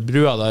over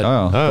brua der.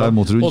 Der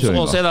mot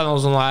rundkjøringen. Og så er det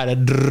noen sånne her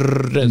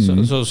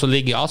som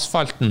ligger i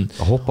asfalten.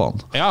 Hopper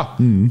han. Ja,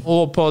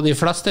 og på de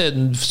fleste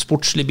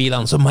sportslige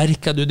bilene så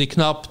merker du det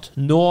knapt.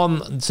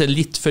 Noen ser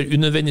litt for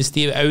unødvendig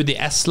stiv Audi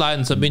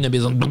S-Line som begynner å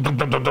bli sånn,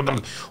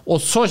 og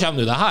så kommer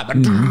du det her.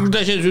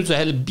 Det kjennes ut som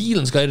hele bilen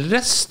bilen skal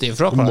riste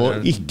ifra Du må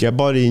hverandre. ikke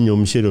bare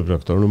innom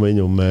kiropraktoren, du må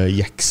innom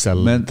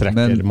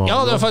jekseltrekker. Men-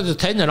 Ja, det faktisk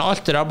tennene,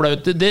 alt rabler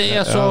ut. Det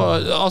er så,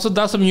 altså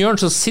det som gjør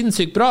den så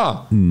sinnssykt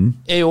bra,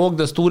 er jo også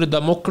det store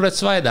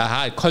damoklesveidet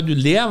her. Kan du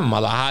leve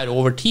med det her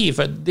over tid?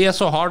 For det er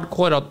så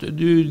hardcore at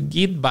du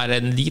gidder bare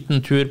en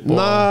liten tur på...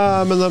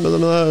 Nei, men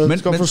jeg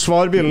skal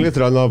forsvare bilen litt,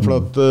 da,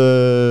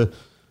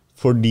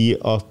 fordi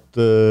at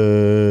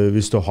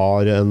hvis du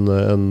har en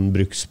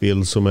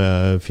bruksbil som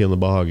er fin og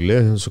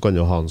behagelig, så kan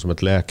du ha den som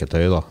et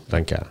leketøy, da,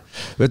 tenker jeg.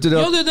 Vet du det?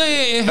 Ja, det er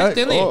jeg helt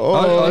enig i.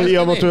 Og i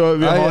og med at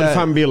vi har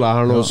 5 biler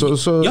her nå, så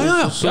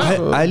Ja. Jeg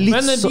er litt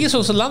Men det blir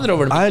sånn som Land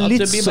Rover, Jeg er at litt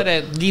det blir bare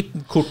en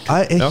liten kort.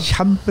 Jeg er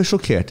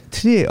kjempesjokkert.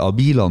 3 av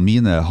bilene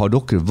mine har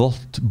dere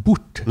valgt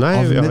bort Nei,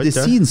 av vi har ikke.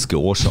 medisinske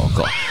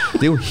årsaker.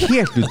 Det er jo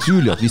helt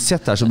utrolig at vi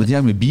sitter her som et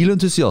gjeng med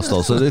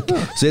bilentusiaster, så er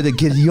det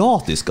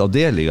geriatrisk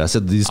avdeling jeg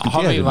sitter og Har vi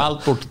diskuterer.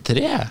 valgt bort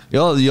 3?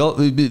 Ja,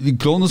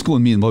 klovneskoen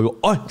min var jo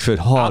alt for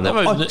hard, Ja, det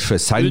var alt for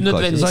senka.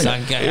 unødvendig ikke sant?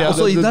 senka, ja. Og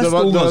så i Det neste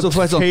var omgang så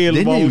får jeg sånn, feil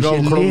den er jo valg av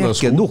ikke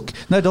klovnesko. leke nok.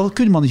 Nei, da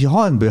kunne man ikke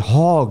ha en Men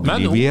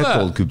behagelig Ove, V12 du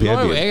har jo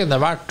kupébil. egentlig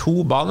vært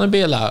 2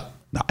 banebiler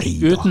Nei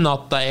da. uten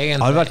at det Har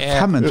egentlig vært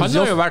 5 Han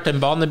har jo vært en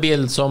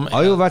banebil som Det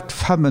har jo vært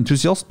 5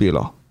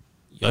 entusiastbiler.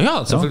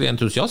 Ja, selvfølgelig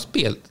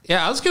entusiastbil. Jeg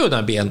elsker jo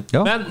den bilen,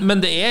 Ja. men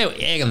det er jo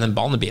egentlig en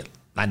banebil,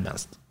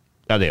 nærmest.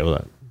 Ja, det er jo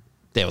det.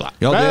 Det er jo det.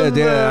 Ja,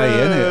 det er jeg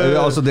enig i.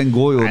 Altså, den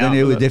er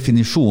jo i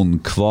definisjon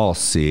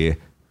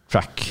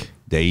quasi-track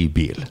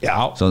day-bil.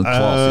 Ja. Sånn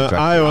Jeg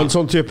er jo en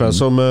sånn type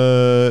som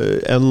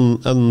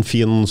en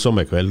fin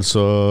sommerkveld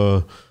så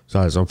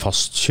har jeg sånn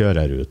fast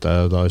kjørerute.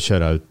 Da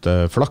kjører jeg ut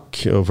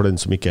Flakk, og for den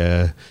som ikke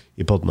er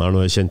i podden her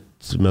nå er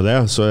kjent med det,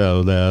 så er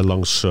jo det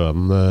langs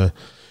sjøen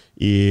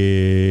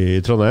i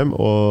Trondheim,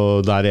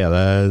 og der er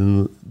det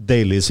en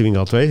deilig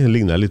svingete vei. Det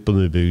ligner litt på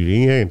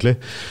Nürburgring egentlig.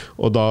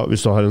 Og da,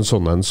 hvis du har en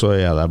sånn en, så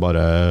er det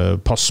bare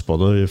pass på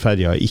når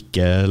ferja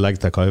ikke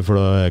legger til kai, for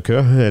da er kø,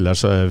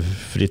 ellers er det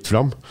fritt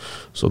fram.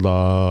 Så da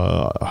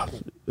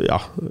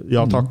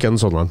ja takk, en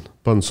sånn en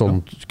på en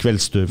sånn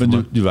kveldstur for Men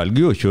meg. du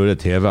velger jo å kjøre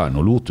TV-en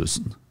og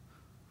Lotusen.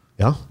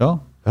 Ja. Ja.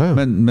 Ja.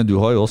 Men du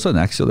har jo også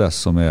en XJS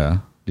som er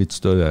litt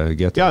større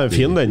GT. Ja,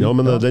 fin den også,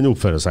 men den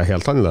oppfører seg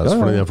helt annerledes,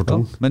 for den er for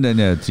tung. Men den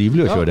er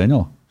trivelig å kjøre, den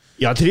òg.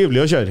 Ja, trivelig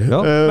å kjøre. Ja.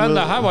 Men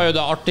det her var jo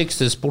det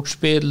artigste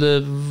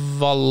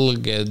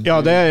sportsbilvalget Ja,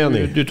 det er jeg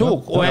enig i. du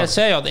tok. Og jeg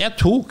ser jo at jeg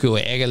tok jo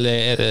egentlig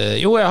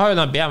Jo, jeg har jo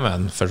den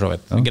BMW-en, for så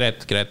vidt.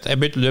 Greit. Jeg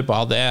begynte å lure på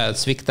hadde jeg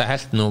svikta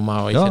helt nå med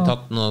å ikke Ja.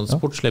 tatt noen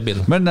sportslig bil.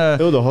 Men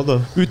Jo, det hadde.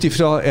 ut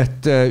ifra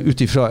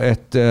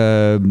et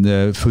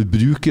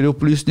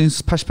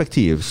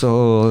forbrukeropplysningsperspektiv så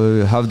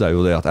hevder jeg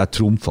jo det at jeg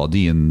trumfa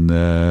din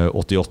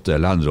 88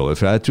 Land Rover.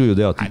 For jeg tror jo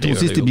det at Nei, de det 2 gjør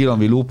det siste jo. bilene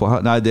vi lo på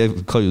her, nei, det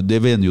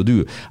mener jo du.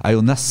 Jeg er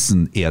jo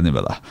nesten enig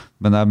med deg.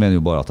 Men jeg mener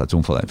jo bare at jeg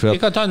trumfa den. For Vi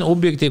at, kan ta en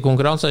objektiv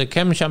konkurranse.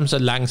 Hvem kommer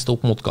seg lengst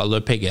opp mot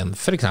Galdhøpiggen,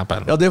 for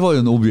eksempel? ja, det var jo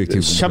en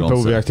objektiv konkurranse.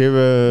 Kjempeobjektiv.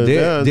 Det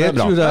er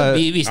bra. tror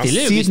jeg, Vi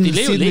stiller jo siden vi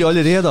likt.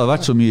 allerede har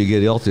vært så mye i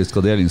geriatrisk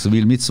avdeling, så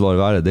vil mitt svar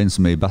være den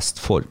som er i best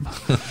form.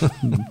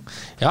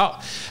 Ja,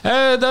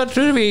 der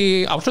tror jeg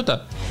vi avslutter.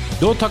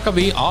 Da takker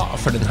vi av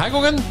for denne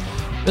gangen.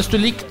 Hvis du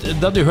likte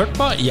det du hørte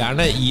på,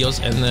 gjerne gi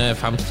oss en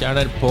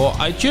 5-stjerner på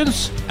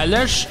iTunes.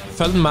 Ellers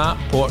følg med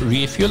på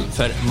Refuel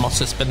for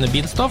masse spennende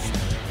bilstoff.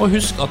 Og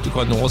husk at du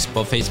kan nå oss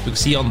på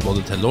Facebook-sidene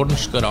både til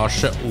Lordens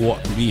Garasje og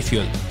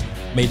Refuel.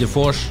 May the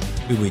force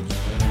be with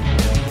you.